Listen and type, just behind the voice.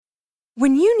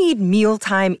When you need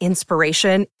mealtime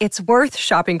inspiration, it's worth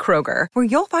shopping Kroger, where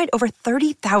you'll find over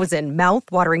 30,000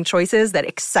 mouth-watering choices that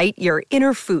excite your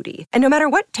inner foodie. And no matter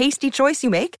what tasty choice you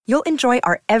make, you'll enjoy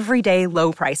our everyday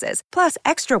low prices, plus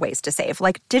extra ways to save,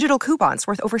 like digital coupons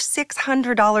worth over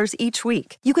 $600 each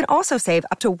week. You can also save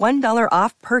up to $1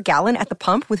 off per gallon at the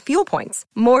pump with fuel points.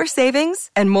 More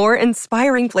savings and more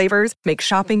inspiring flavors make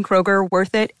shopping Kroger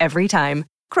worth it every time.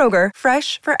 Kroger,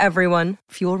 fresh for everyone.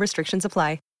 Fuel restrictions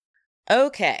apply.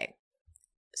 Okay.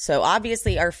 So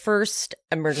obviously our first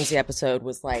emergency episode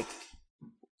was like,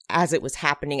 as it was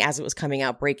happening, as it was coming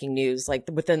out, breaking news, like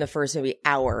within the first maybe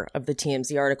hour of the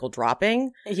TMZ article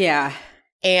dropping. Yeah.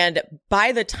 And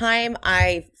by the time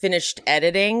I finished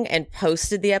editing and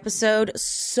posted the episode,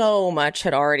 so much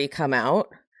had already come out.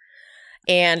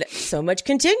 And so much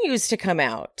continues to come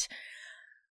out.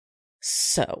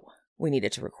 So we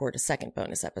needed to record a second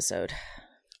bonus episode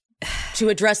to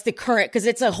address the current, because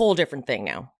it's a whole different thing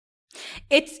now.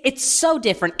 It's so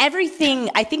different.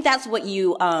 Everything, I think that's what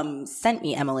you sent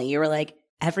me, Emily. You were like,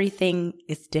 everything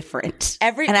is different.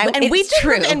 We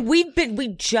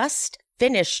just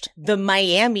finished the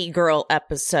Miami Girl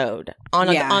episode on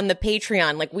the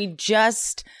Patreon.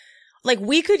 Like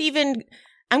we could even,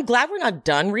 I'm glad we're not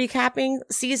done recapping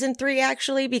season 3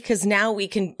 actually, because now we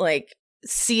can like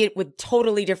see it with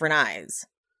totally different eyes.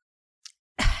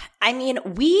 I mean,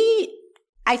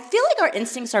 I feel like our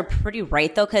instincts are pretty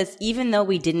right, though, because even though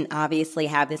we didn't obviously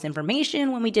have this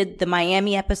information when we did the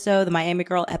Miami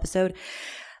Girl episode,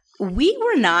 we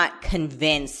were not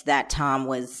convinced that Tom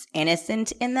was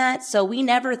innocent in that. So we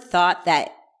never thought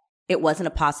that it wasn't a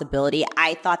possibility.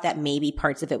 I thought that maybe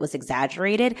parts of it was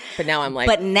exaggerated. But now I'm like.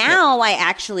 But now I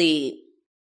actually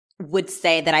would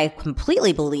say that I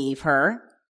completely believe her.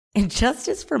 And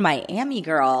justice for Miami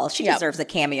Girl. She deserves a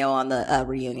cameo on the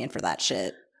reunion for that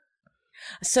shit.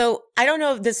 So I don't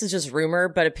know if this is just rumor,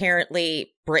 but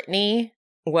apparently Britney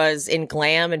was in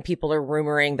Glam and people are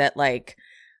rumoring that like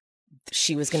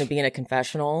she was going to be in a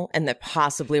confessional and that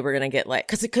possibly we're going to get like,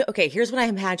 okay, here's what I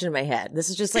imagine in my head. This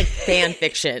is just like fan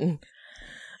fiction.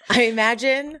 I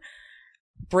imagine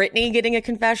Britney getting a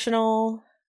confessional,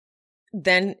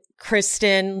 then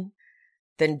Kristen,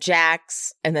 then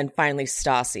Jax, and then finally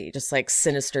Stassi, just like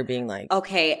sinister being like.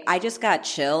 Okay, I just got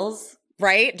chills.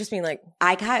 Right? Just being like.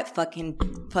 I got fucking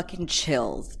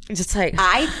chills. Just like.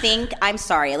 I think, I'm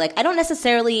sorry, like I don't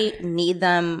necessarily need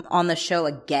them on the show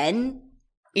again.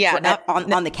 Yeah.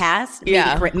 On the cast.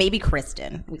 Maybe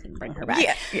Kristen. We can bring her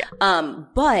back. Yeah.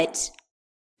 But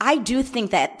I do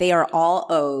think that they are all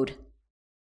owed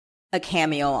a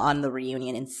cameo on the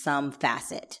reunion in some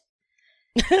facet.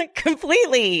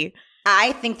 Completely.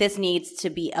 I think this needs to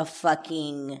be a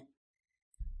fucking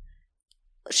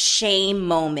shame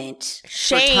moment.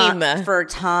 For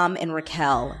Tom and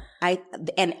Raquel. I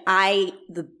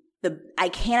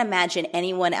can't imagine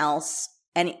anyone else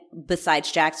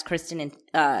besides Jax, Kristen, and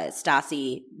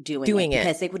Stassi doing it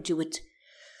because they would do it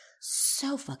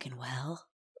so fucking well.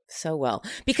 So well.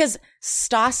 Because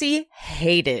Stassi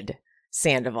hated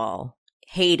Sandoval.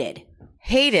 Hated.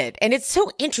 And it's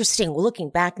so interesting looking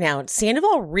back now.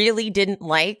 Sandoval really didn't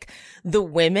like the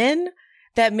women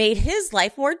that made his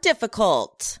life more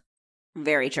difficult.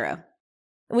 Very true.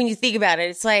 When you think about it,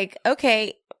 it's like,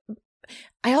 okay.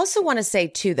 I also want to say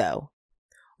too, though,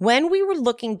 when we were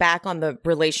looking back on the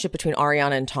relationship between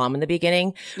Ariana and Tom in the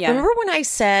beginning, remember when I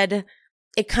said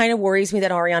it kind of worries me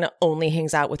that Ariana only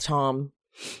hangs out with Tom?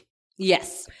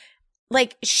 Yes.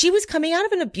 Like she was coming out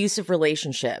of an abusive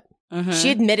relationship. Mm-hmm.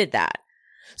 She admitted that.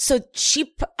 So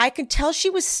I could tell she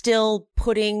was still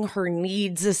putting her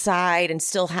needs aside and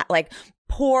still like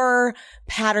poor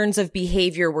patterns of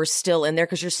behavior were still in there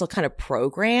because you're still kind of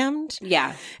programmed.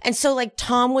 Yeah. And so like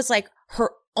Tom was like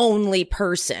her only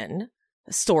person,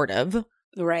 sort of.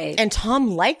 Right. And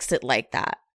Tom likes it like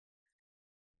that.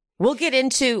 We'll get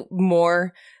into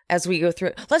more as we go through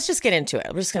it. Let's just get into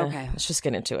it. Let's just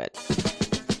get into it.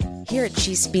 Here at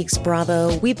She Speaks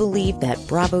Bravo, we believe that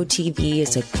Bravo TV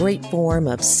is a great form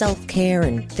of self-care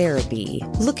and therapy.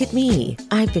 Look at me.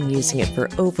 I've been using it for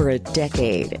over a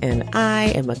decade, and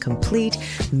I am a complete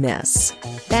mess.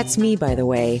 That's me, by the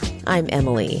way. I'm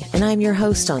Emily, and I'm your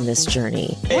host on this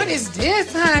journey. What is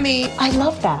this, honey? I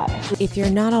love that. If you're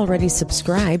not already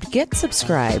subscribed, get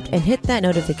subscribed and hit that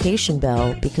notification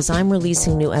bell because I'm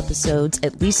releasing new episodes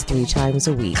at least 3 times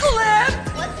a week.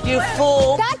 You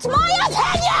fool! That's my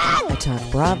opinion! I talk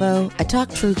Bravo, I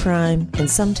talk true crime, and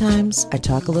sometimes I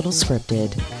talk a little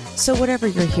scripted. So whatever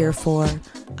you're here for,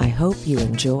 I hope you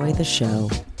enjoy the show.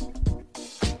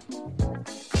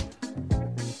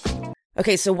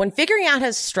 Okay, so when figuring out how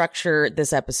to structure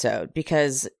this episode,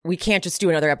 because we can't just do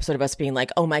another episode of us being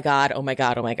like, oh my God, oh my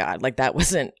God, oh my God. Like that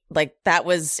wasn't, like that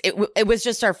was, it was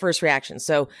just our first reaction.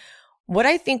 So what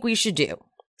I think we should do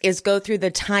is go through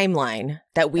the timeline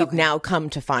that we've now come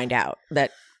to find out that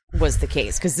was the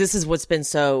case, because this is what's been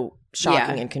so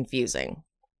shocking and confusing.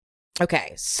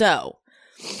 Okay, so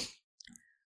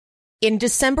in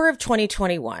December of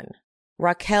 2021,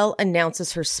 Raquel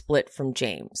announces her split from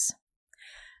James.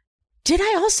 Did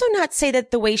I also not say that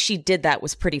the way she did that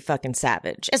was pretty fucking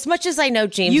savage? As much as I know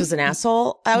James was an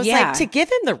asshole, I was like, to give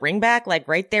him the ring back, like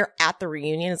right there at the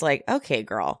reunion is like, okay,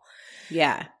 girl.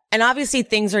 Yeah. And obviously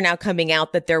things are now coming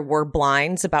out that there were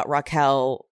blinds about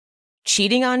Raquel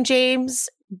cheating on James,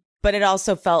 but it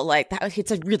also felt like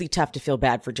it's really tough to feel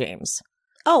bad for James.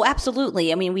 Oh,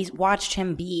 absolutely. I mean, we watched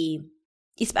him be,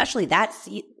 especially that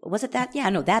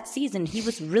season, he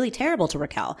was really terrible to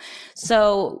Raquel.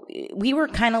 So we were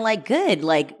kind of like, good,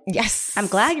 like, yes, I'm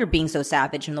glad you're being so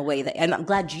savage in the way that, and I'm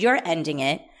glad you're ending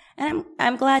it. And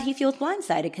I'm glad he feels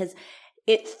blindsided because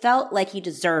it felt like he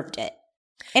deserved it.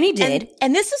 And he did.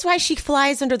 And this is why she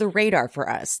flies under the radar for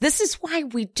us. This is why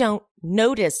we don't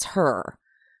notice her,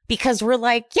 because we're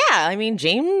like, yeah, I mean,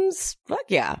 James, fuck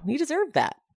yeah, he deserved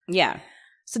that. Yeah.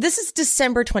 So this is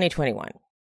December 2021.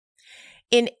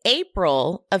 In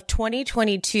April of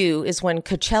 2022 is when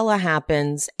Coachella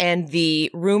happens and the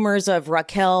rumors of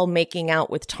Raquel making out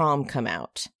with Tom come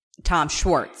out. Tom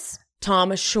Schwartz.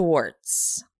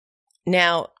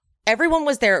 Now, everyone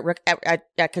was there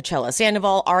at Coachella.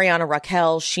 Sandoval, Ariana,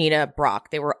 Raquel, Sheena,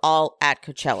 Brock. They were all at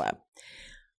Coachella.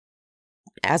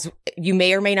 As you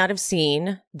may or may not have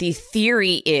seen, the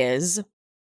theory is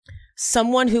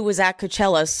someone who was at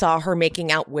Coachella saw her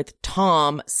making out with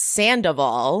Tom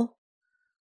Sandoval.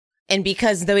 And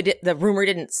because the rumor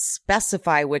didn't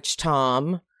specify which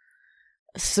Tom,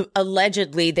 so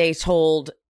allegedly they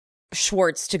told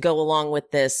Schwartz to go along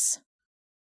with this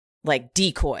like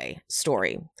decoy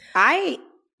story. I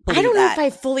don't know if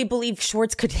I fully believe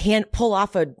Schwartz could pull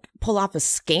off a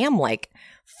scam like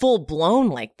full blown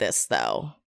like this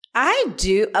though. I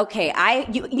do. Okay,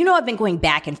 you know I've been going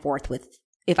back and forth with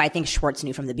if I think Schwartz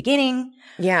knew from the beginning.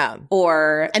 Yeah.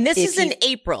 And this is in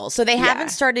April, so they haven't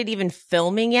started even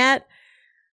filming yet.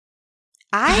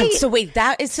 So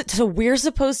we're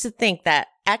supposed to think that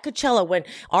at Coachella when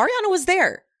Ariana was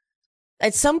there,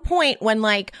 at some point when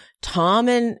like Tom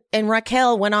and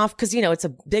Raquel went off, because you know it's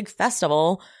a big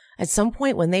festival, at some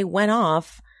point when they went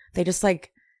off, they just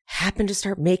like happened to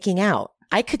start making out.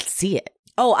 I could see it.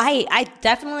 Oh, I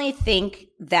definitely think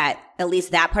that at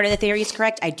least that part of the theory is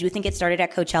correct. I do think it started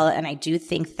at Coachella, and I do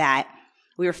think that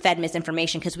we were fed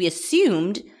misinformation because we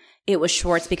assumed it was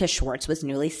Schwartz because Schwartz was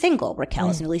newly single.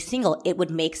 Raquel is newly single. It would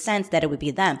make sense that it would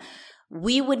be them.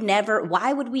 We would never,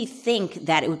 why would we think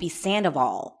that it would be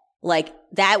Sandoval? Like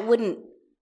that wouldn't,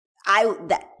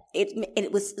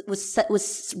 it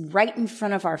was right in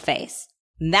front of our face.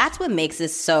 And that's what makes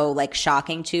this so like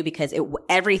shocking too, because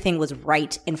everything was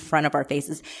right in front of our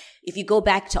faces. If you go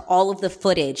back to all of the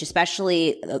footage,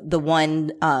 especially the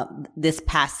one this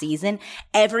past season,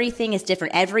 everything is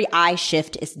different. Every eye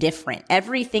shift is different.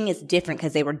 Everything is different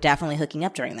because they were definitely hooking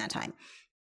up during that time.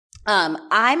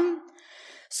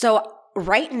 So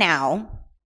right now,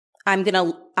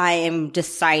 I am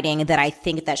deciding that I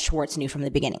think that Schwartz knew from the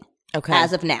beginning. Okay.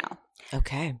 As of now.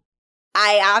 Okay.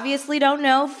 I obviously don't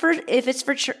know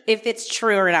if it's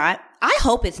true or not. I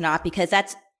hope it's not because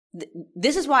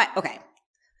this is why. Okay,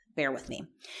 bear with me.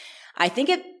 I think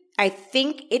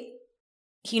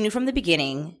he knew from the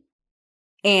beginning,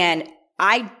 and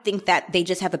I think that they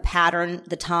just have a pattern,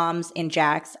 the Toms and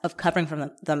Jacks, of covering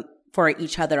from them for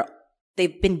each other.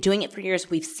 They've been doing it for years.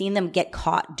 We've seen them get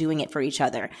caught doing it for each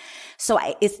other, so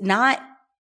it's not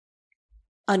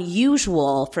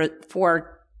unusual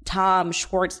for Tom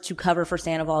Schwartz to cover for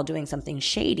Sandoval doing something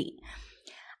shady.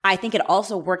 I think it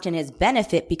also worked in his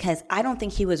benefit because I don't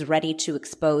think he was ready to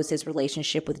expose his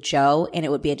relationship with Joe, and it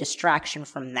would be a distraction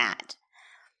from that.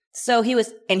 So he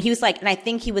was like, and I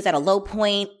think he was at a low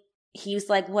point. He was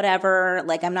like, whatever,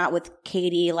 like I'm not with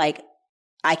Katie, like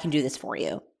I can do this for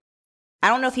you. I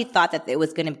don't know if he thought that it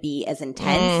was going to be as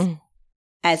intense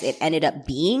as it ended up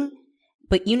being.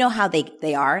 But you know how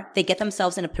they are. They get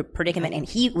themselves in a predicament, and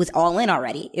he was all in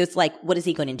already. It was like, what is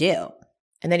he going to do?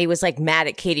 And then he was like mad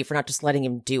at Katie for not just letting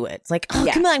him do it. It's like, oh,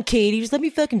 come on, Katie, just let me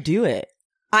fucking do it.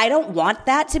 I don't want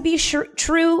that to be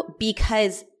true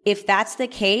because if that's the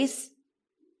case,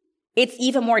 it's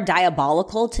even more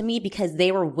diabolical to me because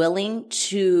they were willing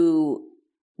to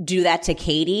do that to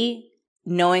Katie,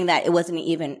 knowing that it wasn't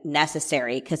even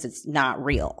necessary because it's not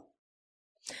real.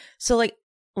 So like,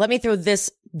 let me throw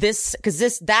this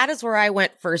because that is where I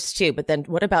went first too. But then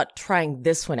what about trying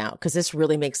this one out? Because this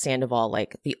really makes Sandoval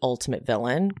like the ultimate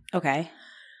villain. Okay.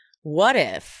 What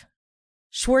if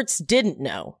Schwartz didn't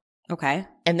know? Okay.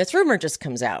 And this rumor just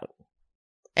comes out.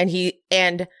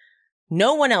 And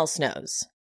no one else knows.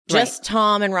 Just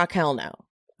Tom and Raquel know.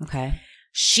 Okay.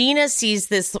 Sheena sees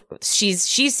this. She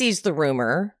sees the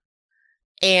rumor,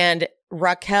 and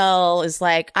Raquel is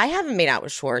like, I haven't made out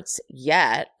with Schwartz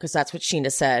yet, because that's what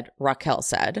Sheena said. Raquel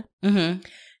said. Mm-hmm.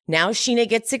 Now Sheena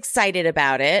gets excited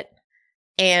about it,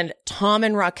 and Tom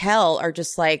and Raquel are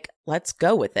just like, let's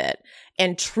go with it.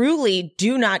 And truly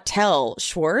do not tell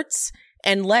Schwartz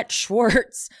and let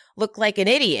Schwartz look like an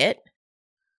idiot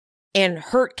and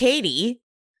hurt Katie.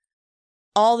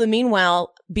 All the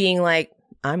meanwhile being like,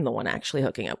 I'm the one actually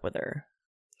hooking up with her.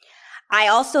 I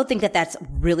also think that that's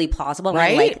really plausible.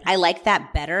 Right? I like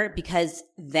that better because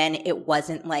then it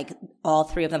wasn't like all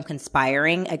three of them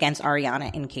conspiring against Ariana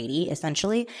and Katie,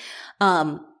 essentially.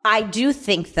 I do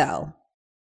think, though,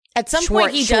 at some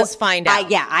point he does find out.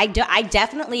 I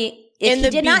definitely, if he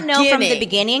did not know from the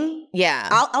beginning, yeah,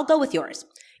 I'll go with yours.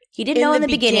 He didn't know in the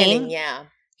beginning. Yeah.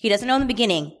 He doesn't know in the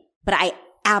beginning, but I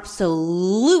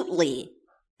absolutely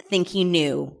think he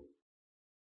knew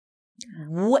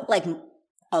what, like,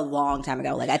 a long time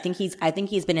ago. Like, I think he's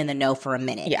been in the know for a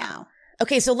minute now.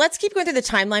 Okay, so let's keep going through the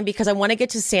timeline because I want to get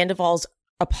to Sandoval's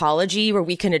apology where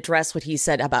we can address what he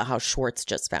said about how Schwartz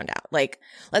just found out. Like,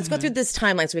 let's go through this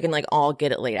timeline so we can like all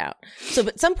get it laid out. So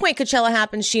at some point Coachella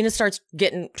happens, Sheena starts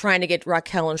trying to get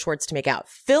Raquel and Schwartz to make out.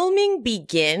 Filming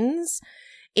begins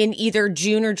in either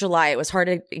June or July. It was hard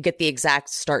to get the exact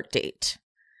start date.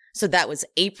 So that was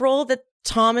April that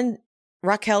Tom and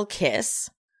Raquel kiss.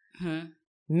 Mm-hmm.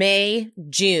 May,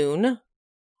 June.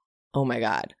 Oh my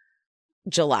God.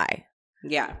 July.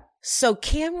 Yeah. So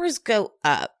cameras go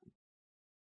up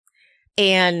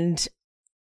and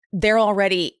they're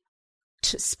already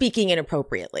speaking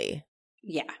inappropriately.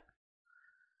 Yeah.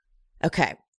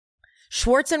 Okay.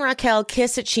 Schwartz and Raquel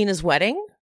kiss at Sheena's wedding,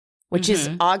 which is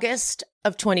August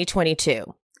of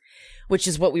 2022, which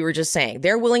is what we were just saying.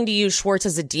 They're willing to use Schwartz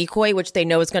as a decoy, which they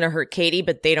know is going to hurt Katie,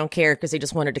 but they don't care because they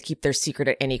just wanted to keep their secret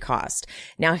at any cost.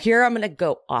 Now, here I'm going to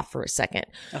go off for a second.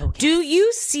 Okay. Do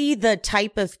you see the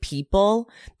type of people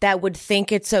that would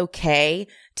think it's okay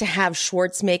to have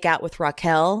Schwartz make out with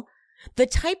Raquel? The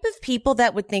type of people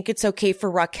that would think it's okay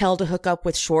for Raquel to hook up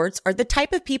with Schwartz are the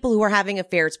type of people who are having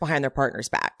affairs behind their partners'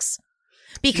 backs.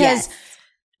 Because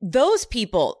those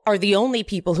people are the only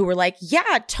people who were like,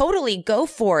 yeah, totally, go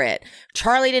for it.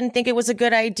 Charlie didn't think it was a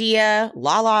good idea.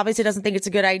 Lala obviously doesn't think it's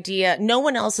a good idea. No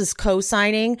one else is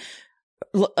co-signing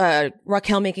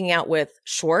Raquel making out with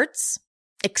Schwartz,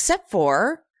 except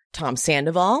for Tom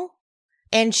Sandoval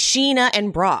and Sheena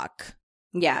and Brock.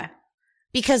 Yeah.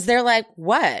 Because they're like,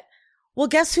 what? Well,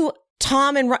 guess who?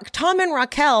 Tom and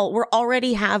Raquel were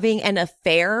already having an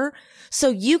affair. So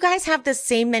you guys have the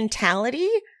same mentality,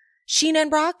 Sheena and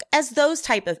Brock, as those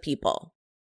type of people.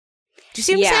 Do you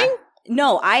see what I'm saying?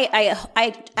 No, I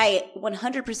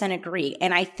 100% agree.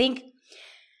 And I think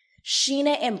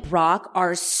Sheena and Brock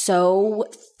are so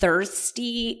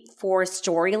thirsty for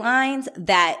storylines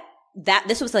that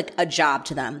this was like a job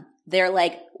to them. They're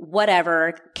like,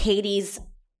 whatever, Katie's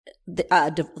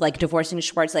like divorcing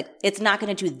Schwartz, like it's not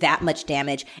going to do that much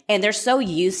damage. And they're so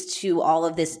used to all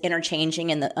of this interchanging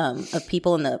in the of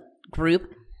people in the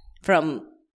group from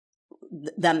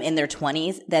them in their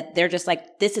 20s that they're just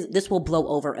like, this will blow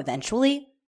over eventually.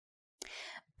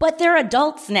 But they're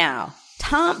adults now.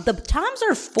 The Toms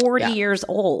are 40 years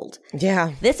old.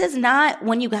 Yeah. This is not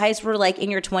when you guys were like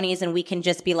in your 20s and we can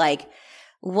just be like,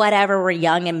 whatever, we're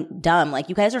young and dumb. Like,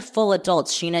 you guys are full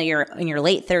adults. Sheena, you're in your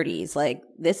late 30s. Like,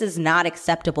 this is not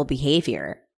acceptable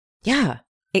behavior. Yeah.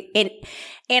 And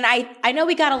I know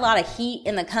we got a lot of heat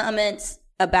in the comments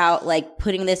about like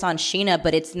putting this on Sheena,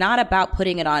 but it's not about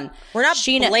putting it on We're not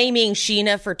Sheena. Blaming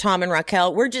Sheena for Tom and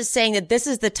Raquel. We're just saying that this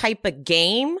is the type of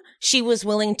game she was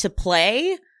willing to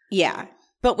play. Yeah.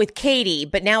 But with Katie,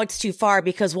 but now it's too far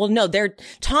because, well, no,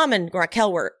 Tom and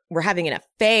Raquel were having an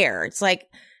affair. It's like,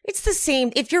 it's the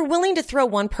same. If you're willing to throw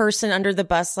one person under the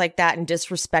bus like that and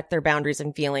disrespect their boundaries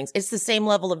and feelings, it's the same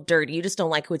level of dirty. You just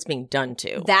don't like who it's being done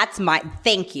to.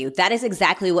 Thank you. That is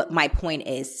exactly what my point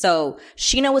is. So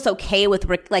Sheena was okay with,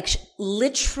 like,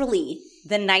 literally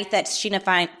the night that Sheena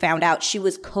found out, she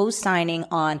was co-signing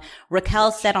on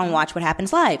Raquel said on Watch What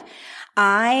Happens Live.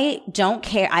 I don't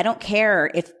care. I don't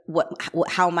care if what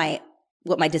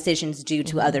my decisions do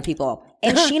to other people.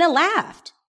 And Sheena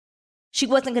laughed. she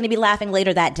wasn't going to be laughing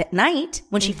later that night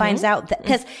when she finds out that,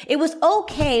 because it was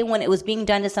okay when it was being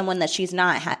done to someone that she's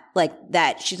not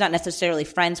that she's not necessarily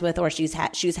friends with, or she's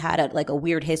had a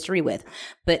weird history with.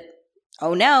 But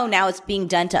oh no, now it's being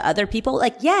done to other people.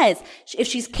 Like, yes, if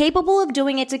she's capable of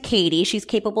doing it to Katie, she's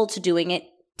capable to doing it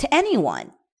to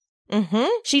anyone.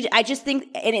 I just think,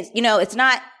 and it's, it's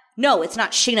not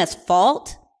Sheena's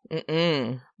fault.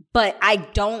 But I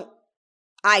don't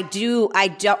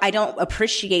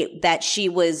appreciate that she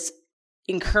was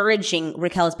encouraging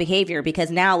Raquel's behavior,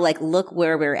 because now, look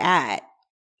where we're at.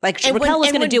 Raquel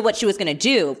was going to do what she was going to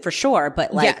do for sure,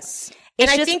 but yes. And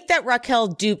I think that Raquel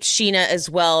duped Sheena as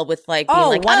well with being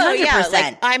 100%.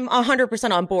 Yeah, I'm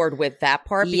 100% on board with that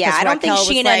part. Yeah, I don't think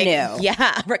Sheena knew.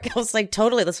 Yeah, Raquel's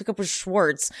totally, let's hook up with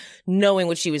Schwartz, knowing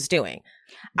what she was doing.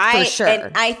 For sure.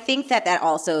 And I think that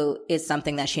also is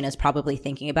something that Sheena's probably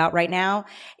thinking about right now,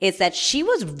 is that she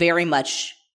was very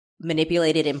much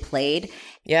manipulated and played,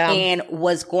 and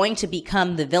was going to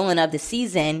become the villain of the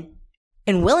season,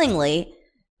 and willingly,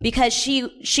 because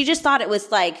she just thought it was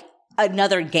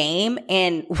another game.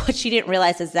 And what she didn't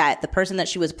realize is that the person that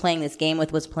she was playing this game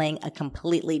with was playing a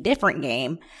completely different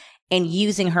game and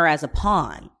using her as a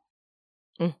pawn.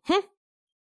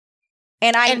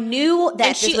 And I knew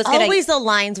that she always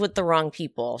aligns with the wrong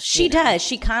people. She does.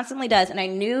 She constantly does. And I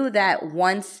knew that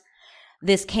once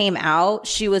this came out,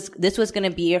 this was going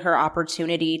to be her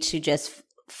opportunity to just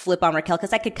flip on Raquel,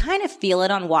 because I could kind of feel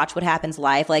it on Watch What Happens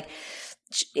Live.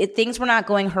 Things were not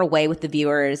going her way with the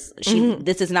viewers.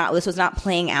 This was not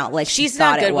playing out like she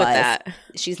thought it was. She's not good with that.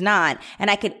 She's not.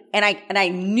 And I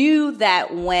knew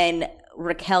that when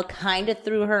Raquel kind of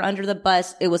threw her under the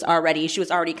bus, she was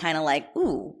already kind of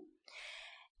ooh.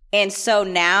 And so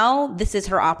now this is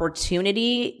her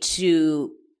opportunity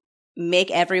to make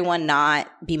everyone not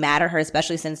be mad at her,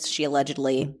 especially since she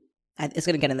allegedly,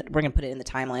 we're going to put it in the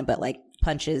timeline, but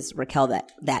punches Raquel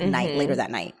that night, later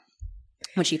that night,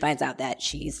 when she finds out that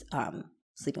she's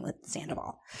sleeping with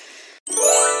Sandoval.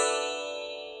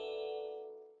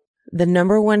 The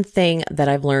number one thing that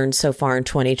I've learned so far in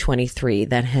 2023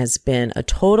 that has been a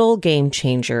total game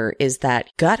changer is that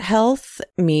gut health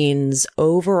means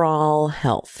overall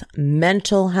health,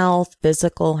 mental health,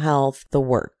 physical health, the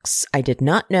works. I did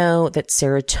not know that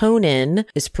serotonin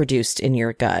is produced in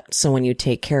your gut. So when you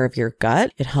take care of your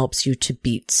gut, it helps you to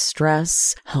beat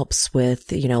stress, helps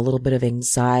with, a little bit of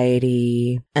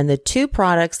anxiety. And the two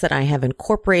products that I have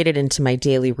incorporated into my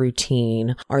daily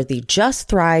routine are the Just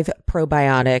Thrive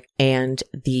probiotic and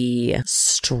the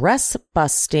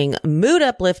stress-busting,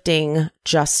 mood-uplifting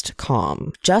Just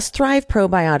Calm. Just Thrive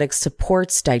probiotic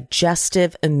supports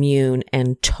digestive, immune,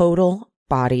 and total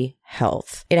body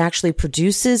health. It actually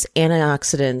produces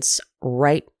antioxidants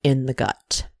right in the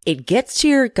gut. It gets to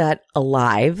your gut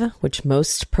alive, which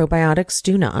most probiotics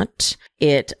do not.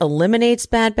 It eliminates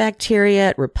bad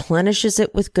bacteria, it replenishes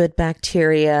it with good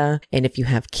bacteria. And if you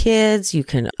have kids, you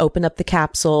can open up the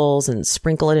capsules and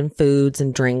sprinkle it in foods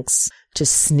and drinks to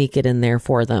sneak it in there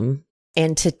for them.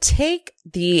 And to take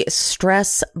the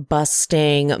stress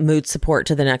busting mood support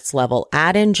to the next level,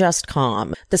 add in Just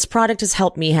Calm. This product has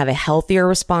helped me have a healthier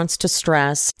response to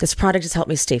stress. This product has helped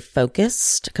me stay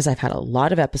focused because I've had a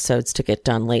lot of episodes to get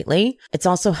done lately. It's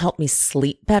also helped me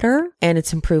sleep better, and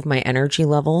it's improved my energy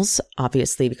levels,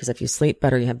 obviously, because if you sleep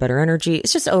better, you have better energy.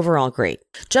 It's just overall great.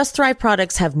 Just Thrive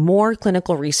products have more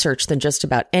clinical research than just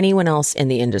about anyone else in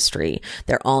the industry.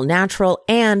 They're all natural,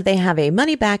 and they have a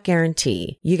money-back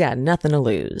guarantee. You got nothing to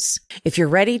lose. If you're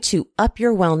ready to up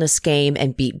your wellness game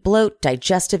and beat bloat,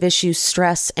 digestive issues,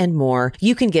 stress, and more,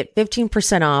 you can get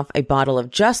 15% off a bottle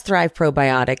of Just Thrive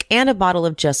probiotic and a bottle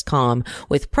of Just Calm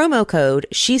with promo code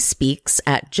SheSpeaks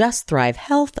at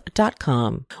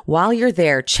justthrivehealth.com. While you're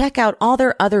there, check out all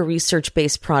their other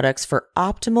research-based products for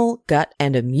optimal gut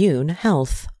and immune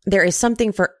health. There is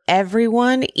something for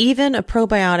everyone, even a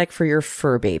probiotic for your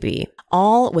fur baby,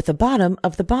 all with a bottom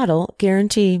of the bottle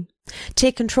guarantee.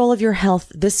 Take control of your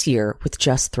health this year with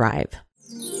Just Thrive.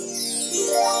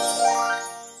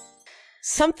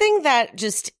 Something that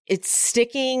just, it's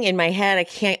sticking in my head.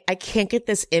 I can't get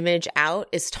this image out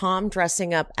is Tom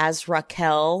dressing up as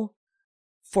Raquel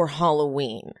for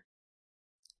Halloween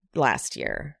last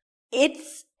year.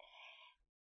 It's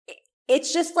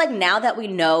just now that we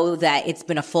know that it's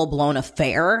been a full-blown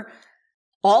affair,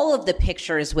 all of the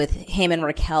pictures with him and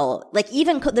Raquel,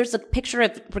 even there's a picture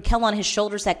of Raquel on his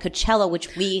shoulders at Coachella,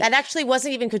 that actually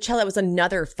wasn't even Coachella. It was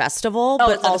another festival,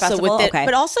 but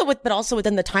also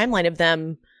within the timeline of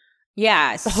them,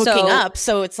 hooking up.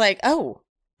 So it's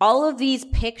all of these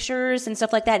pictures and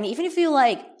stuff like that, and even if you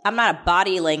like, I'm not a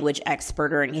body language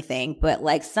expert or anything, but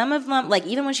like some of them, like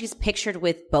even when she's pictured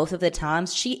with both of the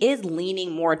Toms, she is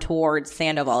leaning more towards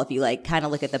Sandoval. If you like kind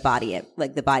of look at the body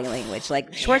language,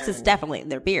 like Schwartz is definitely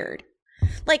their beard.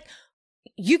 Like,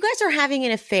 you guys are having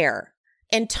an affair.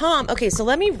 And Tom, okay, so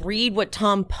let me read what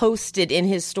Tom posted in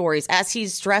his stories as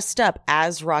he's dressed up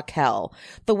as Raquel.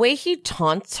 The way he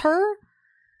taunts her,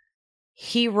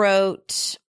 he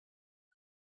wrote,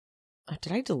 oh,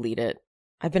 did I delete it?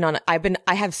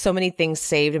 I have so many things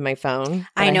saved in my phone.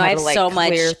 I know, I have so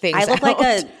much. I look like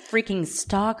a freaking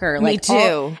stalker. Me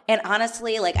too. And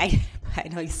honestly, like I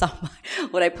know you saw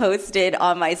what I posted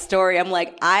on my story. I'm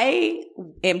like, I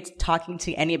am talking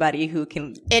to anybody who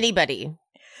can. Anybody.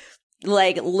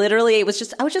 Like literally, I was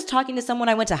just talking to someone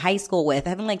I went to high school with. I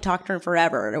haven't like talked to her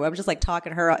forever. I was just like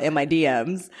talking to her in my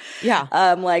DMs. Yeah.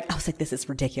 I was like, this is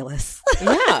ridiculous.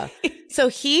 Yeah. So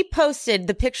he posted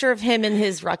the picture of him in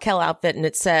his Raquel outfit, and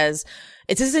it says,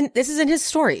 this is in his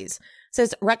stories. It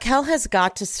says, Raquel has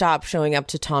got to stop showing up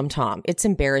to Tom Tom. It's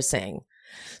embarrassing.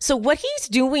 So what he's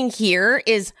doing here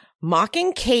is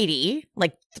mocking Katie,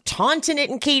 like taunting it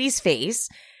in Katie's face,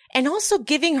 and also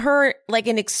giving her like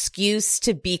an excuse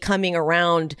to be coming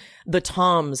around the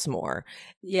Toms more.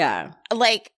 Yeah.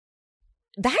 Like,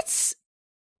 that's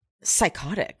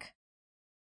psychotic.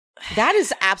 That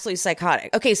is absolutely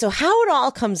psychotic. Okay, so how it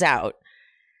all comes out,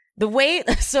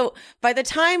 so by the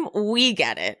time we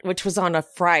get it, which was on a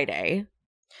Friday,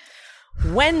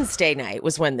 Wednesday night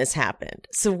was when this happened.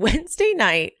 So Wednesday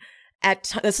night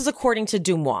this is according to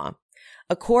Dumois.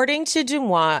 According to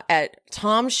Dumois, at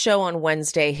Tom's show on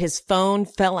Wednesday, his phone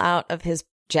fell out of his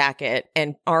jacket,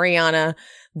 and Ariana,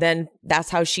 then that's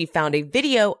how she found a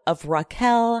video of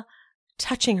Raquel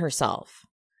touching herself.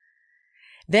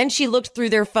 Then she looked through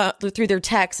their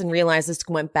texts and realized this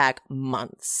went back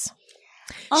months.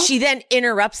 Oh. She then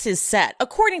interrupts his set,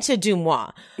 according to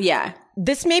Dumois. Yeah.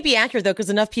 This may be accurate, though, because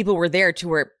enough people were there to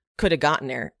where it could have gotten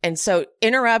there. And so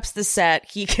interrupts the set.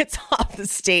 He gets off the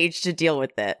stage to deal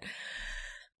with it.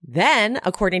 Then,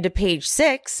 according to page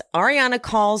 6, Ariana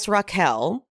calls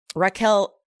Raquel.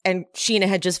 Raquel and Sheena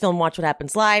had just filmed Watch What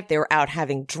Happens Live. They were out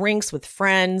having drinks with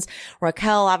friends.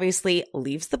 Raquel obviously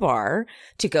leaves the bar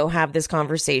to go have this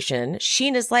conversation.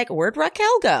 Sheena's like, where'd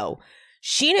Raquel go?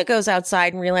 Sheena goes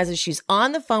outside and realizes she's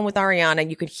on the phone with Ariana.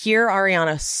 You could hear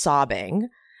Ariana sobbing.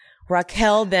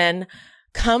 Raquel then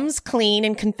comes clean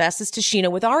and confesses to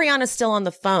Sheena with Ariana still on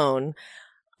the phone.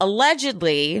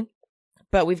 Allegedly,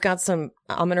 but we've got I'm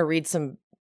going to read some,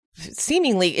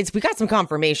 we got some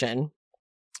confirmation.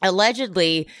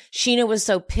 Allegedly, Sheena was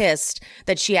so pissed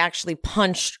that she actually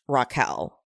punched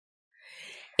Raquel.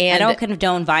 And I don't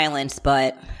condone violence,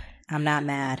 but I'm not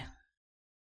mad.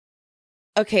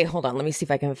 Okay, hold on. Let me see if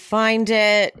I can find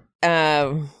it.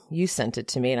 You sent it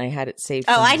to me, and I had it saved.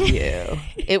 I did. You.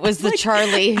 It was the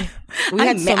Charlie.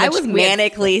 I was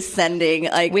manically sending.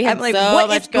 Like we had like, so what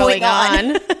much is going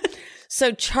on?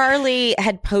 So Charlie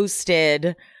had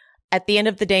posted, at the end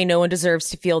of the day, no one deserves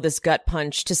to feel this gut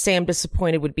punch. To say I'm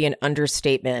disappointed would be an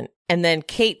understatement. And then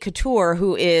Kate Couture,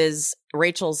 who is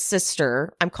Rachel's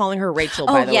sister. I'm calling her Rachel,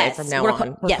 by the way, from now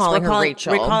on. We're calling her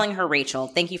Rachel. We're calling her Rachel.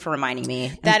 Thank you for reminding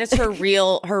me. That is her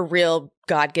real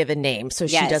God-given name. So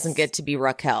she doesn't get to be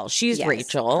Raquel. She's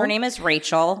Rachel. Her name is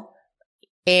Rachel.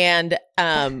 And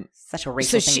such a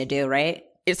Rachel thing to do, right?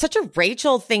 It's such a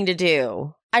Rachel thing to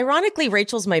do. Ironically,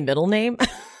 Rachel's my middle name.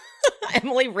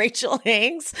 Emily Rachel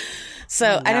Hanks.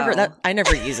 So I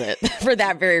never use it for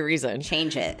that very reason.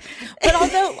 Change it. But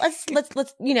although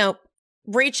let's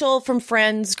Rachel from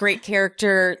Friends, great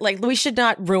character. Like, we should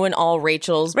not ruin all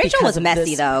Rachels. Rachel was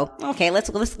messy though. Okay, let's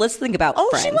think about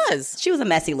Friends. She was a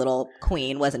messy little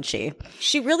queen, wasn't she?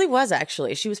 She really was,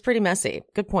 actually. She was pretty messy.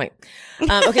 Good point.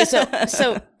 Okay,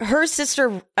 so her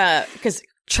sister, because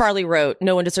Charlie wrote,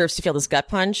 no one deserves to feel this gut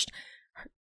punched.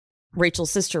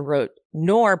 Rachel's sister wrote,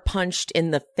 nor punched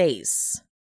in the face.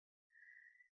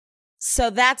 So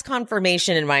that's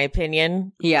confirmation, in my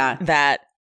opinion. Yeah. That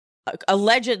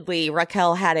allegedly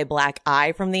Raquel had a black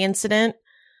eye from the incident.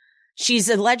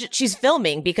 She's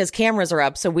filming because cameras are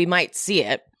up, so we might see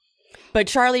it. But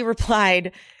Charlie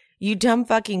replied, you dumb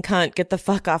fucking cunt, get the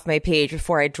fuck off my page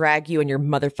before I drag you and your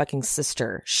motherfucking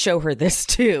sister. Show her this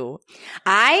too.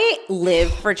 I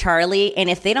live for Charlie, and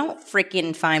if they don't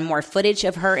freaking find more footage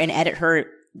of her and edit her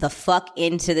the fuck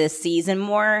into this season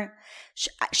more,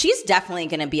 she's definitely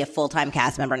going to be a full-time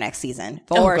cast member next season.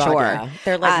 For sure. Yeah.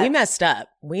 They're like, we messed up.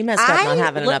 We messed up not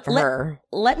having enough of her.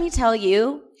 Let me tell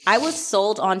you, I was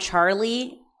sold on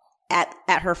Charlie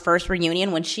at her first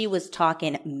reunion when she was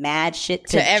talking mad shit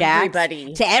to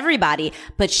everybody. To everybody.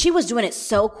 But she was doing it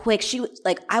so quick. She was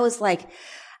like, I was like,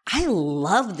 I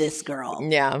love this girl.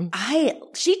 Yeah.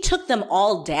 She took them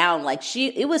all down. Like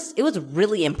it was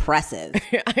really impressive.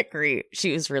 I agree.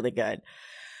 She was really good.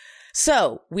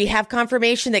 So we have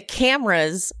confirmation that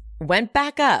cameras went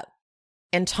back up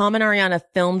and Tom and Ariana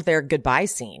filmed their goodbye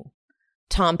scene.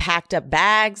 Tom packed up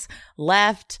bags,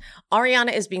 left.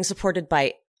 Ariana is being supported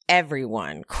by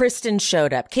everyone. Kristen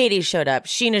showed up. Katie showed up.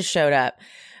 Sheena showed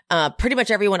up. Pretty much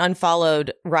everyone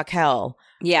unfollowed Raquel.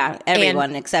 Yeah,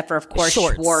 everyone except for, of course,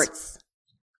 Schwartz.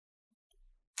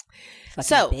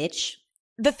 Fucking bitch.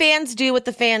 The fans do what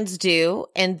the fans do,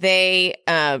 and they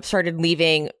started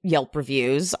leaving Yelp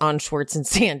reviews on Schwartz and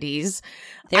Sandy's.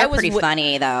 They're pretty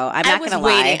funny, though. I'm not going to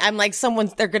lie. I'm like,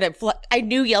 I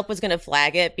knew Yelp was going to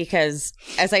flag it because,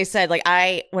 as I said, like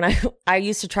when I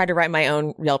used to try to write my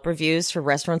own Yelp reviews for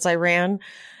restaurants I ran,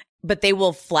 but they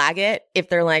will flag it if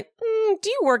they're like, do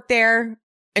you work there?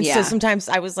 And so sometimes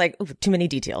I was like, too many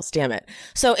details, damn it.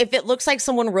 So if it looks like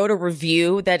someone wrote a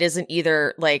review that isn't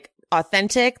either like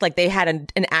authentic, like they had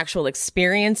an actual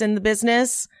experience in the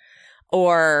business,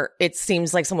 or it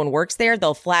seems like someone works there,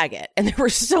 they'll flag it. And there were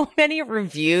so many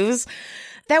reviews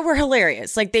that were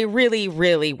hilarious. Like they really,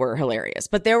 really were hilarious.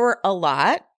 But there were a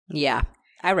lot. Yeah.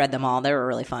 I read them all. They were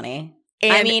really funny.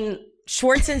 And I mean,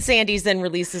 Schwartz and Sandy's then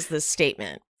releases this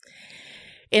statement.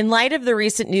 In light of the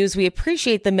recent news, we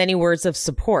appreciate the many words of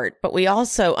support, but we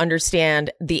also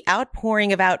understand the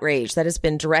outpouring of outrage that has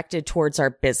been directed towards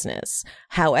our business.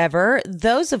 However,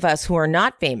 those of us who are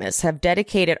not famous have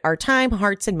dedicated our time,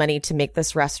 hearts, and money to make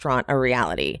this restaurant a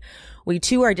reality. We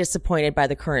too are disappointed by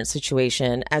the current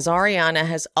situation, as Ariana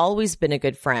has always been a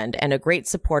good friend and a great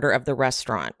supporter of the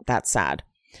restaurant. That's sad.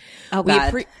 Oh,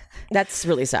 God. That's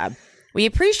really sad. We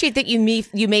appreciate that you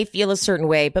may feel a certain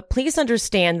way, but please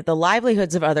understand that the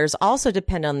livelihoods of others also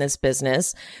depend on this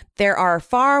business. There are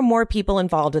far more people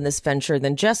involved in this venture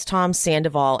than just Tom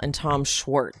Sandoval and Tom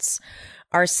Schwartz.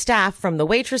 Our staff, from the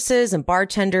waitresses and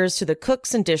bartenders to the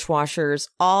cooks and dishwashers,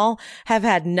 all have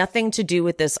had nothing to do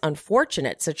with this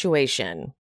unfortunate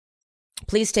situation.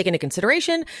 Please take into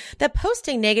consideration that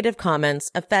posting negative comments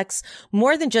affects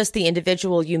more than just the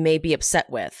individual you may be upset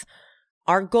with.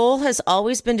 Our goal has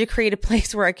always been to create a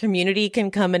place where our community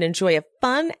can come and enjoy a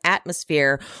fun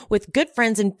atmosphere with good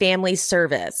friends and family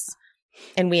service.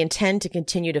 And we intend to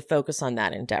continue to focus on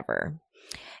that endeavor.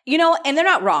 You know, and they're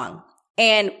not wrong.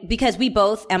 And because we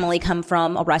both, Emily, come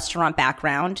from a restaurant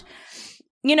background,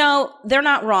 you know, they're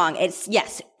not wrong. Were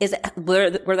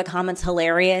the comments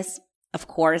hilarious? Of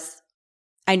course.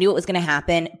 I knew it was going to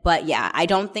happen. But yeah, I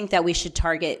don't think that we should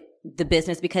target the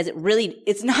business because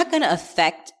it's not going to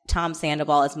affect Tom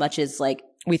Sandoval as much as like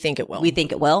we think it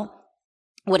will.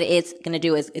 What it's going to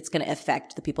do is it's going to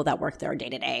affect the people that work there day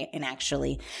to day and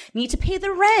actually need to pay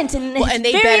the rent. And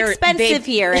it's very expensive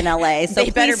here in LA. So they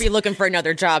better be looking for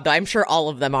another job. I'm sure all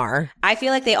of them are. I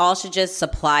feel like they all should just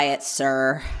supply it,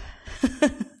 sir.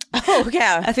 Oh,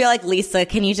 yeah. I feel like, Lisa,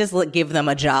 can you just give them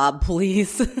a job,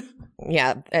 please?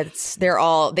 Yeah,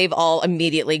 they've all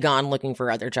immediately gone looking for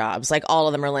other jobs. Like all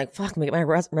of them are like, fuck, get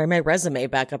my resume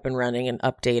back up and running and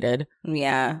updated.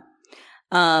 Yeah.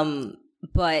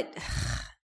 But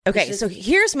okay, so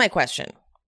here's my question.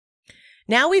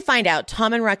 Now we find out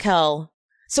Tom and Raquel.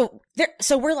 So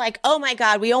we're like, oh my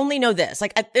God, we only know this.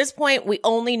 Like at this point, we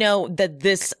only know that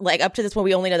this, like up to this point,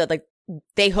 we only know that like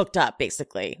they hooked up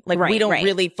basically. Like we don't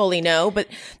really fully know, but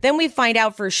then we find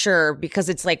out for sure because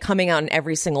it's like coming out in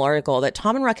every single article that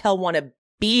Tom and Raquel want to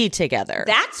be together.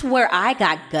 That's where I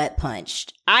got gut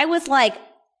punched. I was like,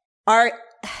 I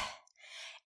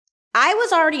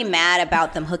was already mad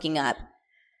about them hooking up.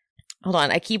 Hold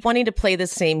on. I keep wanting to play the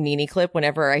same Nene clip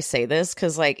whenever I say this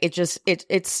because like it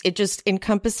just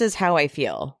encompasses how I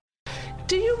feel.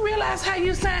 Do you realize how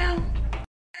you sound?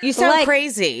 You sound like,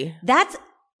 crazy. That's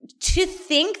to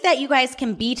think that you guys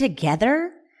can be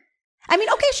together. I mean,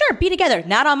 okay, sure, be together.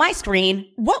 Not on my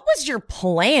screen. What was your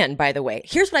plan, by the way?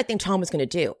 Here's what I think Tom was going to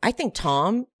do. I think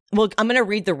Tom, well, I'm going to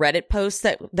read the Reddit post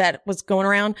that was going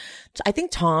around. I think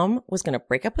Tom was going to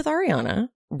break up with Ariana,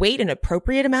 wait an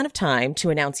appropriate amount of time to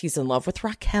announce he's in love with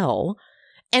Raquel,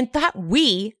 and thought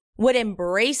we would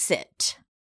embrace it.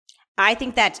 I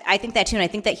think that too. And I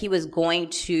think that he was going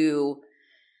to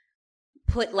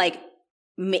put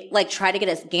try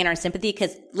to gain our sympathy.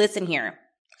 Because listen here,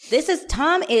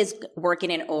 Tom is working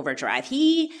in overdrive.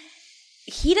 He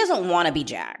doesn't want to be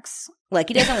Jax. Like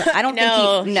he doesn't. I don't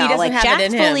think he doesn't have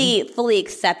Jax fully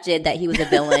accepted that he was a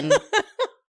villain.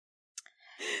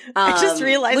 I just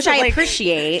realized which that, I like,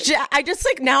 appreciate. I just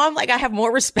like now I'm like I have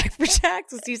more respect for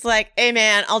Jax because he's like, hey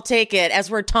man, I'll take it. As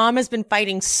where Tom has been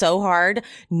fighting so hard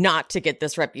not to get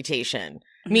this reputation.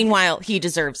 Meanwhile, he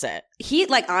deserves it. He,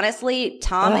 like, honestly,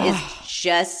 Tom is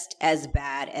just as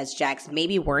bad as Jax,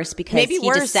 maybe worse because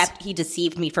he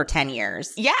deceived me for 10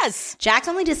 years. Yes. Jax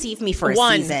only deceived me for a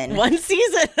season. One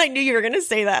season. I knew you were going to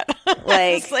say that.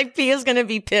 Like Pia's going to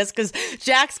be pissed because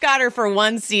Jax got her for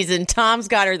one season. Tom's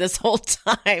got her this whole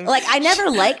time. Like, I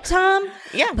never liked Tom.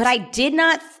 Yeah. But I did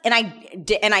not, and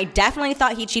I definitely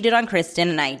thought he cheated on Kristen,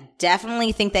 and I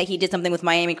definitely think that he did something with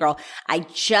Miami Girl.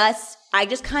 I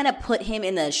just kind of put him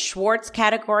in the Schwartz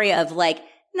category of, like,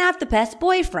 not the best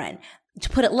boyfriend, to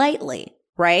put it lightly,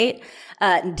 right?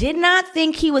 Did not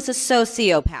think he was a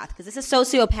sociopath, because it's a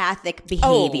sociopathic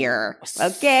behavior.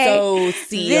 Okay? Sociopathic.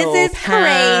 This is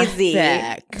crazy.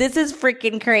 This is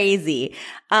freaking crazy.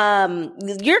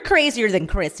 You're crazier than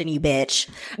Kristen, you bitch.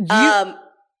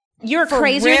 You're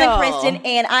crazier than Kristen,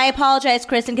 and I apologize,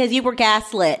 Kristen, because you were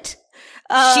gaslit.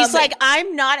 She's like,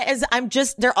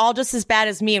 they're all just as bad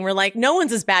as me. And we're like, no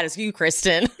one's as bad as you,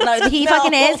 Kristen. No, he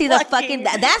fucking is. He's a fucking,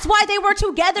 that's why they were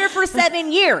together for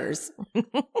 7 years.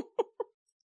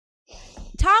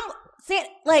 Tom,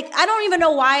 like, I don't even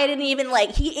know why I didn't even,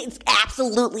 like, he is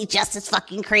absolutely just as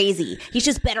fucking crazy. He's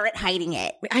just better at hiding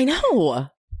it. I know.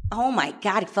 Oh my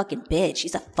God, fucking bitch.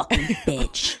 He's a fucking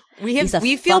bitch.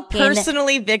 We feel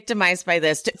personally victimized by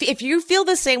this. If you feel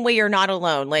the same way, you're not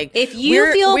alone. Like, if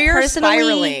you feel personally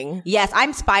spiraling. Yes,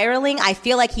 I'm spiraling. I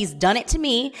feel like he's done it to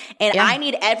me. And I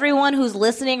need everyone who's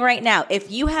listening right now. If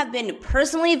you have been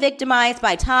personally victimized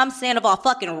by Tom Sandoval,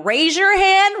 fucking raise your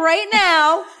hand right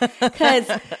now. Because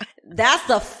that's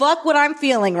the fuck what I'm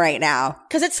feeling right now.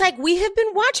 Because it's like, we have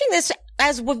been watching this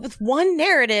as with one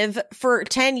narrative for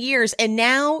 10 years. And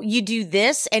now you do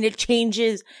this and it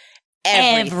changes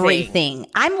everything.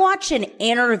 I'm watching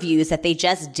interviews that they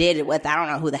just did with, I don't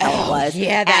know who the hell it was.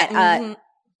 Yeah,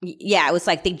 yeah, it was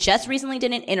like they just recently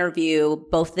did an interview,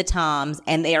 both the Toms,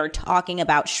 and they are talking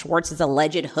about Schwartz's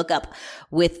alleged hookup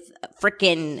with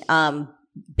freaking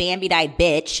Bambi-eyed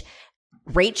bitch,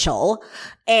 Rachel,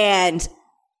 and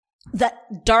the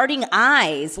darting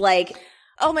eyes, like,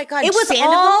 oh my God. It was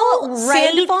all right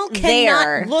Sandoval there.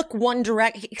 Cannot look one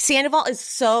direct. Sandoval is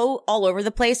so all over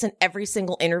the place in every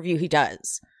single interview he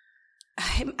does.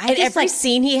 And every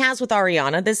scene he has with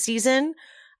Ariana this season,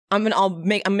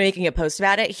 I'm making a post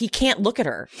about it. He can't look at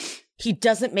her. He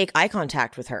doesn't make eye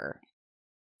contact with her.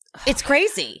 It's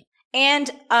crazy.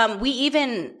 And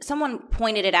someone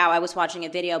pointed it out. I was watching a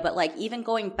video, but like even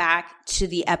going back to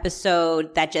the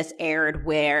episode that just aired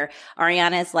where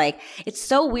Ariana's like, it's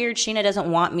so weird Sheena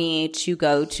doesn't want me to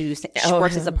go to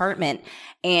Schwartz's apartment.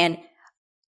 And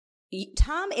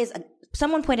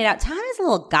someone pointed out, Tom is a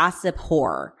little gossip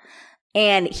whore.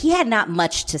 And he had not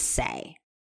much to say.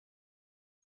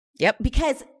 Yep.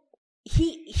 Because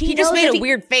he just made a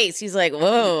weird face. He's like,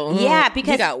 whoa. Yeah,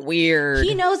 because he got weird.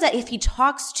 He knows that if he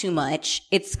talks too much,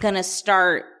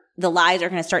 the lies are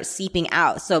going to start seeping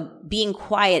out. So being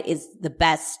quiet is the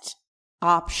best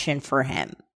option for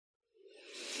him.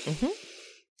 Mm-hmm.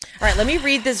 All right, let me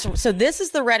read this. So this is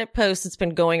the Reddit post that's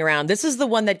been going around. This is the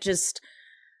one that just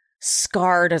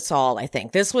scarred us all, I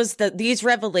think. These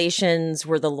revelations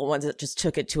were the ones that just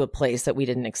took it to a place that we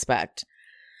didn't expect.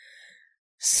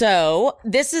 So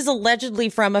this is allegedly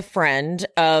from a friend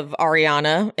of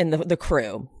Ariana and the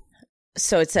crew.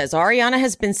 So it says, Ariana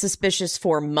has been suspicious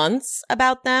for months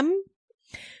about them.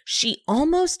 She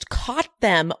almost caught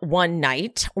them one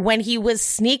night when he was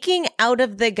sneaking out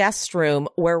of the guest room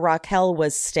where Raquel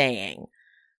was staying.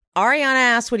 Ariana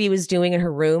asked what he was doing in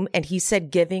her room, and he said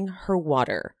giving her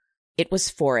water. It was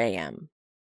 4 a.m.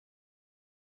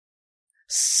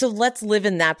 So let's live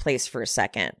in that place for a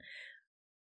second.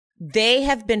 They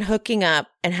have been hooking up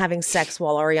and having sex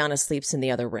while Ariana sleeps in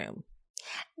the other room.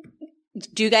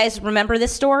 Do you guys remember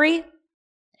this story?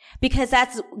 Because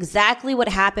that's exactly what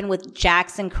happened with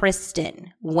Jax and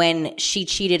Kristen when she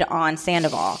cheated on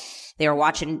Sandoval.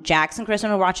 Jax and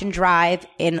Kristen were watching Drive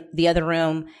in the other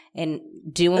room and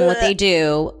doing what they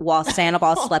do while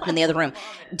Sandoval slept in the other room.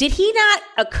 Did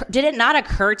it not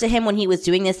occur to him when he was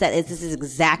doing this that this is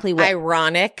exactly what?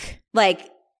 Ironic. Like,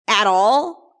 at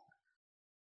all?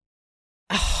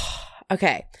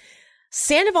 Okay.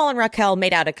 Sandoval and Raquel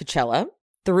made out at Coachella.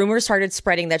 The rumors started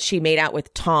spreading that she made out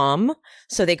with Tom.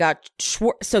 So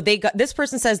this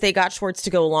person says they got Schwartz to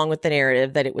go along with the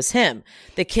narrative that it was him.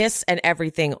 The kiss and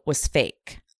everything was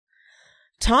fake.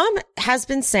 Tom has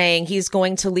been saying he's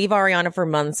going to leave Ariana for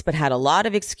months, but had a lot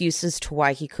of excuses to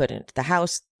why he couldn't. The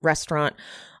house, restaurant,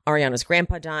 Ariana's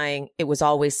grandpa dying. It was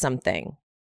always something.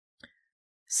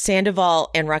 Sandoval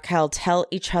and Raquel tell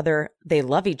each other they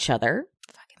love each other.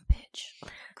 Fucking bitch.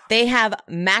 They have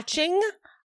matching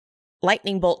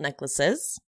lightning bolt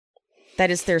necklaces. That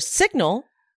is their signal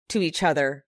to each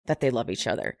other that they love each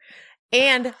other.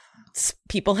 And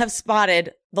people have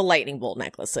spotted the lightning bolt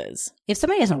necklaces. If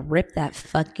somebody doesn't rip that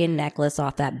fucking necklace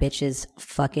off that bitch's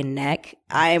fucking neck,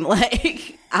 I'm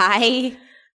like,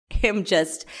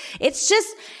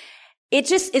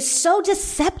 it's so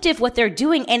deceptive what they're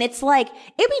doing. And it's like,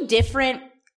 it'd be different.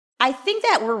 I think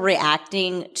that we're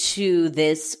reacting to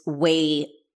this way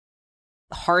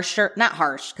harsher, not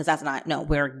harsh, because that's not, no,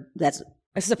 this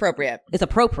is appropriate. It's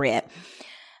appropriate.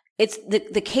 It's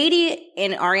the Katie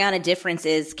and Ariana difference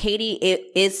is Katie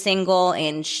is single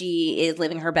and she is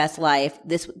living her best life.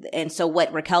 And so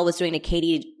what Raquel was doing to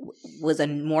Katie was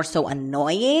more so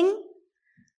annoying.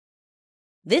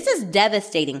 This is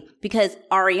devastating because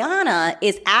Ariana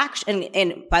is actually,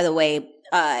 and by the way,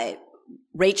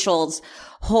 Rachel's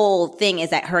whole thing is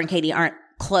that her and Katie aren't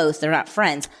close. They're not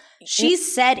friends. She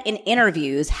said in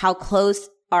interviews how close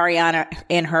Ariana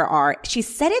and her are. She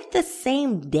said it the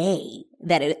same day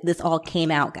that this all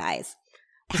came out, guys.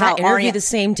 How interview the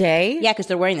same day? Yeah, because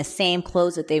they're wearing the same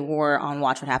clothes that they wore on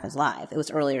Watch What Happens Live. It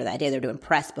was earlier that day. They were doing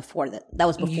press before that. That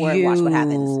was before Watch What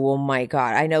Happens. Oh my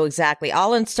God. I know exactly.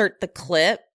 I'll insert the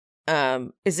clip.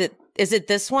 Is it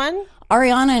this one?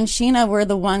 Ariana and Sheena were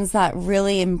the ones that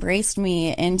really embraced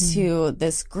me into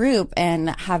this group and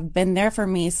have been there for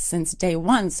me since day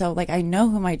one. So like, I know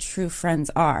who my true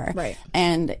friends are. Right.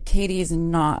 And Katie's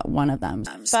not one of them.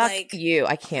 Fuck you.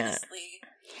 I can't.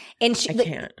 And I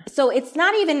can't. So it's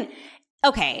not even,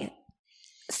 okay.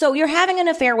 So you're having an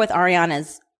affair with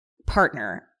Ariana's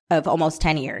partner of almost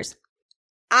 10 years.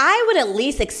 I would at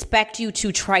least expect you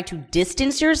to try to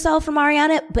distance yourself from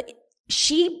Ariana, but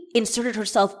she inserted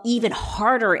herself even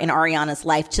harder in Ariana's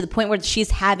life to the point where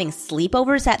she's having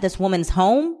sleepovers at this woman's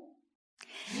home.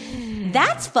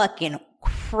 That's fucking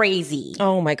crazy.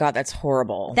 Oh my God, that's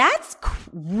horrible. That's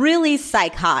really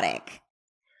psychotic.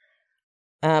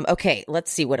 Okay, let's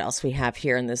see what else we have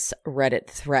here in this Reddit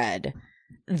thread.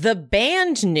 The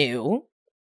band knew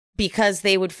because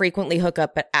they would frequently hook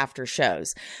up at after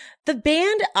shows. The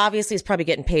band obviously is probably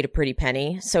getting paid a pretty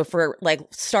penny. So for like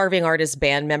starving artist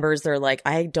band members, they're like,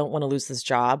 I don't want to lose this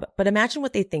job. But imagine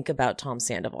what they think about Tom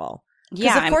Sandoval.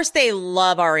 Because of course they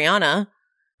love Ariana.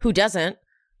 Who doesn't?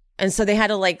 And so they had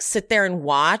to like sit there and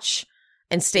watch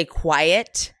and stay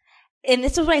quiet. And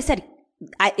this is what I said.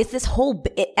 It's this whole,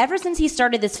 ever since he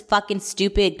started this fucking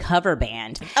stupid cover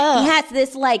band, he has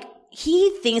this like, he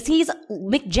thinks he's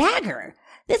Mick Jagger.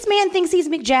 This man thinks he's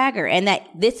Mick Jagger and that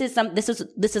this is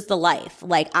the life.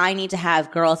 Like, I need to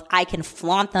have girls. I can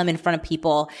flaunt them in front of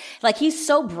people. Like, he's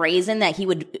so brazen that he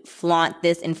would flaunt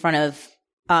this in front of,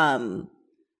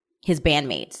 his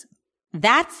bandmates.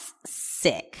 That's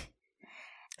sick.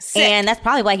 And that's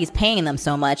probably why he's paying them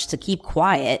so much to keep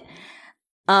quiet.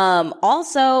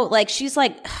 Also, like, she's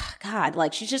like, God,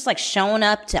 like, she's just like showing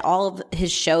up to all of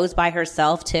his shows by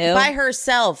herself too. By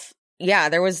herself. Yeah,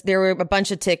 there were a bunch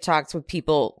of TikToks with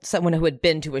someone who had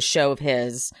been to a show of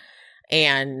his,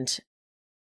 and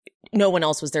no one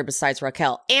else was there besides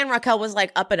Raquel. And Raquel was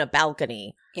like up in a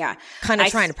balcony. Yeah. Kind of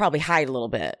trying to probably hide a little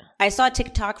bit. I saw a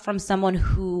TikTok from someone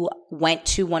who went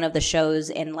to one of the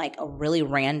shows in like a really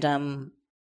random,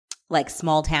 like,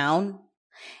 small town.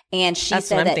 And That's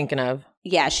what I'm thinking of.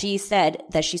 Yeah, she said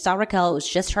that she saw Raquel. It was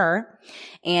just her.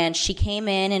 And she came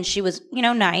in and she was,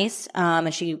 nice.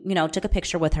 And she, took a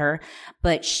picture with her.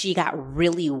 But she got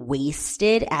really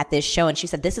wasted at this show. And she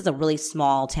said, this is a really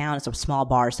small town. It's a small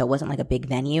bar. So it wasn't like a big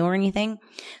venue or anything.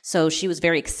 So she was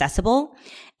very accessible.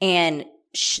 And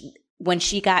when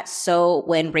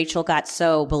Rachel got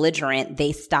so belligerent,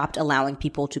 they stopped allowing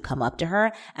people to come up to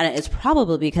her. And it's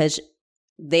probably because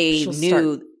they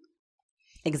knew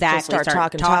exactly.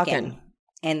 Start talking.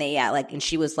 And and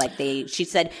she was like, she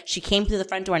said she came through the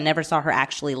front door and never saw her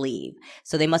actually leave.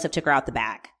 So they must have took her out the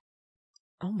back.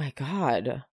 Oh my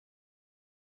God.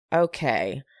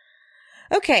 Okay.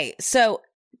 So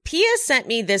Pia sent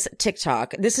me this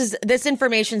TikTok. This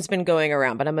information's been going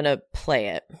around, but I'm going to play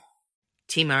it.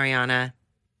 Team Ariana,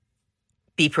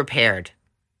 be prepared.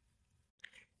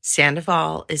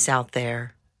 Sandoval is out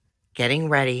there getting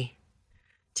ready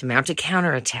to mount a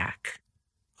counterattack.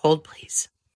 Hold, please.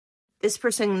 This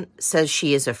person says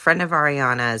she is a friend of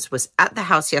Ariana's, was at the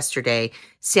house yesterday.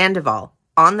 Sandoval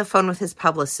on the phone with his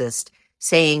publicist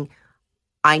saying,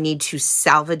 I need to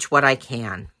salvage what I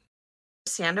can.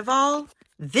 Sandoval,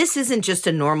 this isn't just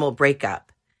a normal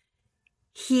breakup.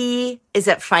 He is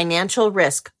at financial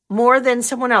risk more than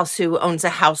someone else who owns a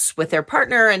house with their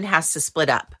partner and has to split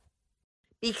up.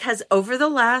 Because over the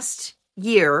last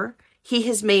year, he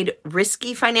has made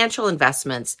risky financial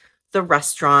investments, the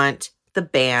restaurant, the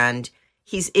band.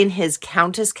 He's in his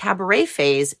Countess Cabaret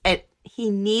phase, and he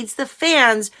needs the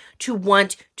fans to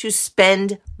want to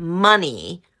spend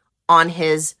money on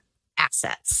his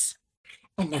assets.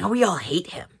 And now we all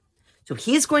hate him. So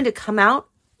he's going to come out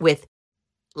with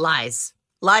lies.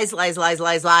 Lies, lies, lies,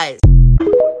 lies, lies.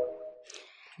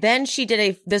 Then she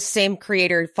did this same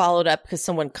creator followed up because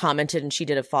someone commented and she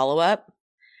did a follow-up.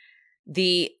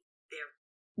 The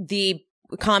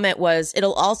comment was,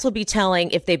 it'll also be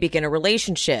telling if they begin a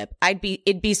relationship.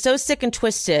 It'd be so sick and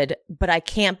twisted, but I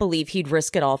can't believe he'd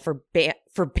risk it all for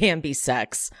Bambi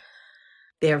sex.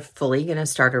 They're fully going to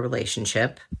start a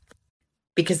relationship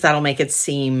because that'll make it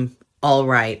seem all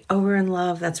right. Oh, we're in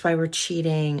love. That's why we're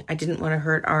cheating. I didn't want to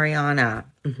hurt Ariana.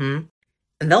 Mm-hmm.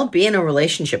 And they'll be in a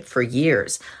relationship for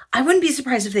years. I wouldn't be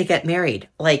surprised if they get married,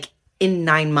 like in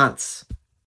 9 months.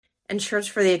 And sure, it's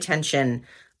for the attention,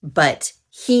 but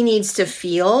he needs to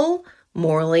feel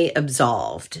morally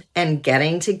absolved. And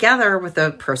getting together with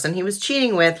the person he was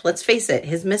cheating with, let's face it,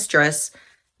 his mistress,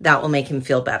 that will make him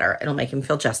feel better. It'll make him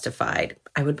feel justified.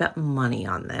 I would bet money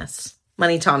on this.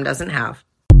 Money Tom doesn't have.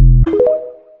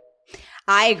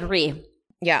 I agree.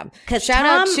 Yeah. Shout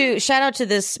out to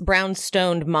this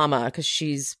brown-stoned mama because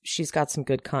she's got some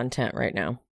good content right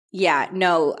now. Yeah,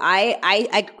 no,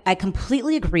 I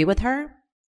completely agree with her.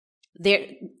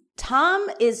 Tom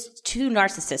is too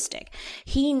narcissistic.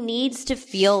 He needs to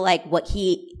feel like what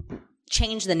he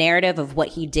changed the narrative of what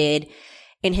he did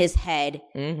in his head.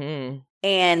 Mm-hmm.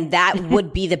 And that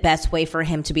would be the best way for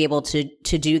him to be able to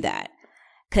do that.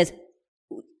 Because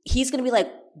he's going to be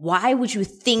like, why would you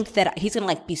think that he's going to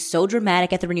like be so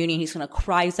dramatic at the reunion? He's going to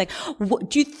cry. He's like, what,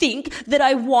 do you think that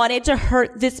I wanted to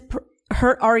hurt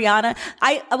Ariana?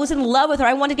 I was in love with her.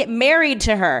 I wanted to get married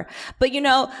to her. But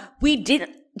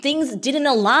things didn't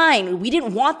align. We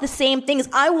didn't want the same things.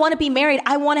 I want to be married.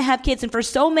 I want to have kids. And for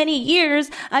so many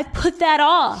years, I put that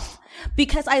off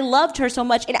because I loved her so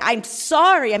much. And I'm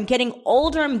sorry. I'm getting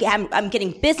older. I'm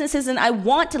getting businesses and I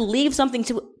want to leave something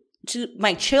to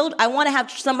my children. I want to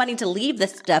have somebody to leave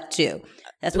this stuff to.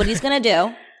 That's what he's going to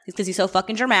do because he's so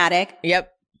fucking dramatic.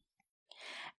 Yep.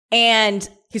 And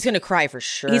he's going to cry for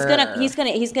sure. It's going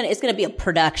to be a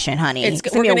production, honey. It's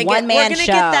going to be a one-man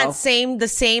show. We're going to get the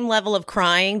same level of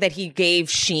crying that he gave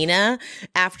Sheena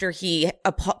after he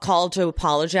called to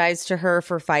apologize to her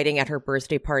for fighting at her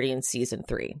birthday party in season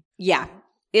 3. Yeah.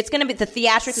 It's going to be the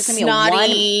theatrics. It's going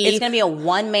to be a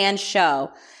one-man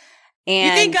show.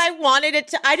 And you think I wanted it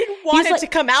to? I didn't want it to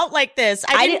come out like this.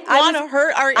 I didn't want to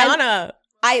hurt Ariana.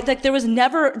 There was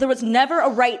never a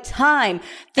right time.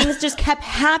 Things just kept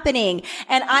happening.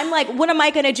 And I'm like, what am I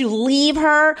going to do? Leave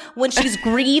her when she's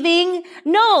grieving?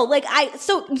 No,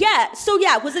 so yeah.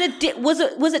 Was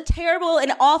it terrible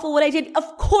and awful what I did?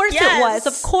 Of course it was.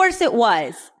 Of course it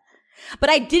was.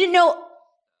 But I didn't know,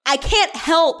 I can't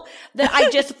help that I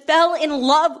just fell in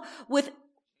love with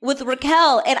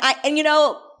Raquel.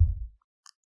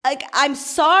 I'm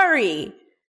sorry.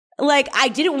 I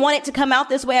didn't want it to come out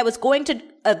this way. I was going to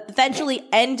eventually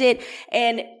end it.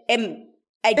 And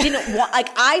I didn't want,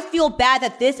 I feel bad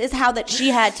that this is how that she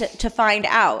had to find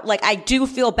out. I do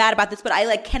feel bad about this, but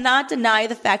I cannot deny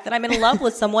the fact that I'm in love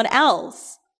with someone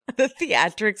else. The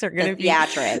theatrics are going to be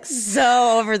theatrics.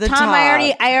 So over the top. Tom,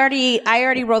 I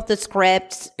already wrote the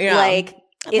script. Yeah.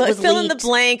 It was fill leaked. in the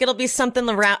blank. It'll be something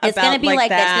around. It's going to be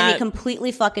that. It's going to be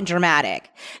completely fucking dramatic.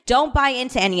 Don't buy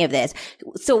into any of this.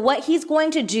 So what he's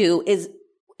going to do is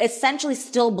essentially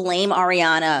still blame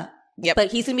Ariana,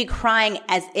 but he's going to be crying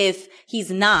as if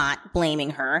he's not blaming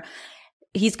her.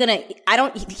 He's going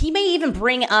to, he may even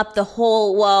bring up the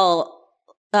whole,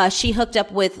 she hooked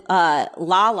up with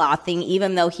Lala thing,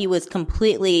 even though he was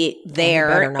completely there.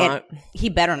 He better not. He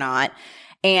better not.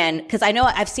 And because I know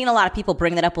I've seen a lot of people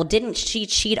bring that up. Well, didn't she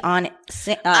cheat on Tom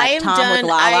with Lala?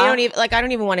 I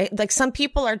don't even want to. Some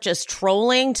people are just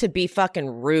trolling to be fucking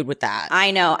rude with that.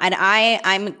 I know, and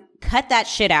I'm cut that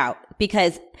shit out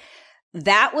because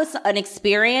that was an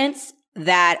experience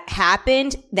that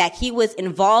happened that he was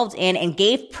involved in and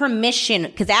gave permission.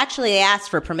 Because actually, they asked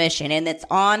for permission, and it's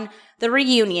on the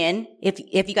reunion.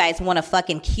 If you guys want to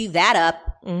fucking cue that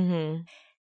up,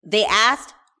 they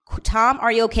asked. Tom,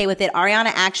 are you okay with it?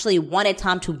 Ariana actually wanted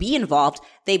Tom to be involved.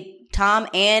 Tom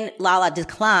and Lala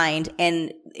declined,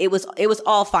 and it was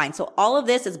all fine. So all of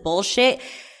this is bullshit.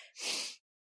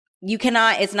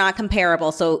 It's not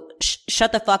comparable. So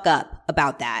shut the fuck up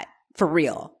about that. For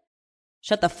real.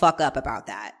 Shut the fuck up about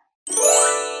that.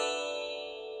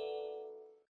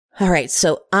 All right.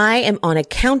 So I am on a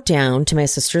countdown to my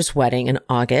sister's wedding in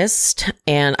August,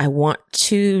 and I want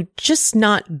to just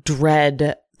not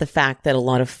dread the fact that a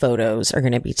lot of photos are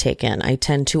going to be taken. I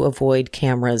tend to avoid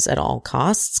cameras at all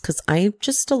costs because I'm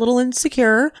just a little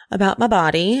insecure about my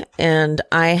body, and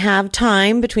I have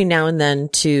time between now and then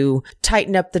to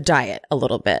tighten up the diet a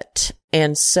little bit.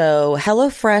 And so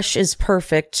HelloFresh is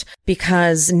perfect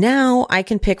because now I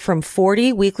can pick from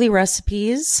 40 weekly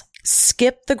recipes,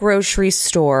 skip the grocery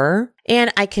store,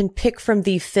 and I can pick from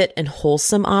the fit and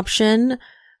wholesome option.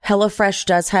 HelloFresh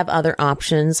does have other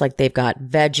options, like they've got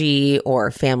veggie or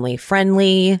family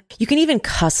friendly. You can even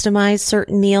customize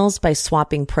certain meals by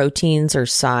swapping proteins or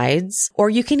sides, or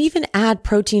you can even add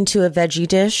protein to a veggie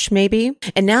dish, maybe.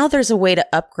 And now there's a way to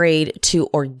upgrade to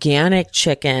organic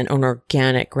chicken or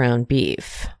organic ground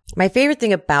beef. My favorite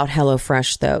thing about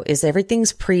HelloFresh, though, is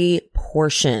everything's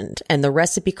pre-portioned and the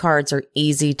recipe cards are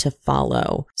easy to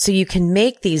follow. So you can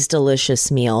make these delicious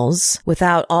meals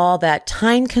without all that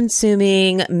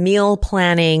time-consuming meal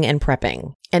planning and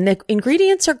prepping. And the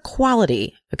ingredients are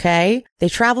quality, okay? They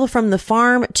travel from the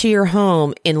farm to your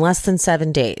home in less than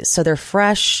 7 days. So they're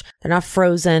fresh, they're not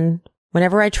frozen.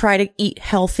 Whenever I try to eat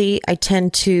healthy, I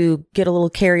tend to get a little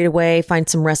carried away, find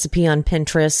some recipe on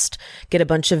Pinterest, get a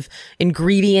bunch of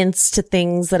ingredients to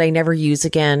things that I never use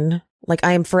again. Like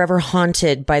I am forever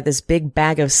haunted by this big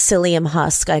bag of psyllium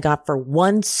husk I got for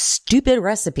one stupid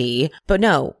recipe. But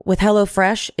no, with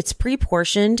HelloFresh, it's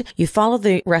pre-portioned. You follow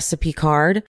the recipe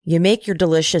card. You make your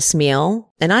delicious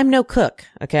meal. And I'm no cook,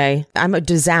 okay? I'm a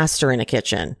disaster in a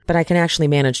kitchen. But I can actually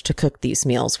manage to cook these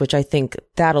meals, which I think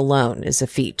that alone is a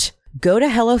feat. Go to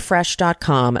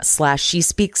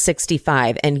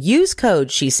HelloFresh.com/SheSpeaks65 and use code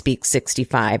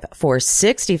SheSpeaks65 for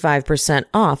 65%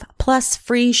 off plus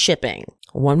free shipping.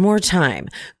 One more time,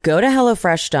 go to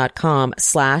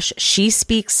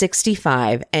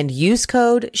HelloFresh.com/SheSpeaks65 and use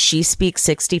code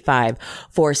SheSpeaks65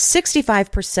 for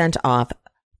 65% off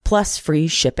plus free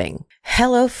shipping.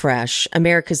 HelloFresh,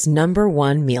 America's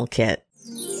 #1 meal kit.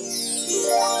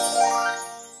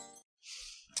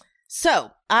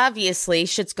 So, obviously,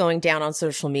 shit's going down on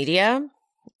social media.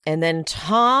 And then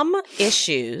Tom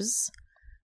issues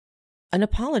an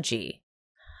apology.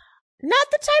 Not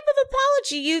the type of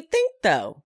apology you'd think,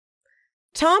 though.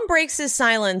 Tom breaks his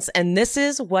silence, and this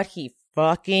is what he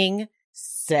fucking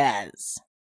says.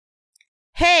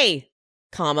 Hey,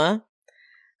 comma,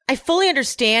 I fully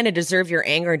understand and deserve your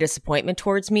anger and disappointment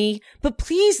towards me, but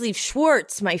please leave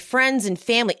Schwartz, my friends and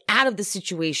family out of the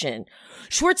situation.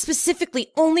 Schwartz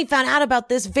specifically only found out about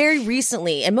this very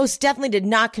recently and most definitely did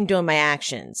not condone my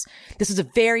actions. This was a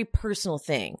very personal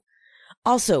thing.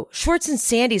 Also, Schwartz and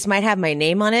Sandy's might have my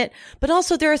name on it, but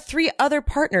also there are 3 other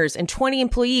partners and 20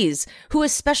 employees who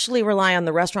especially rely on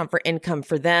the restaurant for income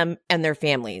for them and their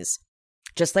families.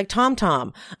 Just like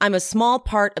Tom, I'm a small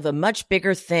part of a much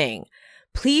bigger thing.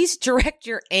 Please direct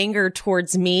your anger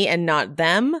towards me and not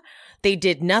them. They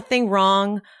did nothing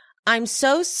wrong. I'm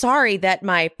so sorry that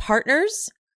my partners,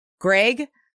 Greg,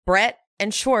 Brett,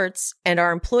 and Schwartz, and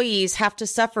our employees have to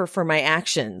suffer for my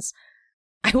actions.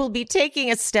 I will be taking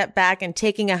a step back and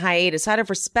taking a hiatus out of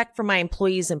respect for my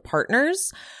employees and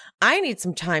partners. I need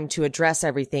some time to address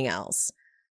everything else.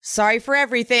 Sorry for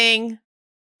everything.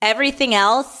 Everything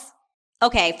else?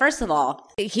 Okay, first of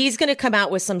all, he's going to come out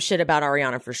with some shit about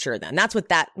Ariana for sure then. That's what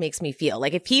that makes me feel.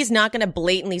 Like if he's not going to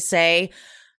blatantly say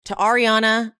to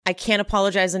Ariana, I can't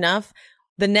apologize enough,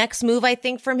 the next move I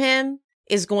think from him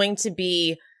is going to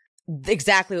be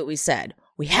exactly what we said.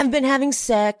 We haven't been having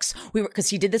sex. Because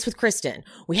he did this with Kristen.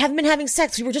 We haven't been having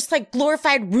sex. We were just like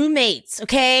glorified roommates.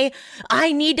 Okay.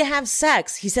 I need to have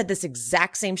sex. He said this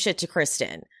exact same shit to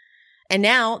Kristen. And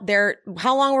now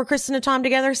how long were Kristen and Tom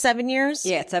together? 7 years?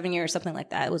 Yeah, 7 years, something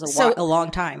like that. It was a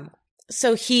long time.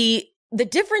 So the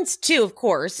difference too, of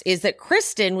course, is that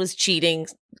Kristen was cheating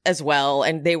as well.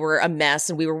 And they were a mess.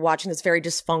 And we were watching this very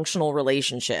dysfunctional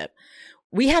relationship.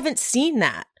 We haven't seen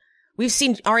that. We've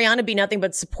seen Ariana be nothing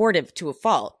but supportive to a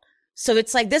fault. So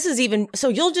it's like, so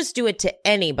you'll just do it to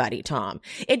anybody, Tom.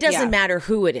 It doesn't matter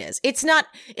who it is. It's not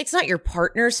your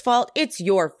partner's fault. It's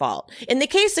your fault. In the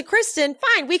case of Kristen,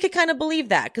 fine. We could kind of believe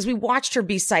that because we watched her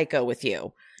be psycho with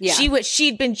you. Yeah. She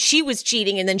was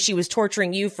cheating and then she was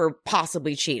torturing you for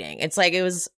possibly cheating. It's like, it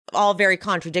was all very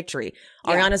contradictory.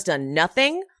 Yeah. Ariana's done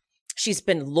nothing. She's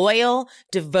been loyal,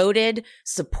 devoted,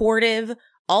 supportive,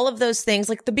 all of those things.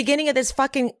 Like the beginning of this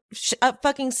fucking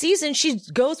season, she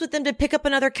goes with them to pick up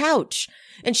another couch.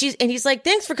 And he's like,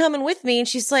 thanks for coming with me. And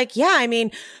she's like, yeah, I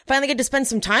mean, finally get to spend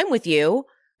some time with you.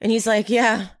 And he's like,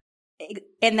 yeah.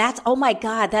 And oh my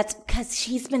God, that's because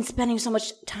she's been spending so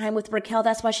much time with Raquel.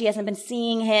 That's why she hasn't been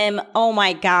seeing him. Oh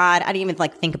my God. I didn't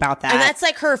even think about that. And that's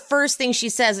like her first thing she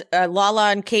says.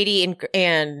 Lala and Katie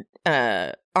and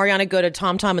Ariana go to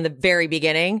Tom in the very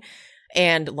beginning.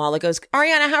 And Lala goes,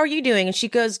 Ariana, how are you doing? And she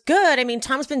goes, good. I mean,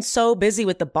 Tom's been so busy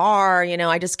with the bar,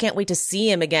 I just can't wait to see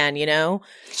him again, She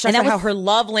talks about how her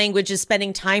love language is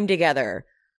spending time together.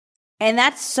 And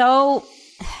that's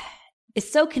it's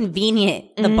so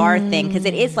convenient, the bar thing, because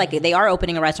it is like they are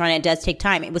opening a restaurant and it does take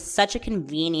time. It was such a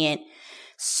convenient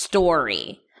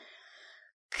story.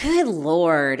 Good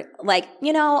Lord. Like,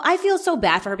 I feel so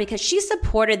bad for her because she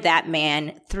supported that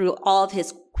man through all of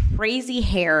his crazy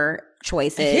hair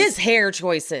choices. His hair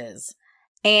choices.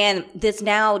 And this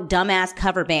now dumbass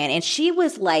cover band. And she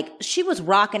was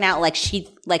rocking out like she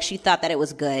thought that it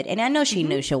was good. And I know she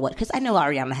knew she was, because I know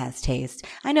Ariana has taste.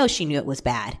 I know she knew it was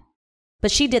bad.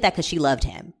 But she did that because she loved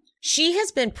him. She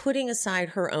has been putting aside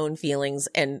her own feelings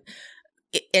and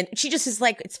she just is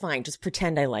like, it's fine. Just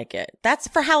pretend I like it. That's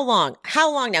for how long?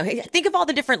 How long now? Think of all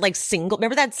the different single.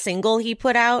 Remember that single he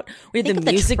put out with the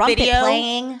music video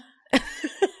playing?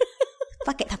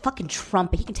 That fucking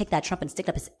trumpet. He can take that trumpet and stick it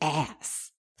up his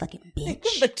ass. Fucking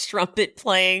bitch. The trumpet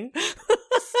playing.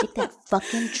 Stick that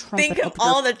fucking trumpet Think of up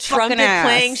all the trumpet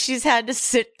playing ass. she's had to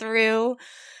sit through.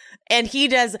 And he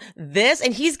does this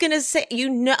and he's going to say,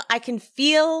 I can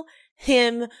feel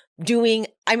him doing,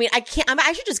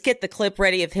 I should just get the clip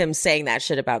ready of him saying that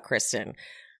shit about Kristen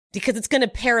because it's going to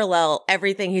parallel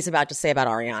everything he's about to say about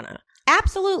Ariana.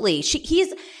 Absolutely. He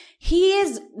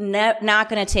is not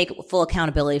going to take full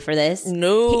accountability for this.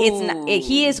 No.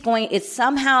 It's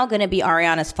somehow going to be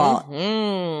Ariana's fault.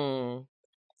 Mm-hmm.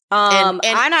 And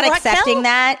I'm not accepting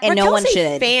that, and Raquel's no one should.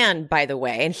 A fan, by the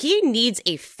way, and he needs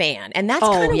a fan, and that's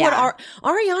kind of what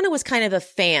Ariana was kind of a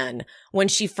fan when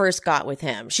she first got with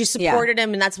him. She supported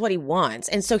him, and that's what he wants.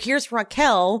 And so here's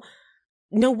Raquel.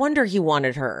 No wonder he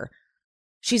wanted her.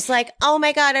 She's like, "Oh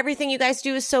my God, everything you guys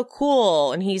do is so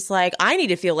cool," and he's like, "I need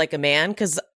to feel like a man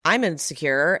because I'm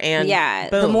insecure." And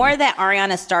boom. The more that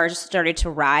Ariana started to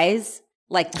rise.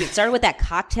 Like, it started with that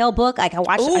cocktail book. Like,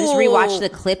 I just rewatched the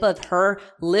clip of her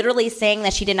literally saying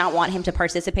that she did not want him to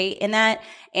participate in that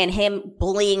and him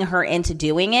bullying her into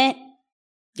doing it.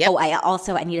 Yep. Oh,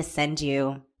 I need to send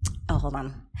you. Oh, hold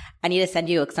on. I need to send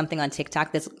you something on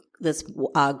TikTok. This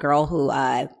girl who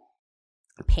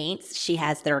paints. She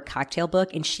has their cocktail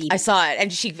book, and I saw it,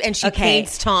 and she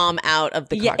paints Tom out of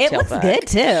the cocktail book. It looks good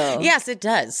too. Yes, it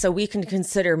does. So we can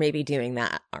consider maybe doing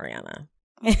that, Ariana.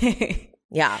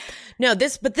 Yeah. No,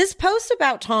 this post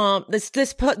about Tom, this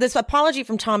apology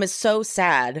from Tom is so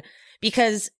sad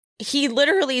because he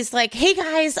literally is like, "Hey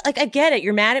guys, like I get it.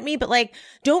 You're mad at me, but like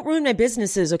don't ruin my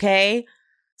businesses, okay?"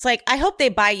 It's like, I hope they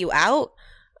buy you out.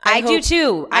 I do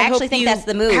too. I actually think that's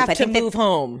the move. I think move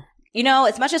home.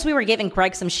 As much as we were giving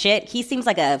Greg some shit, he seems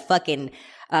like a fucking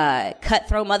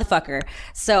cutthroat motherfucker.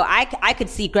 So I could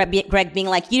see Greg being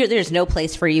like, "There's no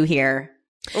place for you here.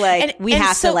 Like, we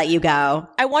have to let you go."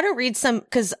 I want to read some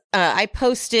because I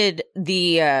posted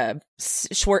the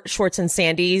Schwartz and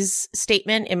Sandy's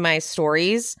statement in my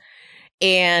stories,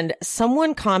 and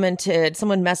someone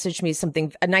messaged me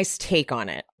a nice take on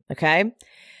it. Okay.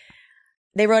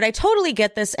 They wrote, "I totally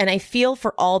get this and I feel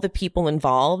for all the people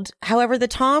involved. However, the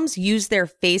Toms use their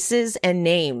faces and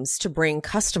names to bring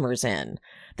customers in.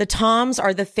 The Toms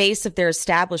are the face of their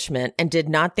establishment and did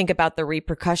not think about the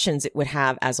repercussions it would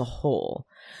have as a whole.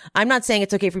 I'm not saying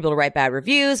it's okay for people to write bad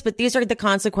reviews, but these are the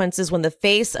consequences when the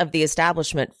face of the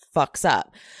establishment fucks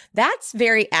up." That's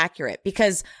very accurate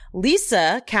because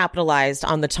Lisa capitalized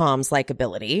on the Tom's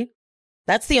likability.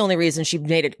 That's the only reason she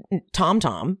made it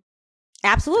Tom.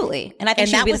 Absolutely. And I think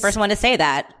she would be the first one to say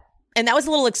that. And that was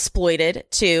a little exploited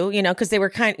too, because they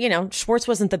were Schwartz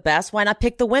wasn't the best. Why not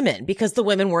pick the women? Because the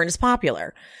women weren't as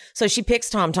popular. So she picks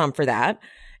Tom for that.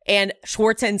 And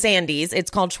Schwartz and Sandy's,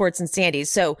 it's called Schwartz and Sandy's.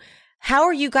 So how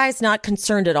are you guys not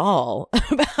concerned at all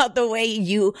about the way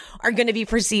you are going to be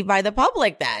perceived by the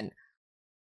public then?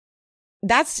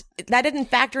 That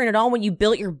didn't factor in at all when you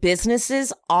built your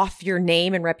businesses off your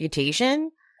name and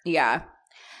reputation. Yeah.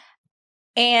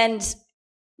 And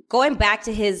going back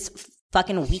to his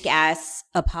fucking weak ass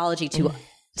apology to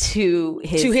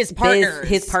his partners,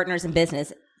 his partners in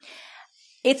business.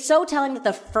 It's so telling that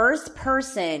the first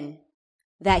person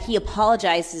that he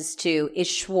apologizes to is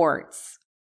Schwartz.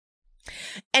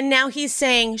 And now he's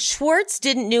saying Schwartz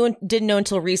didn't know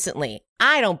until recently.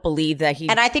 I don't believe that he.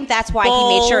 And I think that's why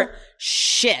he made sure.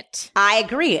 Shit. I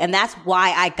agree, and that's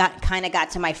why I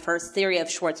got to my first theory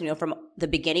of Schwartz, from the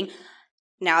beginning.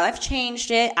 Now I've changed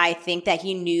it. I think that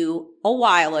he knew a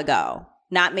while ago.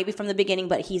 Not maybe from the beginning,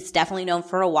 but he's definitely known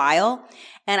for a while.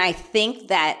 And I think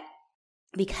that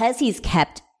because he's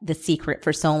kept the secret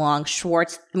for so long,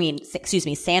 Sandoval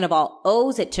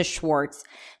owes it to Schwartz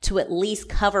to at least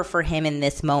cover for him in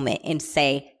this moment and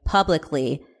say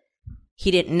publicly, he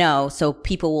didn't know. So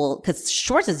people will, because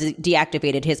Schwartz has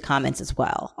deactivated his comments as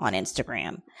well on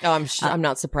Instagram. Oh, I'm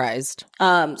not surprised.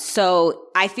 So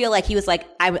I feel like he was like,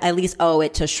 I at least owe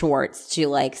it to Schwartz to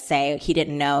like say he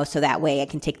didn't know, so that way I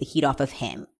can take the heat off of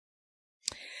him.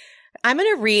 I'm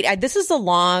going to read, this is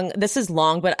long,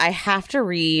 but I have to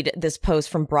read this post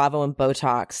from Bravo and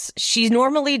Botox. She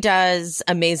normally does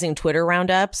amazing Twitter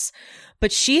roundups,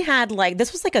 but she had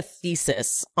this was like a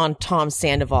thesis on Tom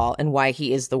Sandoval and why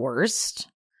he is the worst.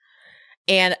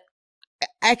 And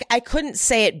I couldn't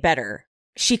say it better.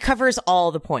 She covers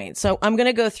all the points. So I'm going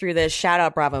to go through this. Shout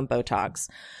out Bravo and Botox.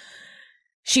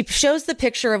 She shows the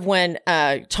picture of when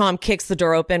Tom kicks the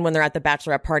door open when they're at the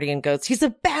bachelorette party and goes, "He's a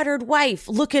battered wife.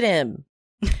 Look at him."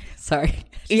 Sorry.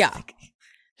 Yeah.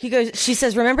 She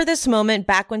says, "Remember this moment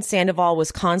back when Sandoval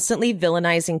was constantly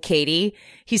villainizing Katie?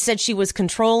 He said she was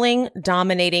controlling,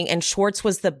 dominating, and Schwartz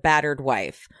was the battered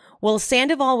wife. Well,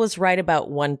 Sandoval was right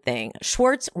about one thing.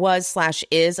 Schwartz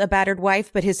was/is a battered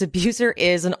wife, but his abuser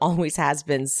is and always has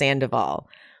been Sandoval.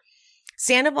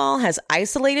 Sandoval has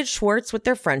isolated Schwartz with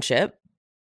their friendship.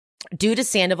 Due to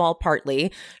Sandoval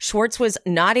partly, Schwartz was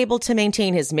not able to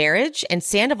maintain his marriage, and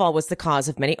Sandoval was the cause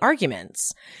of many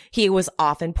arguments. He was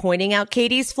often pointing out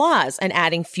Katie's flaws and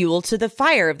adding fuel to the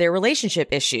fire of their relationship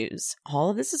issues." All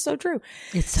of this is so true.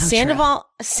 It's so true.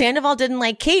 Sandoval didn't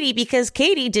like Katie because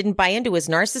Katie didn't buy into his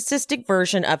narcissistic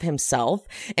version of himself,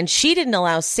 and she didn't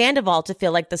allow Sandoval to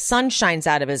feel like the sun shines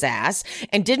out of his ass,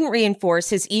 and didn't reinforce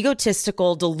his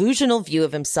egotistical, delusional view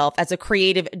of himself as a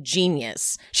creative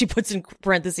genius. She puts in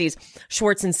parentheses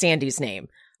Schwartz and Sandy's name.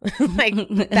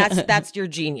 That's your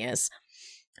genius.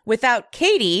 Without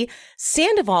Katie,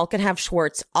 Sandoval could have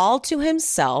Schwartz all to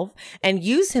himself and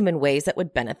use him in ways that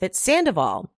would benefit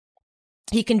Sandoval.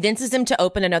 He convinces him to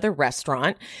open another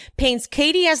restaurant, paints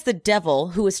Katie as the devil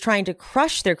who is trying to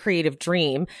crush their creative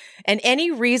dream, and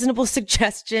any reasonable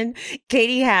suggestion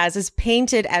Katie has is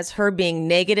painted as her being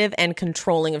negative and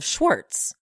controlling of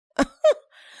Schwartz.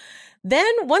 Then,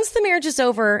 once the marriage is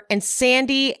over and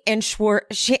Sandy has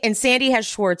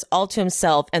Schwartz all to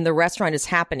himself and the restaurant is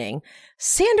happening,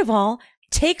 Sandoval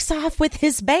takes off with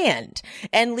his band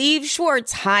and leaves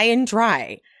Schwartz high and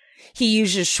dry. He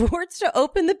uses Schwartz to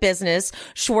open the business.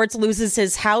 Schwartz loses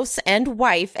his house and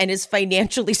wife and is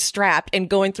financially strapped and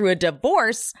going through a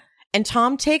divorce. And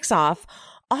Tom takes off,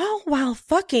 all while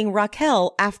fucking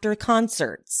Raquel after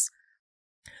concerts.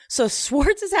 So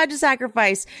Schwartz has had to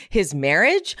sacrifice his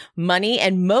marriage, money,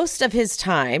 and most of his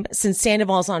time since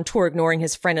Sandoval's on tour ignoring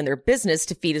his friend and their business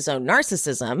to feed his own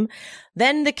narcissism.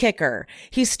 Then the kicker.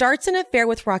 He starts an affair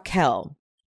with Raquel.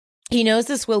 He knows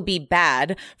this will be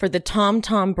bad for the Tom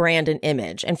brand and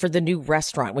image and for the new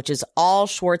restaurant, which is all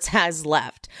Schwartz has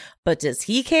left. But does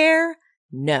he care?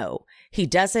 No. He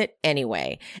does it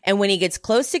anyway. And when he gets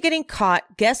close to getting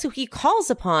caught, guess who he calls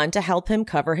upon to help him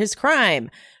cover his crime?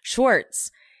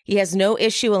 Schwartz. He has no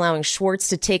issue allowing Schwartz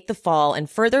to take the fall and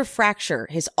further fracture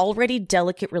his already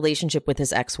delicate relationship with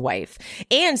his ex-wife,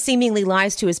 and seemingly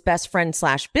lies to his best friend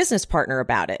 / business partner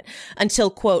about it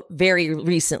until, quote, very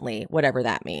recently, whatever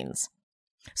that means.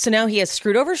 So now he has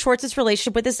screwed over Schwartz's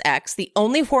relationship with his ex, the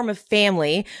only form of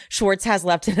family Schwartz has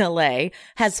left in LA,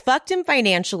 has fucked him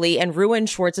financially and ruined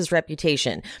Schwartz's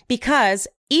reputation. Because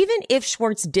even if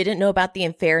Schwartz didn't know about the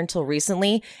affair until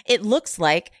recently, it looks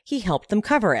like he helped them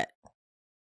cover it.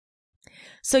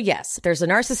 So yes, there's a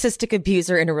narcissistic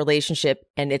abuser in a relationship,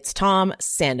 and it's Tom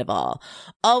Sandoval.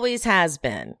 Always has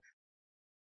been.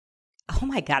 Oh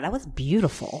my God, that was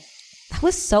beautiful. That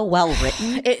was so well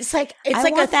written. It's like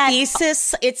a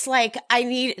thesis. It's like, I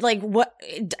need, like, what?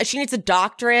 She needs a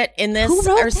doctorate in this. Who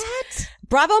wrote that?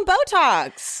 Bravo and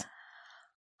Botox.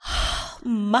 Oh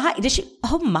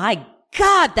my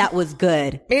God, that was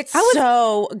good.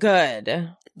 So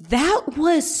good. That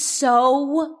was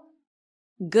so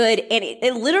good. And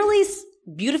it literally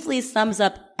beautifully sums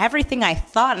up everything I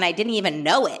thought, and I didn't even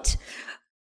know it.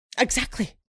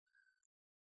 Exactly.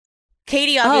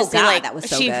 Katie obviously, that was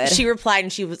so good. She replied,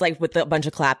 and she was like with a bunch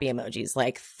of clappy emojis,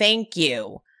 like, thank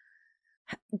you.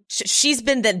 She's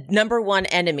been the number one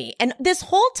enemy. And this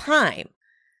whole time,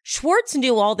 Schwartz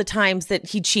knew all the times that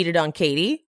he cheated on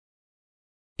Katie.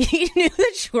 He knew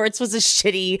that Schwartz was a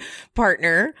shitty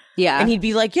partner. Yeah. And he'd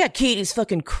be like, yeah, Katie's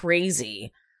fucking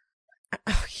crazy.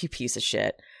 Oh, you piece of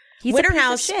shit. He's a piece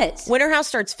of shit. Winterhouse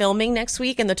starts filming next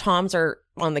week, and the Toms are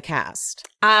on the cast.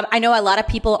 I know a lot of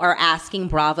people are asking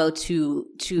Bravo to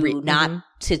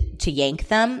yank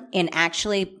them, and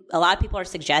actually, a lot of people are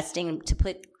suggesting to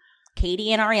put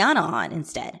Katie and Ariana on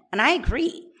instead. And I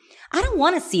agree. I don't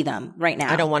want to see them right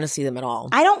now. I don't want to see them at all.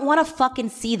 I don't want to fucking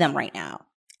see them right now.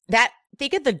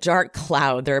 think of the dark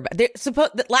cloud. They're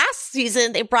last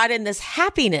season they brought in this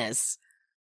happiness.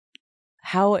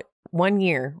 How 1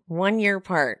 year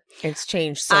apart, it's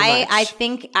changed so much. I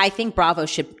think Bravo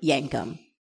should yank them.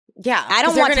 Yeah, I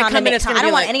don't want Tom to make. I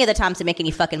don't want any of the Toms to make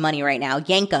any fucking money right now.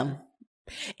 Yank them.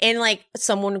 And like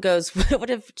someone goes, what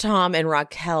if Tom and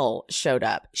Raquel showed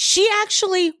up? She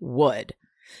actually would.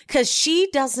 Because she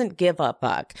doesn't give a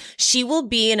fuck. She will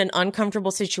be in an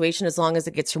uncomfortable situation as long as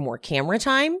it gets her more camera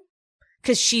time.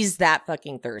 Because she's that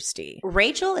fucking thirsty.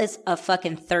 Rachel is a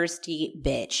fucking thirsty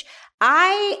bitch.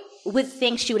 I would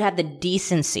think she would have the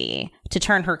decency to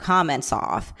turn her comments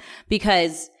off.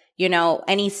 Because, you know,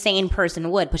 any sane person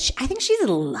would. But I think she's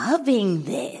loving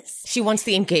this. She wants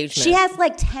the engagement. She has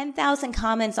like 10,000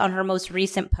 comments on her most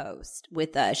recent post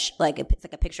with it's like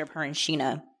a picture of her and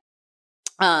Sheena.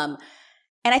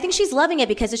 And I think she's loving it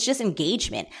because it's just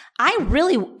engagement. I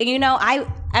really, you know, I'm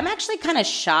actually kind of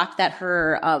shocked that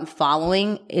her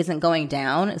following isn't going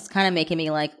down. It's kind of making me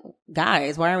like,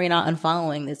 guys, why are we not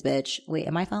unfollowing this bitch? Wait,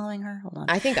 am I following her? Hold on.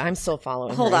 I think I'm still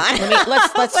following Hold her. on.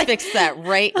 Let's like, fix that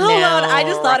right now. Hold on. I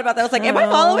just thought about that. I was like, am I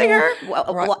following her?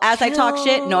 Well, as I talk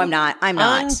shit, no, I'm not.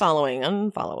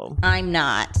 Unfollow. I'm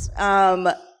not.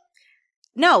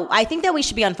 No, I think that we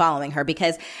should be unfollowing her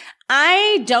because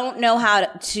I don't know how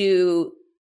to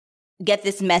get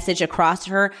this message across to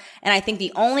her. And I think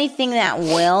the only thing that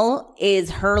will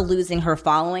is her losing her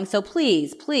following. So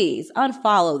please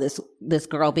unfollow this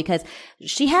girl because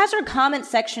she has her comment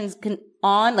sections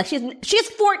on. Like she has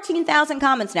 14,000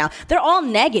 comments now. They're all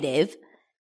negative.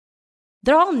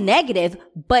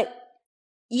 But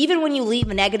even when you leave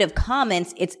negative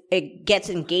comments, it gets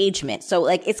engagement. So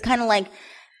like, it's kind of like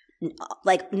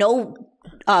no,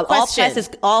 all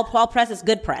press is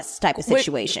good press type of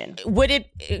situation. Would it,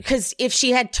 because if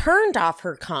she had turned off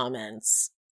her comments,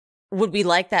 would we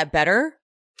like that better?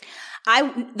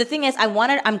 The thing is,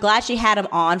 I'm glad she had them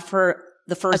on for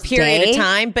the first a period day. of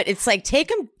time, but it's like, take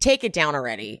it down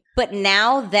already. But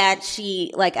now that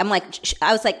she, like, I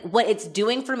was like, what it's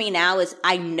doing for me now is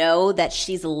I know that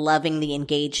she's loving the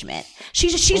engagement.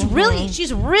 She's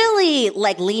really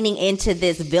like leaning into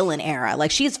this villain era.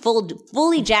 Like she's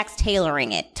fully Jax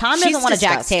Tayloring it. Tom doesn't want a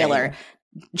Jax Taylor.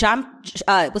 John,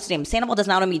 what's his name? Sandoval does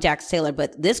not want to be Jax Taylor,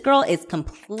 but this girl is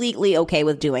completely okay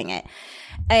with doing it.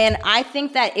 And I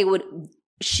think that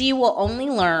she will only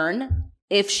learn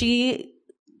if she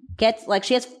gets, like,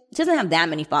 she doesn't have that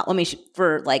many followers.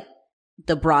 For like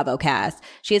the Bravo cast,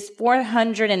 she has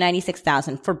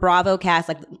 496,000. For Bravo cast,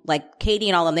 like Katie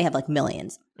and all of them, they have like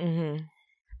millions. Mm-hmm.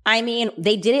 I mean,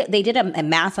 they did a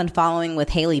mass unfollowing with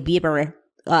Hailey Bieber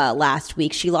last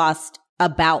week. She lost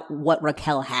about what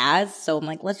Raquel has. So I'm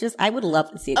like, I would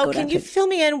love to see it go down. Can you fill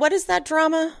me in? What is that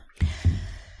drama?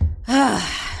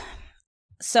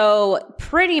 So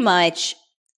pretty much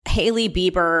Hailey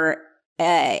Bieber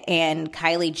and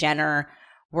Kylie Jenner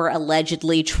were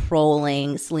allegedly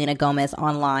trolling Selena Gomez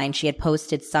online. She had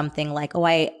posted something like,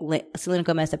 Selena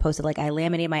Gomez had posted like, I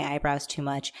laminated my eyebrows too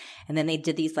much. And then they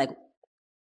did these like,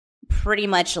 pretty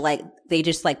much like, they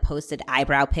just like posted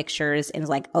eyebrow pictures and was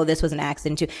like, oh, this was an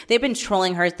accident too. They've been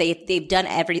trolling her. They've done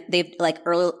like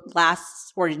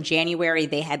in January,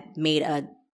 they had made a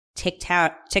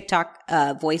TikTok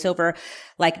voiceover,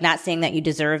 like not saying that you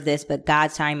deserve this, but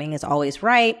God's timing is always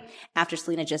right. After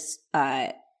Selena just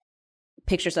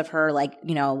pictures of her, like,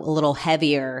 you know, a little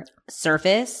heavier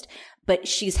surfaced, but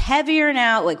she's heavier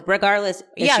now, like regardless.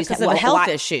 Yeah, because of health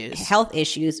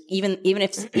issues. Even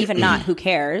not, who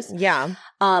cares? Yeah.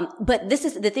 But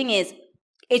the thing is,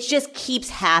 it just keeps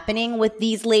happening with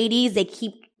these ladies. They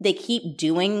keep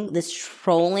doing this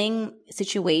trolling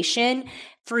situation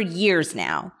for years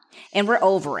now. And we're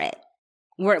over it.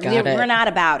 We're not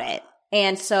about it.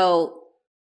 And so,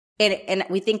 and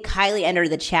we think Kylie entered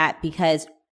the chat because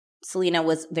Selena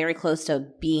was very close to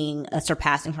being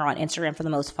surpassing her on Instagram for the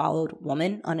most followed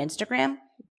woman on Instagram.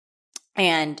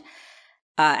 And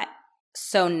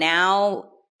so now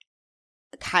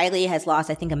Kylie has lost,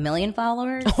 I think, 1 million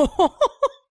followers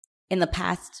in the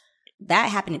past. That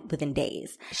happened within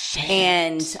days. Shit.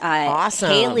 And awesome.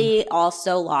 Hailey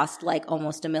also lost like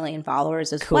almost 1 million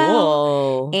followers as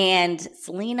well. And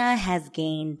Selena has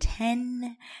gained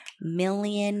 10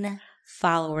 million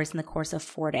followers in the course of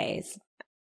 4 days.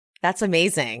 That's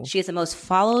amazing. She is the most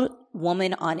followed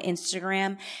woman on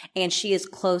Instagram, and she is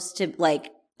close to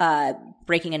like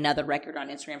breaking another record on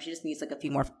Instagram. She just needs like a few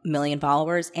more million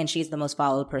followers, and she's the most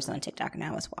followed person on TikTok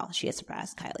now as well. She has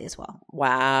surpassed Kylie as well.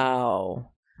 Wow.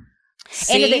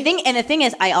 See? And the thing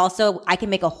is, I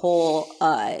can make a whole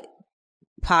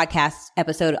podcast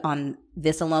episode on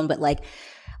this alone, but like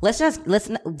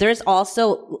listen. There's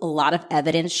also a lot of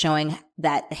evidence showing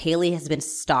that Haley has been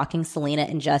stalking Selena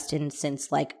and Justin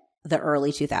since like the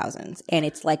early 2000s. And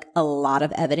it's like a lot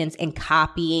of evidence and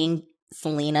copying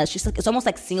Selena. She's like, it's almost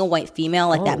like Single White Female,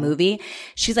 like that movie.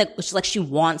 She's like, she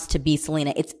wants to be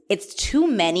Selena. It's too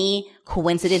many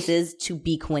coincidences to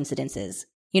be coincidences.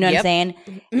 You know what I'm saying?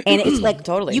 And it's like,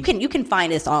 totally. You can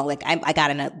find this all, like, I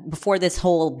got in before this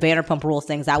whole Vanderpump Rules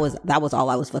things, that was all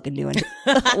I was fucking doing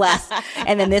last.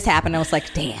 And then this happened. I was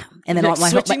like, damn. And then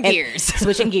switching gears.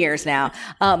 Switching gears now.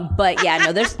 But yeah,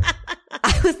 no,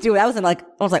 I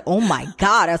was like, oh my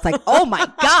God. I was like, oh my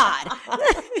God.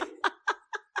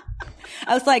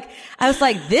 I was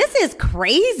like, this is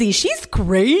crazy. She's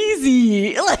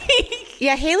crazy.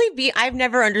 Yeah, I've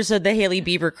never understood the Haley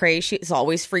Bieber craze. She's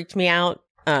always freaked me out.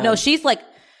 No, she's like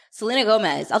Selena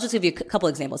Gomez. I'll just give you a couple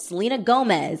examples. Selena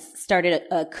Gomez started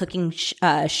a cooking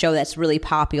show that's really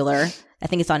popular. I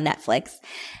think it's on Netflix.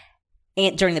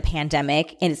 And during the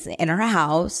pandemic, and it's in her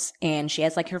house, and she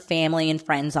has like her family and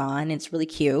friends on. And it's really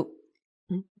cute.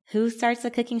 Who starts a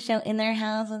cooking show in their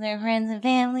house with their friends and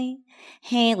family?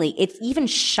 Haley. It's even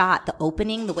shot, the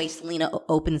opening, the way Selena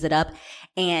opens it up.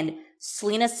 And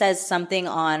Selena says something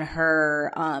on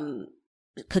her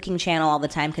cooking channel all the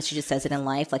time because she just says it in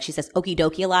life. Like she says okie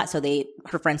dokie a lot. So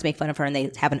her friends make fun of her and they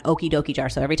have an okie dokie jar.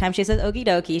 So every time she says okie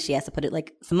dokie, she has to put it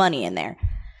like some money in there.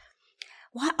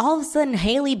 Why all of a sudden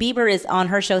Haley Bieber is on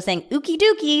her show saying ookie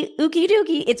dookie, ookie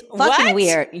dookie? It's fucking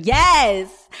weird.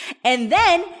 Yes. And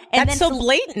then that's so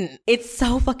blatant. It's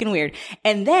so fucking weird.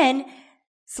 And then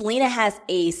Selena has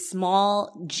a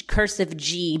small cursive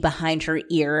G behind her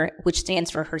ear, which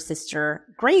stands for her sister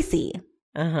Gracie.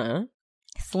 Uh-huh.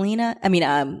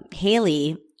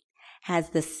 Haley has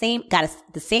the same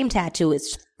tattoo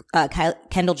as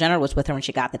Kendall Jenner was with her when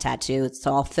she got the tattoo. It's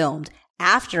all filmed.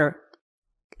 After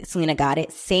Selena got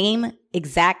it, same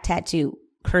exact tattoo,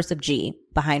 cursive G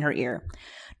behind her ear.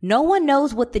 No one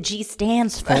knows what the G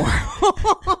stands for.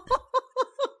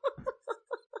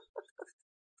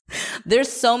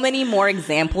 There's so many more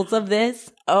examples of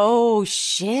this. Oh,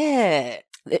 shit.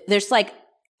 There's like,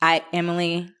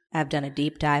 Emily, I've done a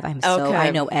deep dive.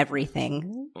 I know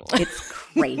everything. It's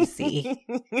crazy.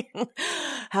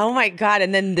 Oh my God.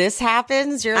 And then this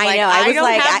happens? You're I know. I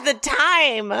don't have the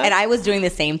time. And I was doing the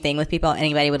same thing with people.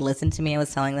 Anybody would listen to me. I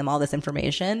was telling them all this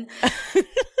information.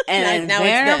 And now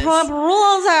Vanderpump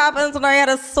Rules happens and I had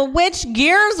to switch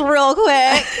gears real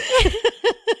quick.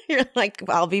 You're like,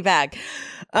 I'll be back.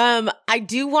 I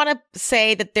do want to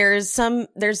say that there's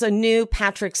a new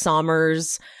Patrick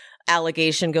Sommers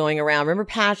allegation going around. Remember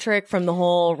Patrick from the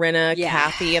whole Rinna,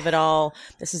 Kathy of it all?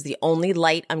 This is the only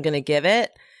light I'm going to give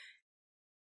it.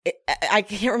 I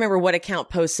can't remember what account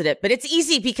posted it, but it's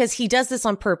easy because he does this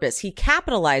on purpose. He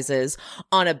capitalizes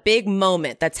on a big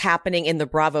moment that's happening in the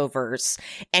Bravoverse,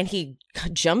 and he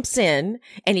jumps in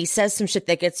and he says some shit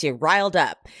that gets you riled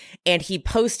up. And he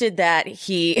posted that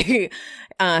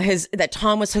that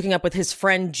Tom was hooking up with his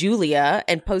friend Julia,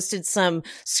 and posted some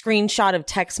screenshot of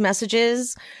text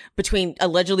messages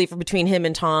allegedly between him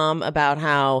and Tom about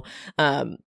how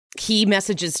he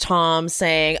messages Tom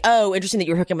saying, oh, interesting that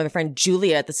you're hooking up with my friend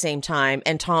Julia at the same time.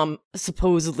 And Tom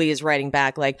supposedly is writing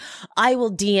back like, I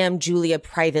will DM Julia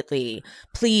privately.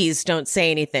 Please don't say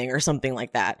anything, or something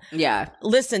like that. Yeah.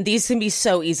 Listen, these can be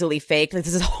so easily fake.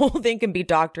 This whole thing can be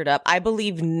doctored up. I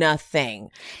believe nothing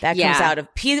that comes out of.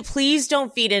 Please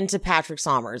don't feed into Patrick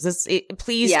Sommers.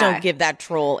 Please don't give that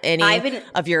troll any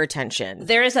of your attention.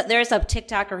 There is a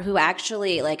TikToker who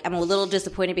actually, like, I'm a little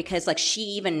disappointed because like she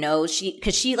even knows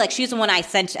she's the one I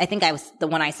sent. I think I was the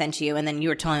one I sent to you, and then you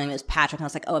were telling me it was Patrick, and I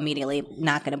was like, oh, immediately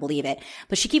not going to believe it.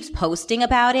 But she keeps posting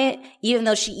about it, even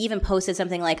though she even posted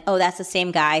something like, oh, that's the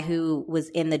same guy who was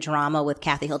in the drama with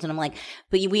Kathy Hilton. I'm like,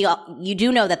 but you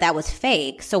do know that was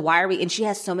fake. So why are we? And she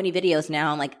has so many videos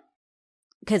now. I'm like,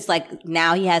 because like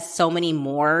now he has so many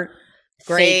more.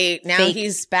 Great. Now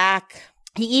he's back.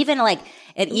 He even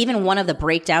even one of the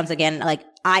breakdowns again, like,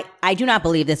 I do not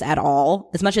believe this at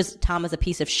all. As much as Tom is a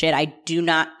piece of shit, I do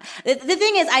not. The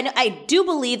thing is, I do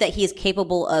believe that he is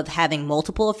capable of having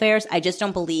multiple affairs. I just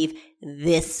don't believe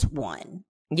this one.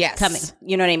 Yes. Coming.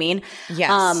 You know what I mean?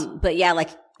 Yes. But yeah, like,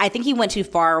 I think he went too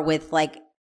far with like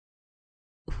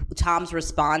Tom's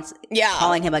response,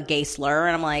 calling him a gay slur.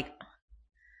 And I'm like,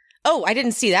 oh, I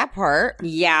didn't see that part.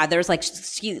 Yeah. There's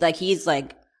he's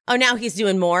like, oh, now he's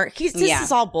doing more. This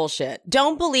is all bullshit.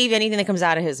 Don't believe anything that comes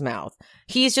out of his mouth.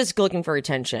 He's just looking for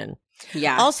attention.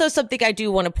 Yeah. Also, something I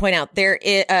do want to point out,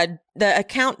 the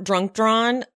account Drunk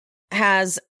Drawn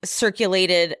has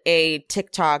circulated a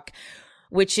TikTok,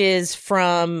 which is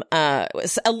from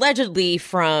allegedly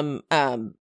from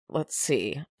let's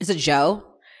see, is it Joe?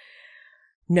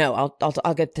 No,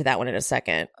 I'll get to that one in a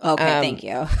second. Okay, thank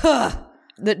you.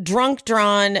 The drunk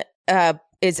drawn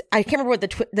is, I can't remember what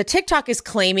the TikTok is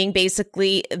claiming,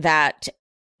 basically that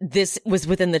this was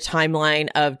within the timeline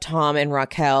of Tom and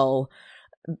Raquel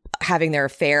having their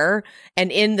affair.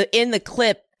 And in the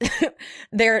clip,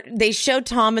 they showed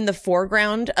Tom in the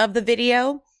foreground of the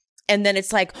video. And then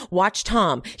it's like, watch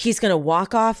Tom. He's going to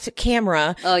walk off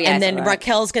camera. Oh, yeah, and then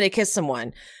Raquel's going to kiss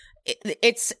someone.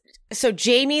 It's so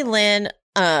Jamie Lynn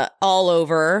all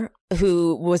over,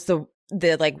 who was the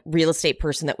like real estate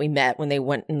person that we met when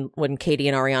Katie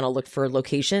and Ariana looked for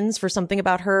locations for something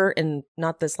about her, and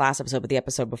not this last episode, but the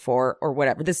episode before or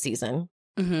whatever, this season.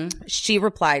 Mm-hmm. She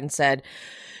replied and said,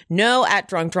 "No, at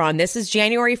Drunk Drawn, this is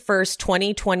January 1st,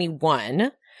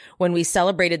 2021. When we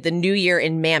celebrated the new year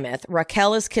in Mammoth,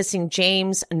 Raquel is kissing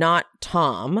James, not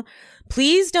Tom.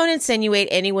 Please don't insinuate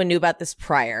anyone knew about this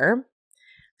prior."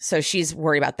 So she's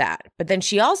worried about that. But then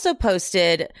she also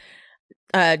posted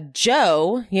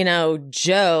Joe,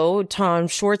 Tom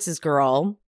Schwartz's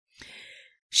girl.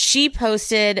 She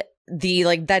posted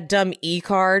that dumb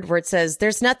e-card where it says,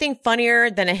 "There's nothing funnier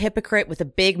than a hypocrite with a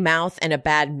big mouth and a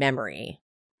bad memory."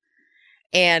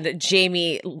 And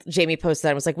Jamie posted that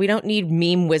and was like, "We don't need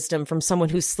meme wisdom from someone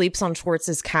who sleeps on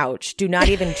Schwartz's couch. Do not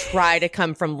even try to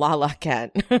come from Lala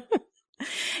Kent."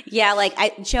 Yeah,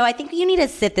 Joe, I think you need to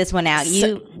sit this one out.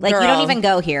 You you don't even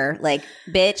go here. Like,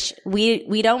 bitch,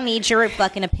 we don't need your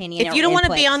fucking opinion. If you don't want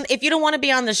to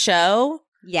be on the show,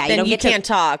 yeah, then you can't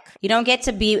talk. You don't get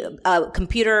to be a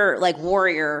computer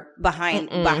warrior behind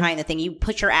the thing. You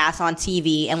put your ass on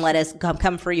TV and let us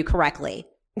come for you correctly.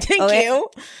 Thank you.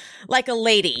 Like a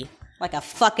lady. Like a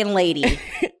fucking lady.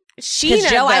 Sheena,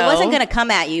 Joe, I wasn't going to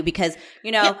come at you because,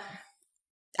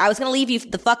 I was going to leave you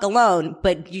the fuck alone,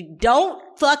 but you don't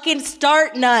fucking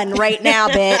start none right now,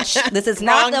 bitch. This is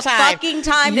not the fucking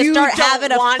time to start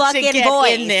having a fucking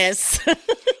voice. In this.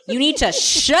 You need to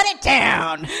shut it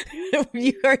down.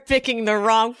 You are picking the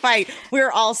wrong fight.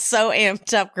 We're all so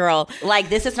amped up, girl. Like,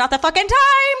 this is not the fucking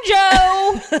time,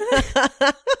 Joe.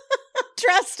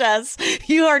 Trust us.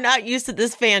 You are not used to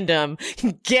this fandom.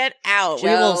 Get out.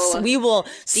 Joe, we will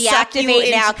deactivate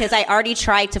now because I already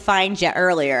tried to find you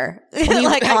earlier.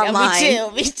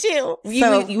 Online. Me too. We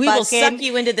will suck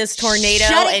you into this tornado.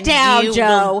 Shut it down,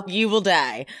 Joe. You will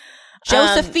die.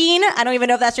 Josephine, I don't even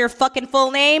know if that's your fucking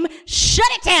full name. Shut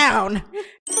it down.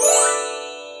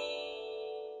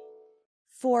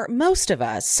 For most of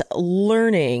us,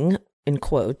 learning, in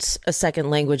quotes, a second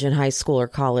language in high school or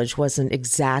college wasn't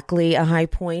exactly a high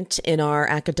point in our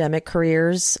academic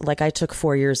careers. Like, I took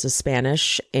 4 years of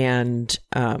Spanish, and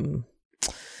I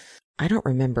don't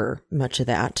remember much of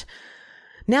that.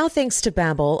 Now, thanks to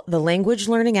Babbel, the language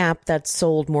learning app that's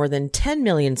sold more than 10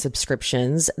 million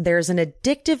subscriptions, there's an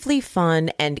addictively fun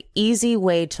and easy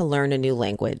way to learn a new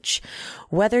language.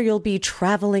 Whether you'll be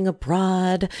traveling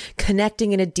abroad,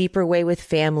 connecting in a deeper way with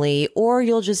family, or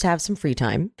you'll just have some free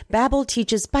time, Babbel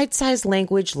teaches bite-sized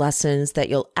language lessons that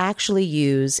you'll actually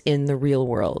use in the real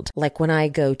world. Like when I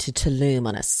go to Tulum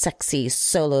on a sexy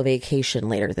solo vacation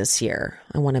later this year,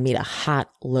 I want to meet a hot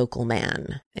local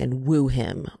man and woo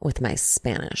him with my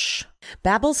Spanish.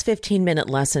 Babbel's 15-minute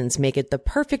lessons make it the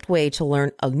perfect way to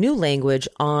learn a new language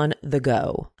on the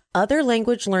go. Other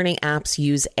language learning apps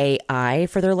use AI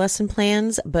for their lesson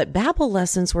plans, but Babbel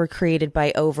lessons were created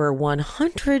by over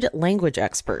 100 language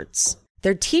experts.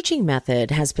 Their teaching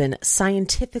method has been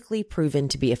scientifically proven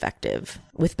to be effective.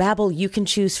 With Babbel, you can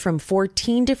choose from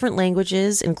 14 different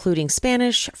languages, including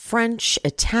Spanish, French,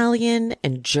 Italian,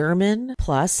 and German.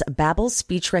 Plus, Babbel's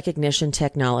speech recognition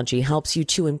technology helps you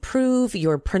to improve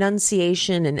your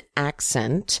pronunciation and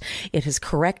accent. It has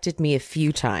corrected me a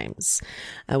few times.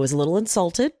 I was a little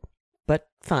insulted, but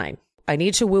fine. I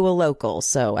need to woo a local,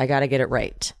 so I gotta get it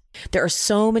right. There are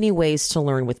so many ways to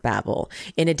learn with Babbel.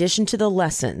 In addition to the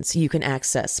lessons, you can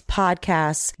access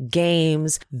podcasts,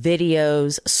 games,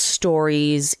 videos,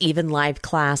 stories, even live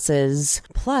classes.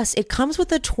 Plus, it comes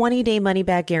with a 20-day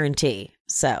money-back guarantee.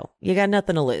 So, you got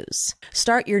nothing to lose.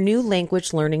 Start your new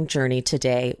language learning journey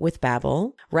today with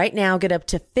Babbel. Right now, get up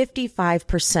to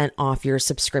 55% off your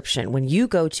subscription when you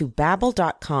go to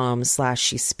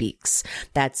babbel.com/shespeaks.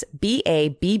 That's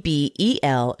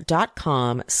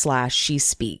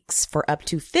BABBEL.com/shespeaks for up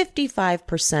to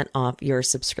 55% off your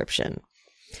subscription.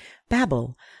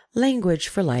 Babbel, language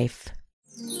for life.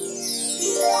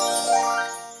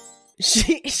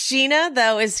 Sheena,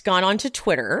 though, has gone onto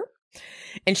Twitter.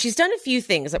 And she's done a few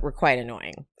things that were quite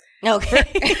annoying. Okay.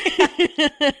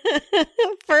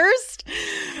 First,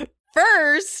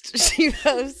 she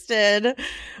posted,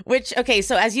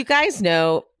 so as you guys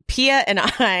know, Pia and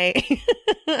I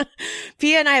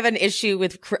Pia and I have an issue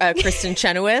with Kristen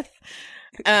Chenoweth.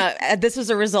 This was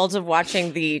a result of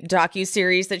watching the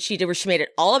docuseries that she did where she made it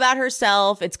all about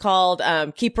herself. It's called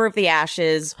Keeper of the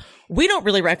Ashes. We don't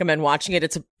really recommend watching it.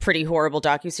 It's a pretty horrible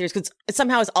docuseries because it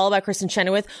somehow is all about Kristen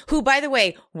Chenoweth, who, by the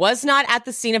way, was not at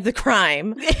the scene of the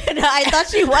crime. I thought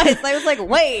she was. I was like,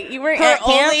 wait, you were at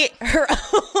camp?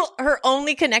 Her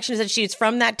only connection is that she's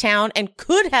from that town and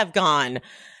could have gone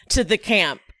to the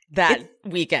camp that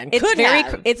weekend.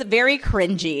 It's very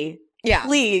cringy. Yeah.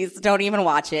 Please don't even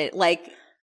watch it. Like,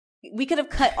 we could have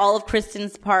cut all of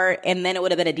Kristen's part and then it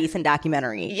would have been a decent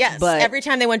documentary. Yes. But every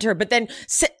time they went to her. But then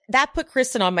that put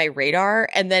Kristen on my radar.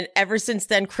 And then ever since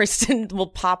then, Kristen will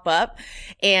pop up.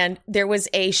 And there was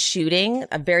a shooting,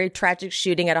 a very tragic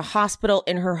shooting at a hospital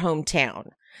in her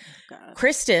hometown. Oh,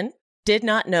 Kristen did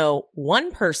not know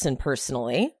one person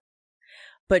personally,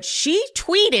 but she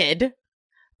tweeted,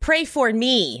 "Pray for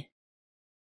me,"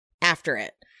 after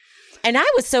it. And I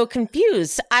was so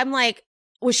confused. I'm like,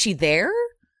 was she there?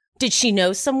 Did she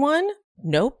know someone?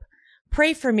 Nope.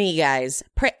 Pray for me, guys.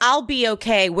 Pray. I'll be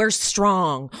okay. We're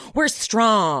strong. We're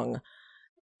strong.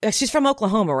 She's from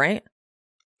Oklahoma, right?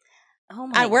 Oh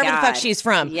my God. Wherever the fuck she's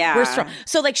from. Yeah. We're strong.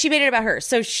 So like she made it about her.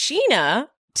 So Sheena,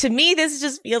 to me, this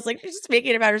just feels like she's just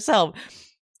making it about herself.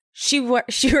 She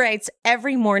writes,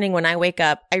 "Every morning when I wake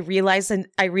up, I realize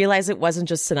it wasn't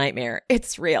just a nightmare.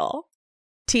 It's real.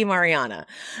 Team Ariana."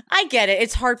 I get it.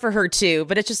 It's hard for her too,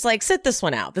 but it's just like, sit this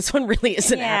one out. This one really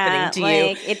isn't happening to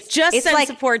you. It's send like,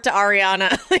 support to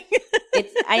Ariana.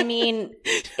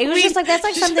 It was just like, that's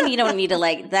like something you don't need to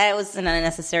like, that was an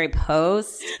unnecessary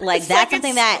post. Like that's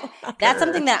something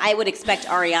that I would expect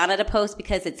Ariana to post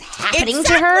because it's happening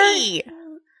to her.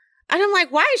 And I'm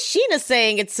like, why is Sheena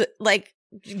saying it's like,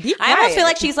 I almost feel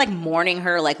like she's like mourning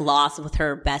her like loss with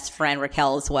her best friend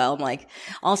Raquel as well. I'm like,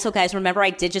 also guys, remember I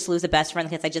did just lose a best friend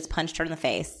because I just punched her in the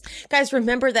face. Guys,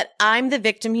 remember that I'm the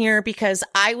victim here because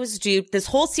I was duped. This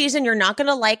whole season, you're not going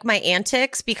to like my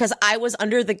antics because I was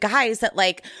under the guise that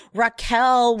like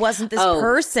Raquel wasn't this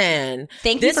person.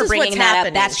 Thank you for bringing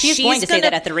that up. She's going to say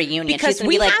that at the reunion. Because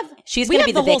she's going to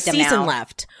be the victim now.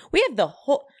 Left.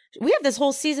 We have this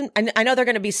whole season. I know they're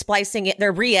going to be splicing it.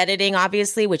 They're re-editing,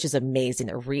 obviously, which is amazing.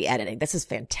 They're re-editing. This is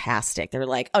fantastic. They're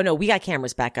like, oh no, we got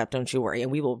cameras back up. Don't you worry. And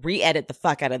we will re-edit the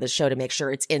fuck out of the show to make sure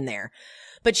it's in there.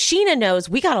 But Sheena knows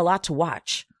we got a lot to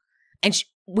watch. And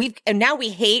now we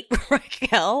hate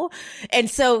Raquel. And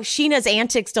so Sheena's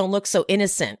antics don't look so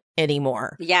innocent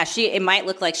anymore. Yeah, it might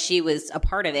look like she was a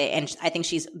part of it. And I think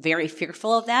she's very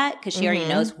fearful of that because she already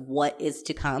knows what is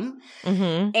to come.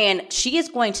 Mm-hmm. And she is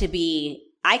going to be,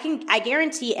 I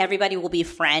guarantee everybody will be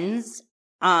friends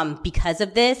because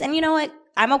of this. And you know what?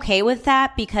 I'm okay with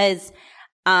that because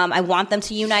I want them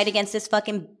to unite against this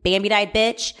fucking Bambi-eyed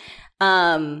bitch.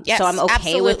 Yes, so I'm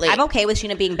okay with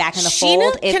Sheena being back in the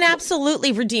fold. Sheena can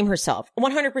absolutely redeem herself.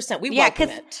 100%. We welcome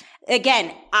it.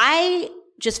 Again, I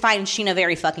just find Sheena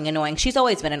very fucking annoying. She's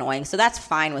always been annoying, so that's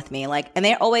fine with me. Like, and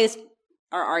they always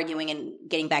are arguing and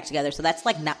getting back together, so that's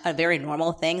like not a very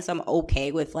normal thing. So I'm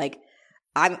okay with like,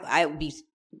 I would be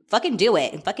fucking do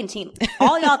it and fucking team.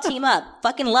 All y'all team up.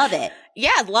 Fucking love it.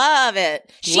 Yeah, love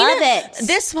it. Love it.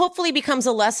 This hopefully becomes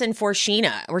a lesson for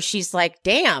Sheena where she's like,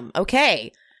 damn,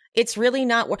 okay. It's really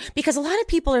not because a lot of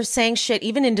people are saying shit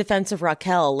even in defense of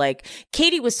Raquel. Like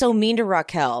Katie was so mean to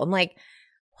Raquel. I'm like,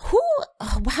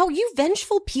 wow, you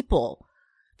vengeful people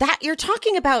that you're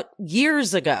talking about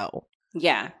years ago.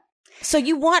 Yeah. So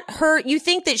you want her, you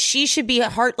think that she should be a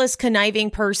heartless, conniving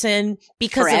person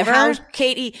because forever? Of how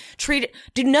Katie treated.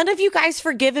 Do none of you guys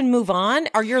forgive and move on?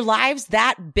 Are your lives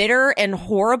that bitter and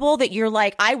horrible that you're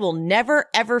like, I will never,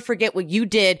 ever forget what you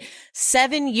did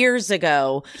 7 years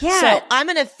ago. Yeah. So I'm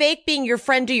going to fake being your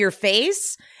friend to your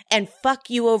face and fuck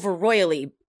you over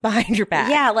royally behind your back.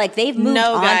 Yeah, like they've moved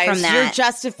on guys, from that. You're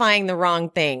justifying the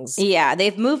wrong things. Yeah,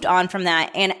 they've moved on from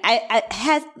that. And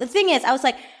the thing is, I was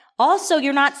like, also,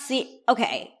 you're not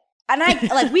okay.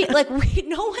 And we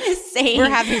no one is saying we're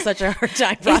having such a hard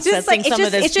time processing some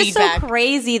of this It's just feedback. so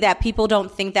crazy that people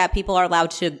don't think that people are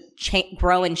allowed to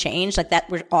grow and change, like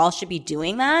that we all should be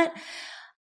doing that.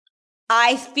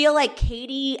 I feel like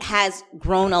Katie has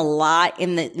grown a lot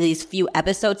in these few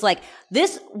episodes. Like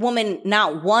this woman,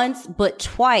 not once but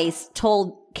twice,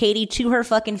 told Katie to her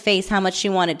fucking face how much she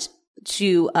wanted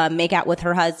to make out with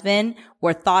her husband,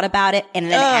 or thought about it, and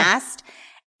then asked.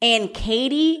 And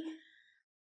Katie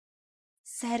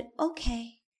said,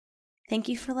 okay, thank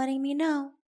you for letting me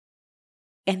know.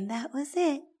 And that was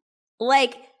it.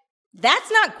 Like,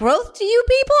 that's not growth to you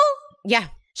people? Yeah.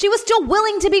 She was still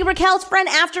willing to be Raquel's friend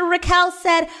after Raquel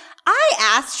said, I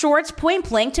asked Shorts point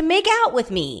blank to make out with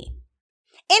me.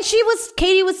 And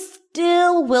Katie was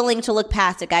still willing to look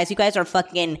past it, guys. You guys are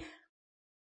fucking,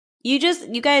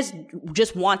 you guys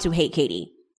just want to hate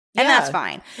Katie. And that's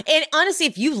fine. And honestly,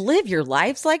 if you live your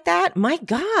lives like that, my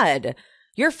God,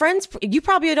 your friends, you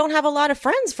probably don't have a lot of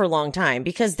friends for a long time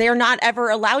because they're not ever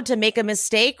allowed to make a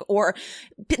mistake. Or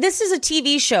this is a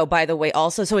TV show, by the way,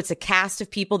 also. So it's a cast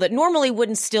of people that normally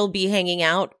wouldn't still be hanging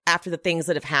out after the things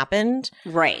that have happened.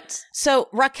 Right. So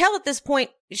Raquel, at this point,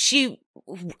 she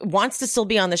wants to still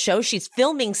be on the show. She's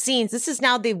filming scenes. This is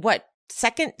now the,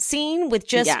 second scene with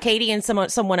just Katie and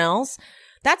someone else.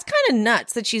 That's kind of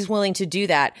nuts that she's willing to do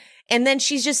that. And then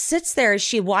she just sits there as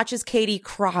she watches Katie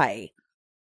cry.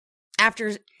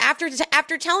 After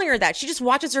telling her that, she just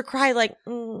watches her cry like,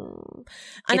 and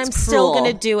I'm still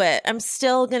going to do it. I'm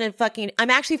still going to I'm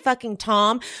actually fucking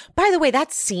Tom. By the way,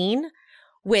 that scene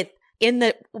in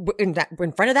front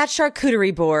of that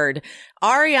charcuterie board,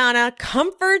 Ariana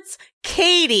comforts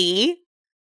Katie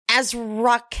as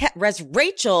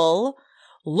Rachel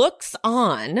looks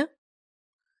on,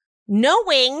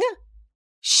 knowing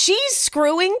she's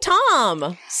screwing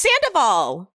Tom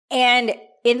Sandoval. And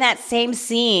in that same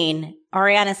scene,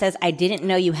 Ariana says, I didn't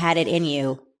know you had it in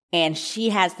you. And she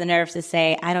has the nerve to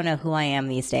say, I don't know who I am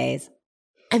these days.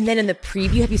 And then in the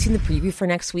preview, have you seen the preview for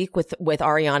next week with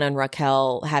Ariana and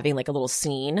Raquel having like a little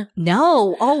scene?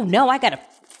 No. Oh, no. I got to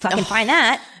fucking find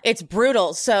that. It's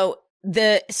brutal. So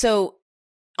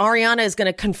Ariana is going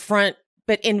to confront,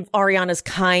 but in Ariana's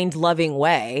kind, loving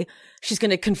way, she's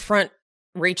going to confront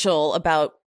Rachel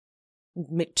about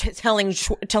telling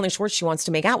Schwartz she wants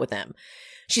to make out with him.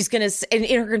 She's going to,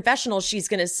 in her confessional, she's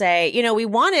going to say, we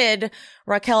wanted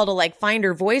Raquel to like find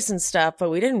her voice and stuff, but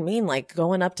we didn't mean like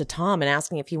going up to Tom and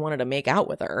asking if he wanted to make out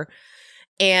with her.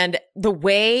 And the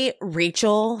way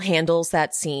Rachel handles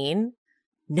that scene,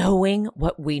 knowing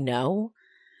what we know,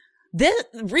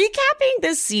 recapping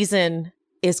this season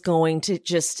is going to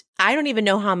just, I don't even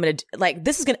know how I'm going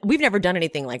to, we've never done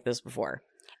anything like this before.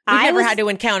 We've never had to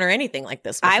encounter anything like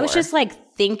this before. I was just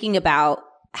like thinking about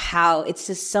how it's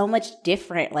just so much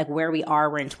different, like where we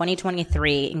are. We're in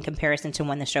 2023 in comparison to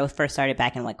when the show first started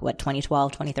back in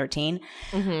 2012, 2013.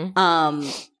 Mm-hmm.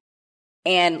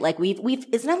 And like we've,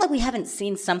 it's not like we haven't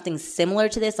seen something similar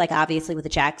to this, like obviously with the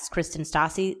Jax, Kristen,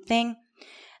 Stassi thing,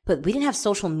 but we didn't have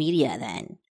social media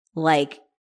then.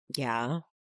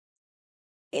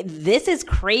 This is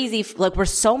crazy. Like we're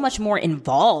so much more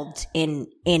involved in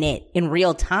it in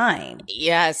real time.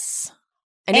 Yes.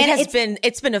 And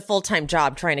it's been a full-time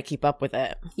job trying to keep up with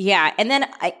it. Yeah. And then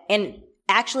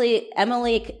actually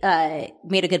Emily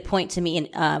made a good point to me in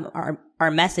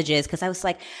our messages, because I was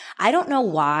like, I don't know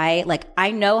why. Like,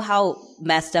 I know how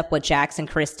messed up what Jax and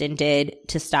Kristen did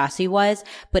to Stassi was,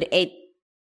 but it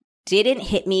didn't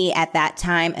hit me at that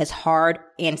time as hard,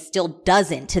 and still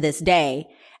doesn't to this day,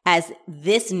 as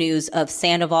this news of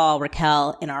Sandoval,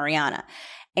 Raquel, and Ariana.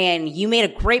 And you made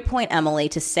a great point, Emily,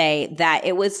 to say that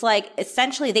it was like,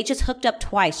 essentially, they just hooked up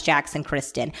twice, Jax and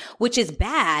Kristen, which is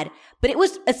bad, but it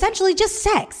was essentially just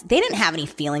sex. They didn't have any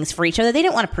feelings for each other. They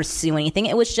didn't want to pursue anything.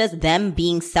 It was just them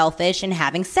being selfish and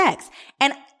having sex.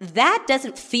 And that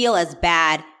doesn't feel as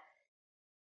bad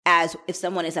as if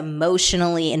someone is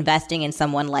emotionally investing in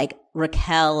someone like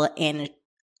Raquel and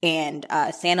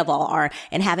Sandoval are,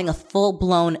 and having a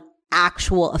full-blown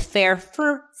actual affair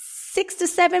for 6 to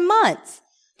 7 months.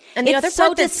 And the other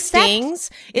part that stings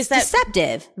is that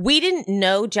deceptive. We didn't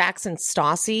know Jax and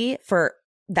Stassi for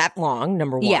that long,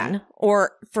 number one,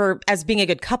 or for as being a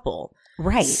good couple.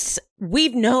 Right.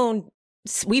 We've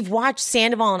watched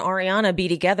Sandoval and Ariana be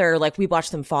together. Like, we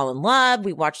watched them fall in love.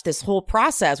 We watched this whole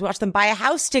process. We watched them buy a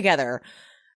house together.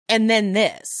 And then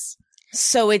this.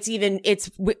 So it's a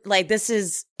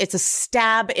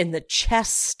stab in the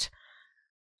chest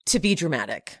to be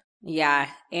dramatic. Yeah.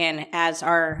 And as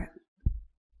our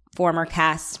former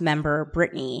cast member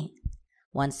Brittany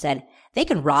once said, they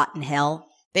can rot in hell.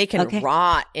 They can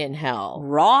rot in hell.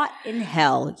 Rot in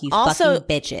hell, you also, fucking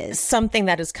bitches. Something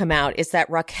that has come out is that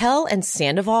Raquel and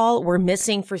Sandoval were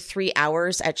missing for 3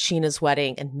 hours at Sheena's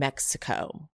wedding in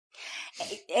Mexico.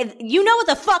 And you know what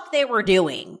the fuck they were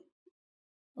doing.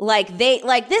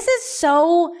 This is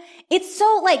so, it's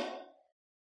so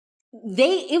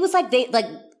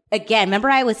again, remember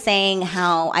I was saying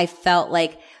how I felt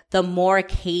like the more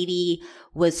Katie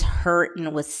was hurt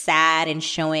and was sad and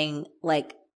showing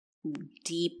like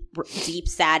deep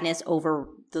sadness over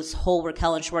this whole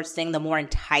Raquel and Schwartz thing, the more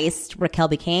enticed Raquel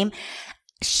became.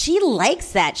 She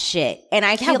likes that shit. And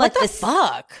I feel like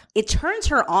fuck? It turns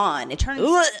her on. It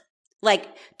turns like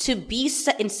to be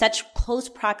in such close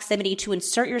proximity, to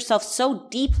insert yourself so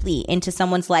deeply into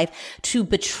someone's life, to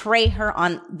betray her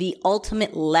on the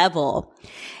ultimate level.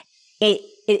 it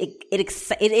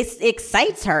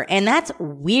excites her, and that's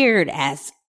weird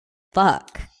as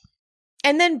fuck.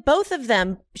 And then both of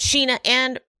them, Sheena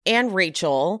and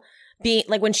Rachel, being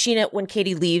like when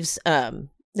Katie leaves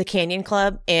the Canyon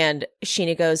Club, and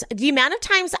Sheena goes, the amount of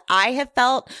times I have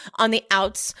felt on the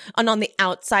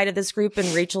outside of this group,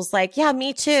 and Rachel's like, yeah,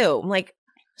 me too. I'm like,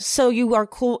 so you are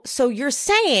cool. So you're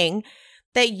saying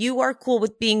that you are cool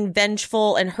with being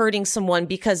vengeful and hurting someone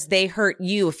because they hurt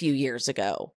you a few years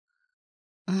ago.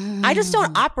 I just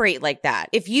don't operate like that.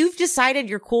 If you've decided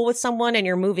you're cool with someone and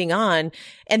you're moving on,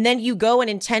 and then you go and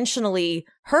intentionally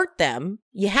hurt them,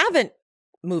 you haven't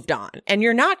moved on and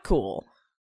you're not cool.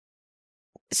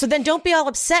 So then don't be all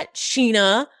upset,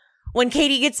 Sheena, when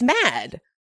Katie gets mad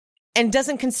and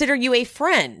doesn't consider you a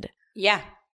friend. Yeah.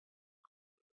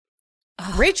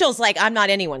 Rachel's like, I'm not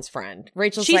anyone's friend.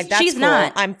 Rachel's like, that's she's cool.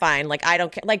 not. I'm fine. Like, I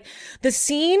don't care. Like, the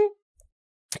scene,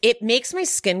 it makes my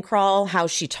skin crawl how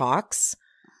she talks.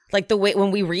 Like, the way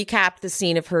when we recap the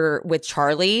scene of her with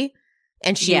Charlie,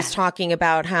 and she's talking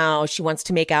about how she wants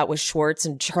to make out with Schwartz,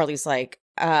 and Charlie's like,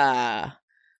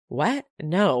 what?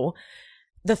 No.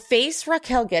 The face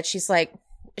Raquel gets, she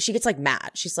gets like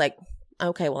mad. She's like,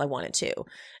 okay, well, I wanted to.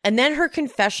 And then her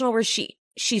confessional where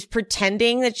she's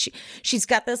pretending that she's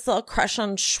got this little crush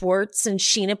on Schwartz, and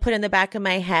Sheena put in the back of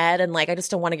my head, and like, I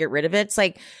just don't want to get rid of it. It's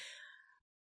like,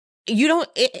 you don't,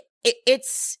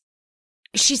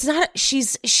 she's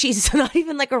not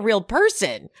even like a real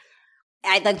person.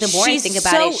 The more I think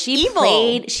about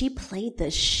it, she played the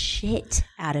shit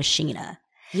out of Sheena.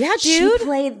 Yeah, dude. She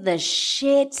played the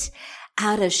shit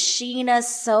out of Sheena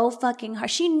so fucking hard.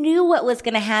 She knew what was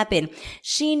going to happen.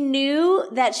 She knew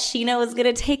that Sheena was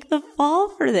going to take the fall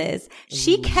for this.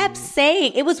 She kept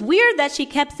saying, it was weird that she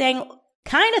kept saying,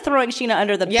 kind of throwing Sheena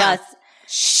under the bus.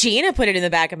 Sheena put it in the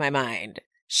back of my mind.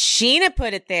 Sheena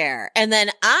put it there. And then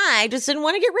I just didn't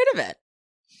want to get rid of it.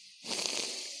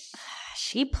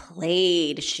 She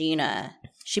played Sheena.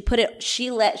 She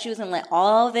was going to let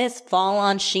all this fall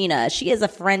on Sheena. She is a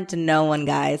friend to no one,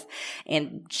 guys.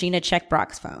 And Sheena, check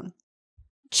Brock's phone.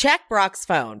 Check Brock's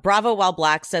phone. Bravo while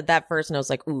Black said that first, and I was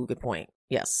like, ooh, good point.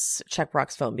 Yes, check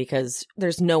Brock's phone, because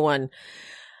there's no one.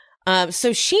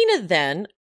 So Sheena then,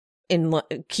 in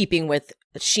keeping with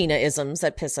Sheena-isms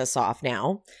that piss us off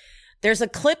now, there's a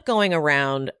clip going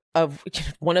around of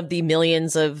one of the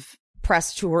millions of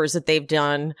press tours that they've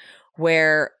done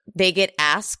where they get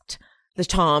asked, the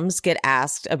Toms get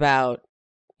asked about,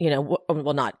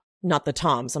 well, not the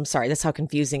Toms. I'm sorry. That's how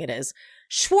confusing it is.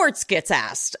 Schwartz gets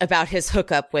asked about his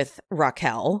hookup with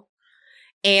Raquel,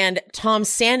 and Tom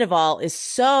Sandoval is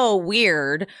so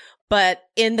weird. But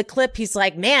in the clip, he's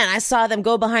like, man, I saw them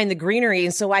go behind the greenery,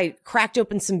 and so I cracked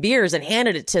open some beers and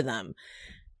handed it to them.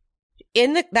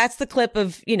 That's the clip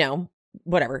of,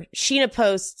 whatever. Sheena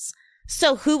posts,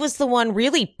 so who was the one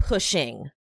really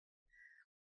pushing?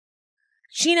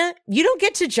 Sheena, you don't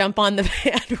get to jump on the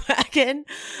bandwagon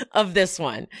of this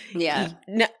one. Yeah.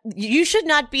 You should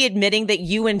not be admitting that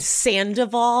you and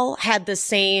Sandoval had the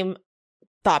same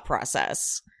thought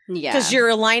process. Yeah. Because you're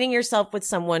aligning yourself with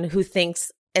someone who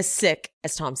thinks as sick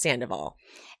as Tom Sandoval.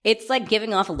 It's like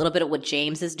giving off a little bit of what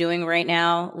James is doing right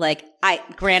now. Like,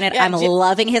 I'm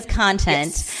loving his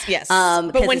content. Yes.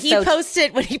 But when he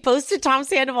posted Tom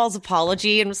Sandoval's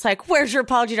apology and was like, where's your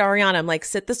apology to Ariana? I'm like,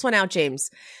 sit this one out, James.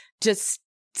 Just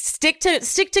stick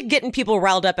to getting people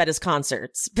riled up at his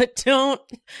concerts, but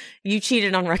you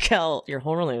cheated on Raquel your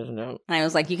whole relationship. I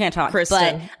was like, you can't talk, Kristen.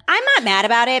 But I'm not mad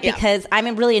about it because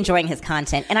I'm really enjoying his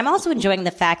content, and I'm also enjoying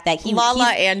the fact that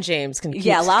Lala and James can keep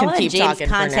and James talking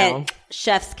content, for now.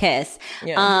 Chef's kiss.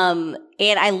 Yeah.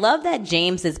 And I love that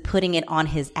James is putting it on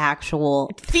his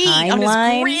actual feed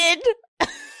timeline. on his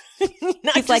grid.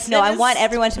 He's like, no, I want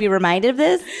everyone to be reminded of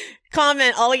this.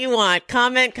 Comment all you want.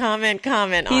 Comment on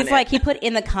it. He's like, he put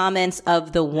in the comments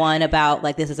of the one about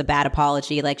like, this is a bad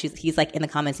apology. Like he's like in the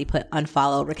comments, he put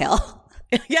unfollow Raquel.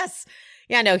 Yes.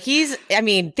 Yeah, no, he's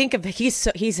having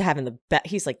the best.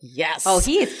 He's like, yes. Oh,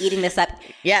 he is eating this up.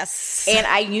 Yes. And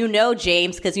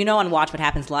James, because on Watch What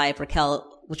Happens Live, Raquel,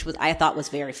 which I thought was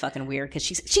very fucking weird because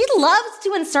she loves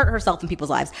to insert herself in people's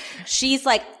lives. She's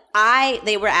like,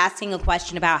 they were asking a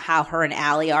question about how her and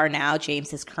Allie are now,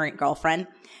 James's current girlfriend.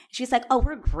 She's like, oh,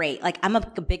 we're great. Like, I'm a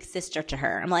big sister to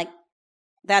her. I'm like,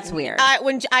 that's weird. I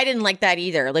didn't like that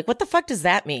either. Like, what the fuck does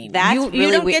that mean? That's you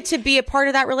really don't weird. Get to be a part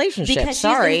of that relationship. Because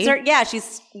sorry.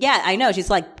 I know. She's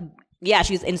like,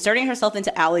 she's inserting herself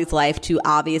into Allie's life to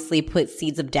obviously put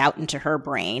seeds of doubt into her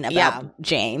brain about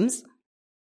James.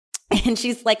 And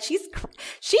she's like, she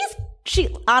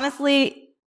honestly,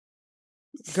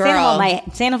 girl,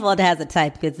 Sandoval has a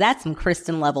type because that's some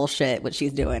Kristen level shit, what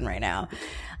she's doing right now.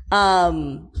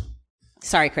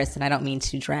 Sorry, Kristen. I don't mean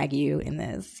to drag you in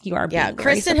this. You are being very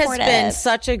Kristen has supportive. been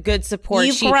such a good support.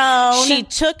 You've grown. She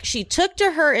took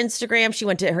to her Instagram. She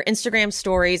went to her Instagram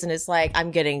stories and is like, I'm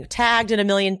getting tagged in a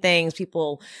million things.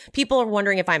 People are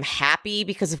wondering if I'm happy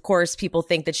because, of course, people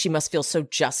think that she must feel so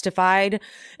justified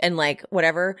and like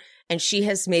whatever. And she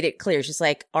has made it clear. She's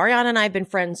like, Ariana and I have been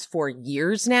friends for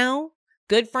years now,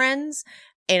 good friends,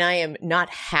 and I am not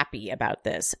happy about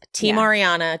this. Team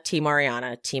Ariana, Team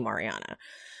Ariana, Team Ariana.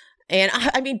 And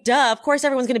I mean, duh, of course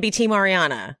everyone's going to be Team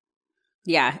Ariana.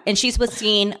 Yeah. And she was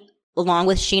seen along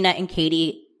with Sheena and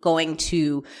Katie going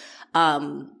to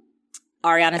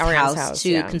Ariana's house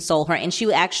to console her. And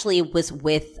she actually was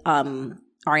with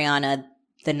Ariana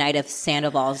the night of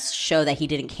Sandoval's show that he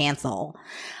didn't cancel.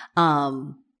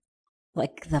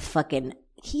 Like the fucking,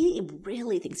 he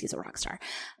really thinks he's a rock star.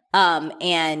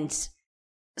 And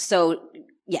so,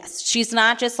 yes, she's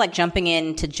not just like jumping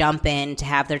in to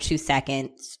have their 2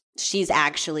 seconds. She's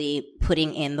actually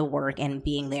putting in the work and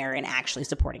being there and actually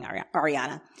supporting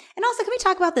Ariana. And also, can we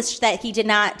talk about this, that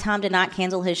Tom did not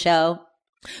cancel his show?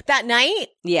 That night?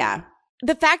 Yeah.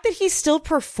 The fact that he still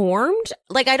performed,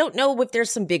 like, I don't know if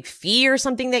there's some big fee or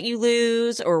something that you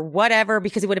lose or whatever,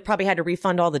 because he would have probably had to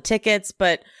refund all the tickets,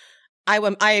 but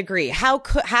I agree. How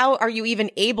are you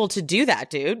even able to do that,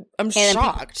 dude? I'm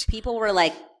shocked. People were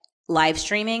like live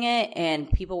streaming it and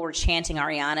people were chanting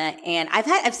Ariana, and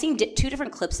I've seen 2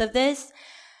 different clips of this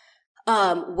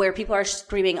where people are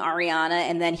screaming Ariana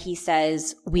and then he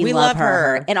says we love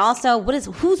her. And also,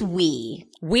 who's we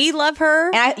love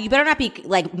her? And you better not be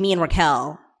like me and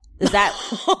Raquel. Is that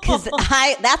cuz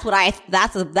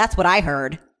that's what I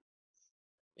heard.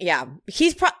 Yeah,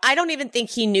 I don't even think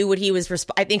he knew what he was.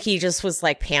 I think he just was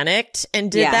like panicked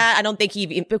and did that. I don't think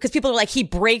because people are like, he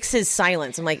breaks his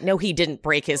silence. I'm like, no, he didn't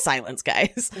break his silence,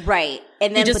 guys. Right.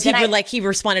 And then he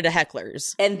responded to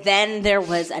hecklers. And then there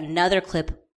was another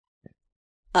clip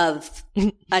of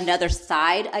another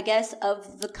side, I guess,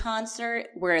 of the concert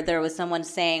where there was someone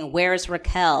saying, "Where's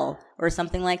Raquel?" or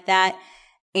something like that.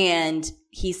 And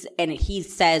he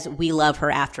says we love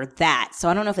her after that. So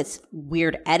I don't know if it's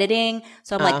weird editing.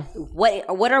 So I'm like,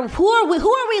 who are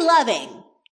we loving?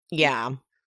 Yeah.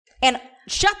 And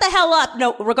shut the hell up.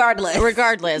 No,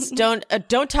 regardless.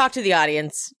 Don't talk to the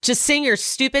audience. Just sing your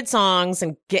stupid songs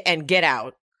and get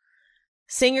out.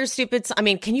 Sing your stupid. I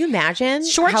mean, can you imagine?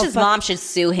 Schwartz's mom should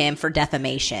sue him for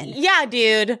defamation. Yeah,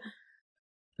 dude.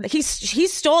 He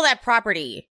stole that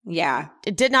property. Yeah.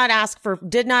 It did not ask for,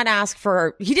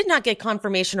 he did not get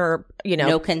confirmation or,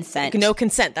 no consent. No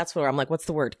consent. That's what I'm like, what's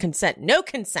the word? Consent. No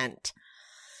consent.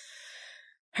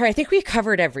 All right. I think we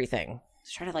covered everything. I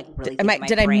was trying to like really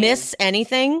did I miss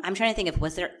anything? I'm trying to think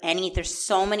there's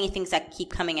so many things that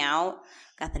keep coming out.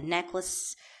 Got the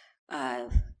necklace, the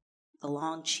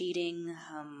long cheating,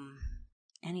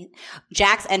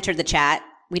 Jax entered the chat.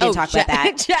 We didn't talk about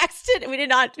that. Jax did. We did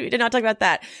not talk about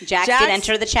that. Jax did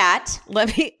enter the chat.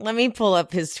 Let me pull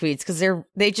up his tweets because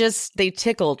they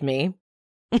tickled me.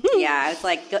 Yeah, I was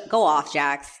like, go off,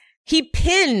 Jax. He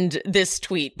pinned this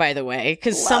tweet, by the way,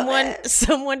 because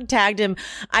someone tagged him.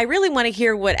 I really want to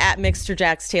hear what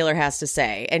 @MixterJaxTaylor has to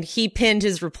say. And he pinned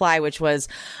his reply, which was,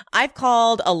 I've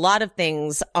called a lot of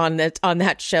things on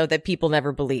that show that people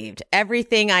never believed.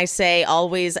 Everything I say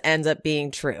always ends up being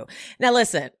true. Now,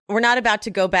 listen, we're not about to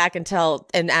go back and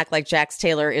act like Jax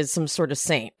Taylor is some sort of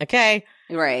saint, okay?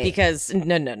 Right. Because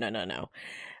no.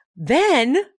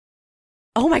 Then,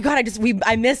 oh my God,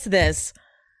 I missed this.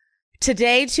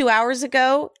 Today, 2 hours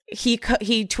ago, he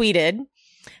tweeted,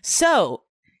 "So,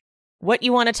 what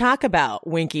you want to talk about,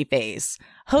 winky face?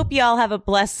 Hope y'all have a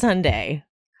blessed Sunday."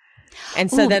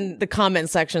 And so then the comment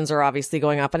sections are obviously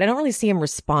going up, but I don't really see him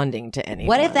responding to anyone.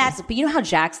 What if but you know how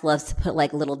Jax loves to put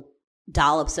like little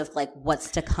dollops of like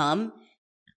what's to come?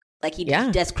 Like he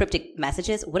does cryptic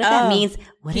messages. What if that means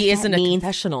he isn't a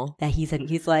confessional? That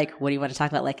he's like, what do you want to talk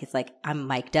about? Like, it's like, I'm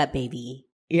mic'd up, baby.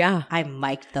 Yeah. I'm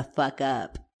mic'd the fuck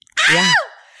up. Yeah.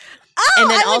 And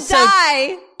then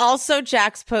also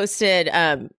Jax posted,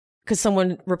 because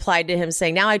someone replied to him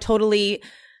saying, now I totally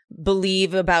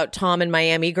believe about Tom and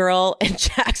Miami Girl. And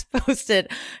Jax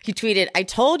he tweeted, I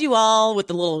told you all, with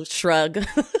the little shrug.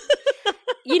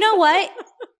 You know what?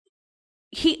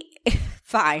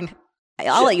 Fine.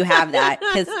 I'll let you have that.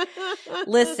 Because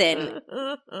listen,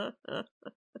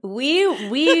 we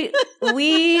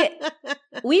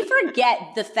forget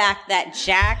the fact that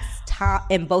Jax, Tom,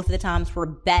 and both of the Toms were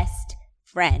best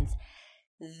friends.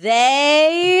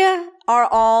 They are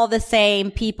all the same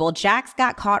people. Jax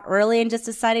got caught early and just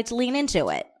decided to lean into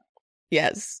it.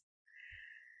 Yes.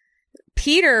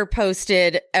 Peter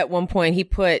posted at one point, he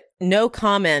put no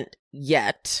comment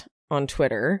yet on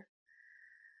Twitter.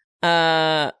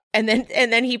 And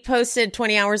then he posted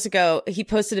 20 hours ago, he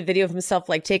posted a video of himself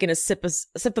like taking a sip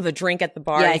of a drink at the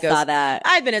bar. Yeah, and he I saw that.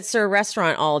 I've been at Sir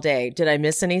Restaurant all day. Did I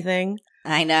miss anything?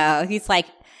 I know. He's like,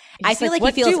 I feel like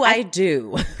what he feels. do I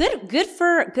do? Good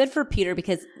for Peter,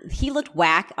 because he looked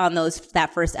whack on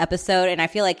that first episode, and I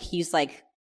feel like he's like,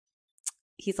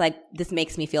 this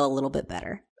makes me feel a little bit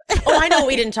better. Oh, I know what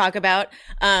we didn't talk about.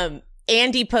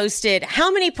 Andy posted,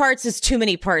 how many parts is too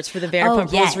many parts for the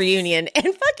Vanderpump Rules reunion? And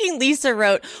fucking Lisa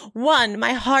wrote, 1,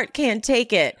 my heart can't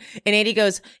take it. And Andy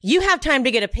goes, you have time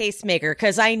to get a pacemaker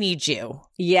because I need you.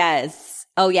 Yes.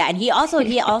 Oh yeah, and he also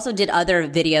did other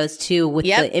videos too with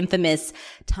the infamous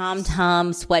Tom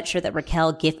sweatshirt that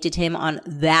Raquel gifted him on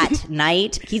that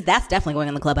night. That's definitely going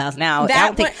in the clubhouse now.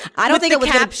 I don't think it was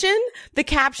caption. The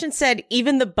caption said,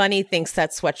 even the bunny thinks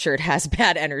that sweatshirt has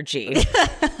bad energy.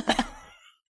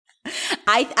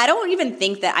 I don't even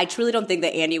think that, I truly don't think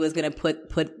that Andy was going to put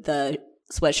the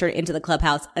sweatshirt into the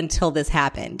clubhouse until this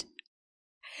happened.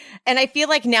 And I feel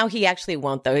like now he actually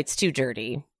won't, though. It's too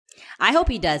dirty. I hope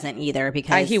he doesn't either,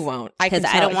 because he won't. I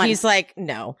don't want. He's like,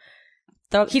 no.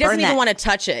 He doesn't even want to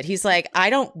touch it. He's like, I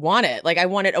don't want it. Like, I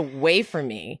want it away from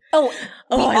me. I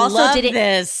love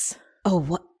this. Oh,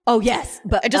 what? Oh, yes.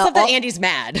 But I just love that Andy's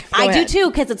mad. I do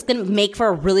too, because it's going to make for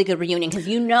a really good reunion, because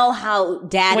you know how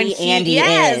daddy Andy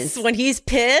is. When he's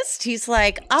pissed, he's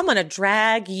like, I'm going to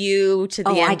drag you to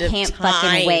the end of time. I can't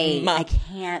fucking wait. I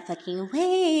can't fucking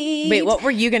wait. Wait, what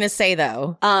were you going to say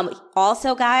though?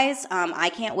 Also, guys, I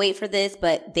can't wait for this,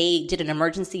 but they did an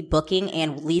emergency booking,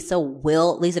 and Lisa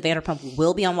Vanderpump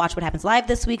will be on Watch What Happens Live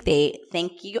this week.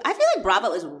 Thank you. I feel like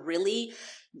Bravo is really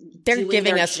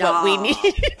giving us what we need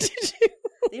to do.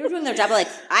 They were doing their job. Like,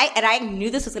 I knew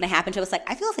this was going to happen. So I was like,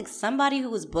 I feel like somebody who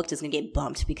was booked is going to get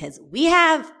bumped, because we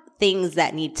have things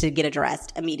that need to get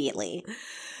addressed immediately.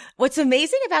 What's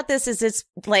amazing about this is it's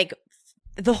like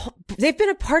they've been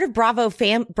a part of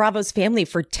Bravo's family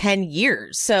for 10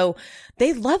 years. So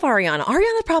they love Ariana.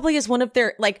 Ariana probably is one of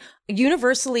their like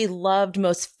universally loved,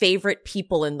 most favorite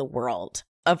people in the world.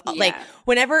 Like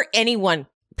whenever anyone,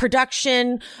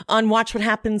 production on Watch What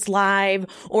Happens Live,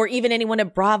 or even anyone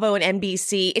at Bravo and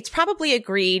NBC, it's probably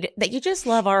agreed that you just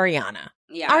love Ariana.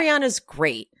 Yeah. Ariana's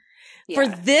great. Yeah. For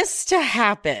this to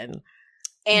happen,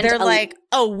 and they're like,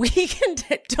 oh, we can,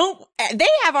 they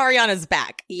have Ariana's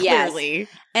back, clearly. Yes.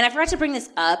 And I forgot to bring this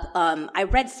up. I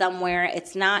read somewhere,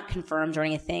 it's not confirmed or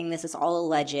anything. This is all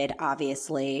alleged,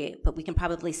 obviously, but we can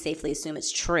probably safely assume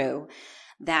it's true,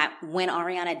 that when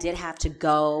Ariana did have to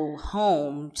go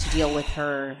home to deal with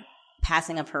her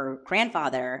passing of her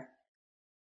grandfather,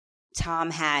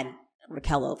 Tom had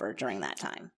Raquel over during that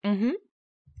time.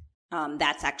 Mm-hmm.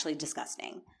 That's actually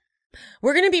disgusting.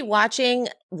 We're going to be watching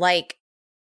like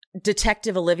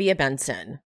Detective Olivia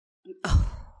Benson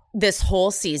this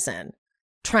whole season,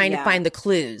 trying to find the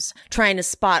clues, trying to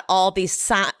spot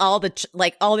because I feel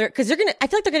like they're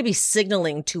going to be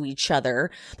signaling to each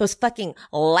other, those fucking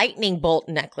lightning bolt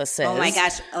necklaces. Oh my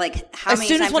gosh. Like, how many as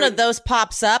soon as one of those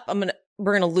pops up,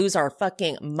 we're going to lose our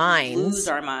fucking minds.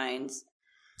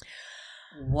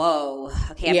 Whoa.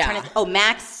 Okay. I'm trying to. Oh,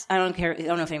 Max. I don't care. I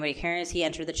don't know if anybody cares. He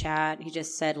entered the chat. He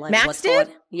just said like, Max what's did?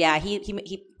 going? Yeah.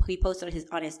 He posted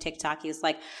on his TikTok. He was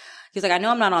like, I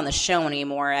know I'm not on the show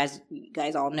anymore, as you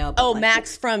guys all know. But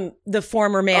Max from the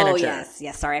former manager. Oh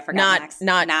yes. Sorry, I forgot. Max.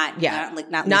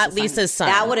 Not Lisa's son.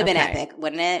 That would have been epic,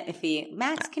 wouldn't it?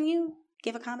 Max, can you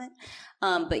give a comment?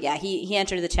 But yeah, he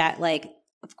entered the chat like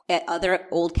other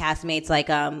old castmates, like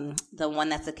the one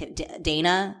that's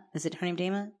Dana. Is it her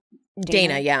name?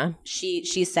 Dana, yeah.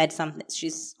 She said something.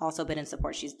 She's also been in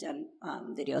support. She's done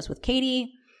videos with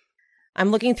Katie. I'm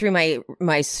looking through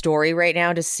my story right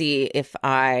now to see if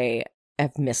I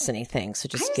have missed anything. So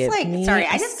just give me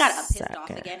I just got pissed off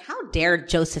again. How dare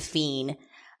Josephine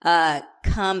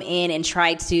come in and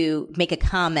try to make a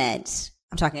comment?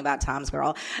 I'm talking about Tom's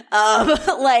girl.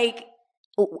 Like,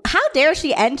 how dare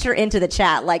she enter into the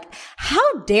chat? Like,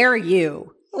 how dare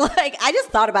you? Like, I just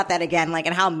thought about that again, like,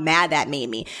 and how mad that made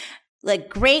me. Like,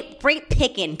 great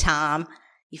picking, Tom.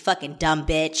 You fucking dumb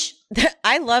bitch.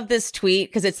 I love this tweet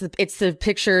because it's the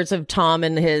pictures of Tom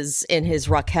in his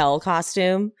Raquel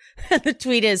costume. The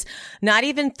tweet is, not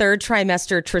even third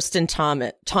trimester Tristan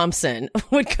Thompson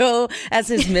would go as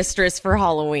his mistress for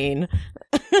Halloween.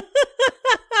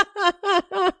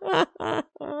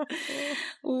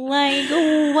 Like,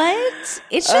 what?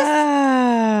 It's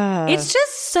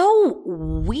just so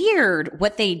weird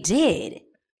what they did.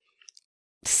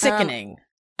 Sickening.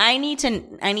 I need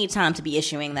Tom to be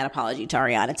issuing that apology to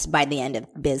Ariana by the end of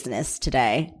business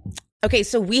today. Okay,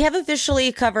 so we have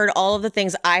officially covered all of the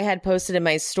things I had posted in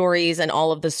my stories and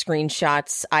all of the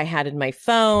screenshots I had in my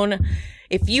phone.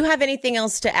 If you have anything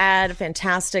else to add,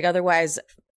 fantastic. Otherwise,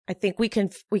 I think we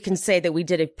can say that we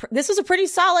did this was a pretty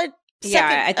solid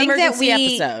I think that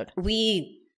episode.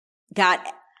 We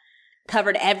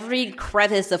covered every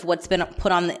crevice of what's been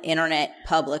put on the internet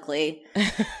publicly.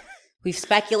 We've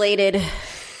speculated.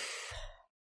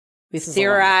 We've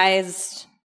theorized.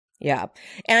 Yeah.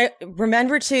 And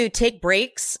remember to take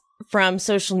breaks from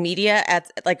social media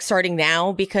at like starting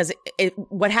now, because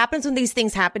what happens when these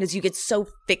things happen is you get so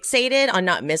fixated on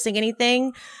not missing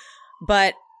anything.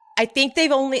 But I think they've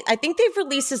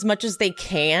released as much as they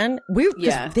can.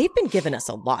 They've been giving us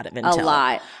a lot of intel. A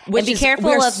lot. And be careful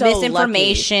of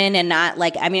misinformation and not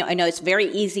like, I mean, I know it's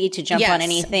very easy to jump on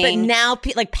anything. But now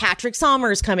like Patrick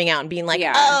Sommer's coming out and being like,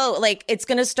 oh, like it's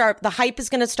going to start, the hype is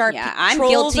going to start. Yeah, I'm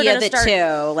guilty of it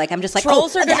too. Like I'm just like,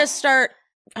 trolls are going to start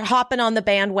hopping on the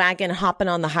bandwagon, hopping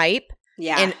on the hype.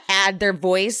 Yeah. And add their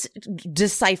voice,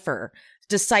 decipher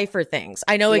things.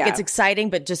 I know it gets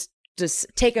exciting, but just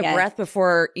take a breath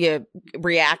before you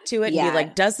react to it and be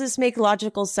like, does this make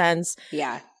logical sense?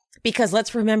 Yeah. Because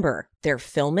let's remember, they're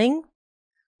filming.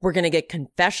 We're going to get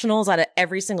confessionals out of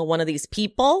every single one of these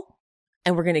people,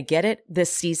 and we're going to get it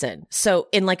this season. So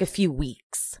in like a few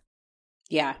weeks.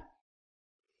 Yeah.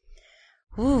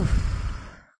 Whew.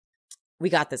 We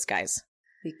got this, guys.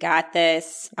 We got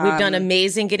this. We've done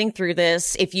amazing getting through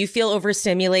this. If you feel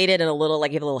overstimulated and a little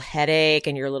like you have a little headache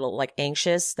and you're a little like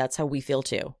anxious, that's how we feel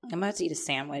too. I'm about to eat a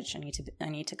sandwich. I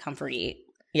need to comfort eat.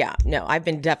 Yeah, no, I've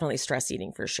been definitely stress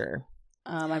eating for sure.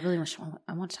 I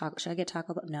want to talk. Should I get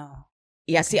Taco Bell? No.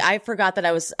 Yeah, see, I forgot that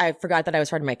I was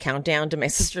starting my countdown to my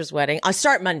sister's wedding. I'll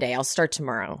start Monday. I'll start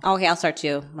tomorrow. Okay, I'll start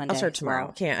too. Monday. I'll start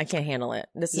tomorrow. I can't handle it.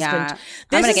 This I'm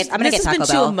gonna get Taco Bell. Been too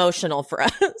Bell. emotional for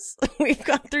us. We've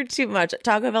gone through too much.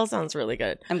 Taco Bell sounds really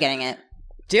good. I'm getting it.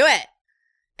 Do it.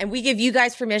 And we give you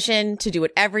guys permission to do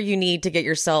whatever you need to get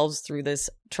yourselves through this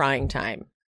trying time.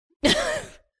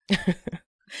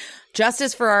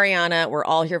 Justice for Ariana. We're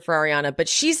all here for Ariana, but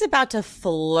she's about to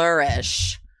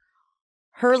flourish.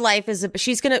 Her life is,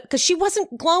 because she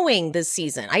wasn't glowing this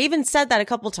season. I even said that a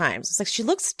couple times. It's like, she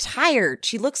looks tired.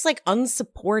 She looks like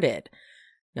unsupported.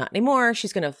 Not anymore.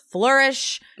 She's going to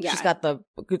flourish. Yeah. She's got the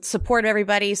good support of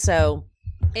everybody. So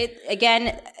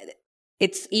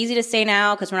it's easy to say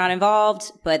now because we're not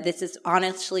involved, but this is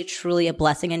honestly, truly a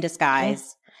blessing in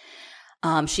disguise.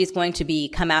 She's going to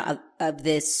come out of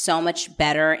this so much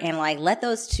better, and like, let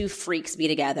those two freaks be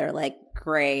together. Like,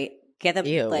 great. Get them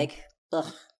like,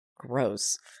 ugh.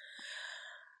 Gross.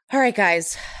 All right,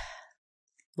 guys.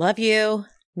 Love you.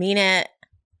 Mean it.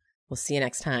 We'll see you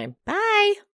next time.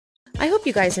 Bye. I hope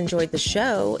you guys enjoyed the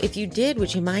show. If you did,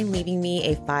 would you mind leaving me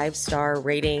a 5-star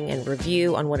rating and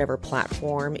review on whatever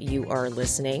platform you are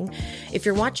listening? If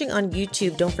you're watching on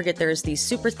YouTube, don't forget there's the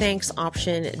super thanks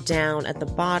option down at the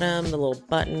bottom, the little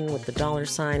button with the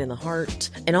 $ and the heart.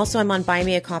 And also I'm on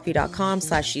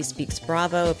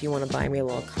buymeacoffee.com/SheSpeaksBravo if you want to buy me a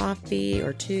little coffee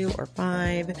or 2 or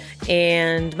 5.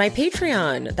 And my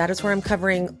Patreon, that is where I'm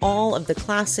covering all of the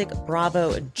classic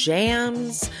Bravo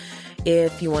jams.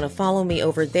 If you want to follow me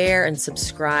over there and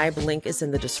subscribe, link is in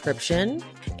the description.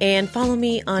 And follow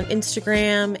me on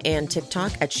Instagram and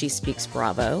TikTok at She Speaks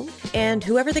Bravo. And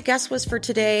whoever the guest was for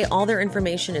today, all their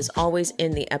information is always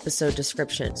in the episode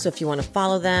description. So if you want to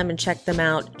follow them and check them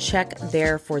out, check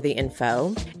there for the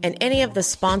info. And any of the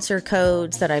sponsor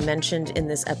codes that I mentioned in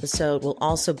this episode will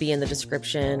also be in the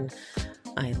description.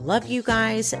 I love you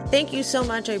guys. Thank you so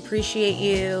much. I appreciate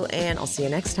you. And I'll see you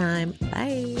next time.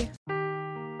 Bye.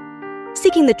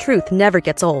 Seeking the truth never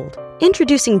gets old.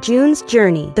 Introducing June's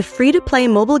Journey, the free-to-play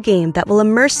mobile game that will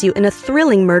immerse you in a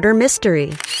thrilling murder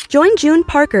mystery. Join June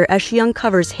Parker as she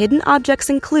uncovers hidden objects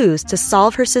and clues to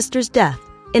solve her sister's death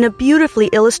in a beautifully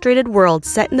illustrated world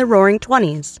set in the Roaring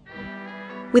 '20s.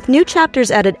 With new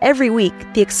chapters added every week,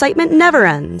 the excitement never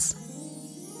ends.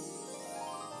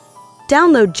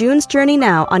 Download June's Journey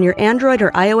now on your Android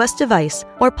or iOS device,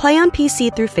 or play on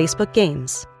PC through Facebook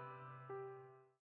Games.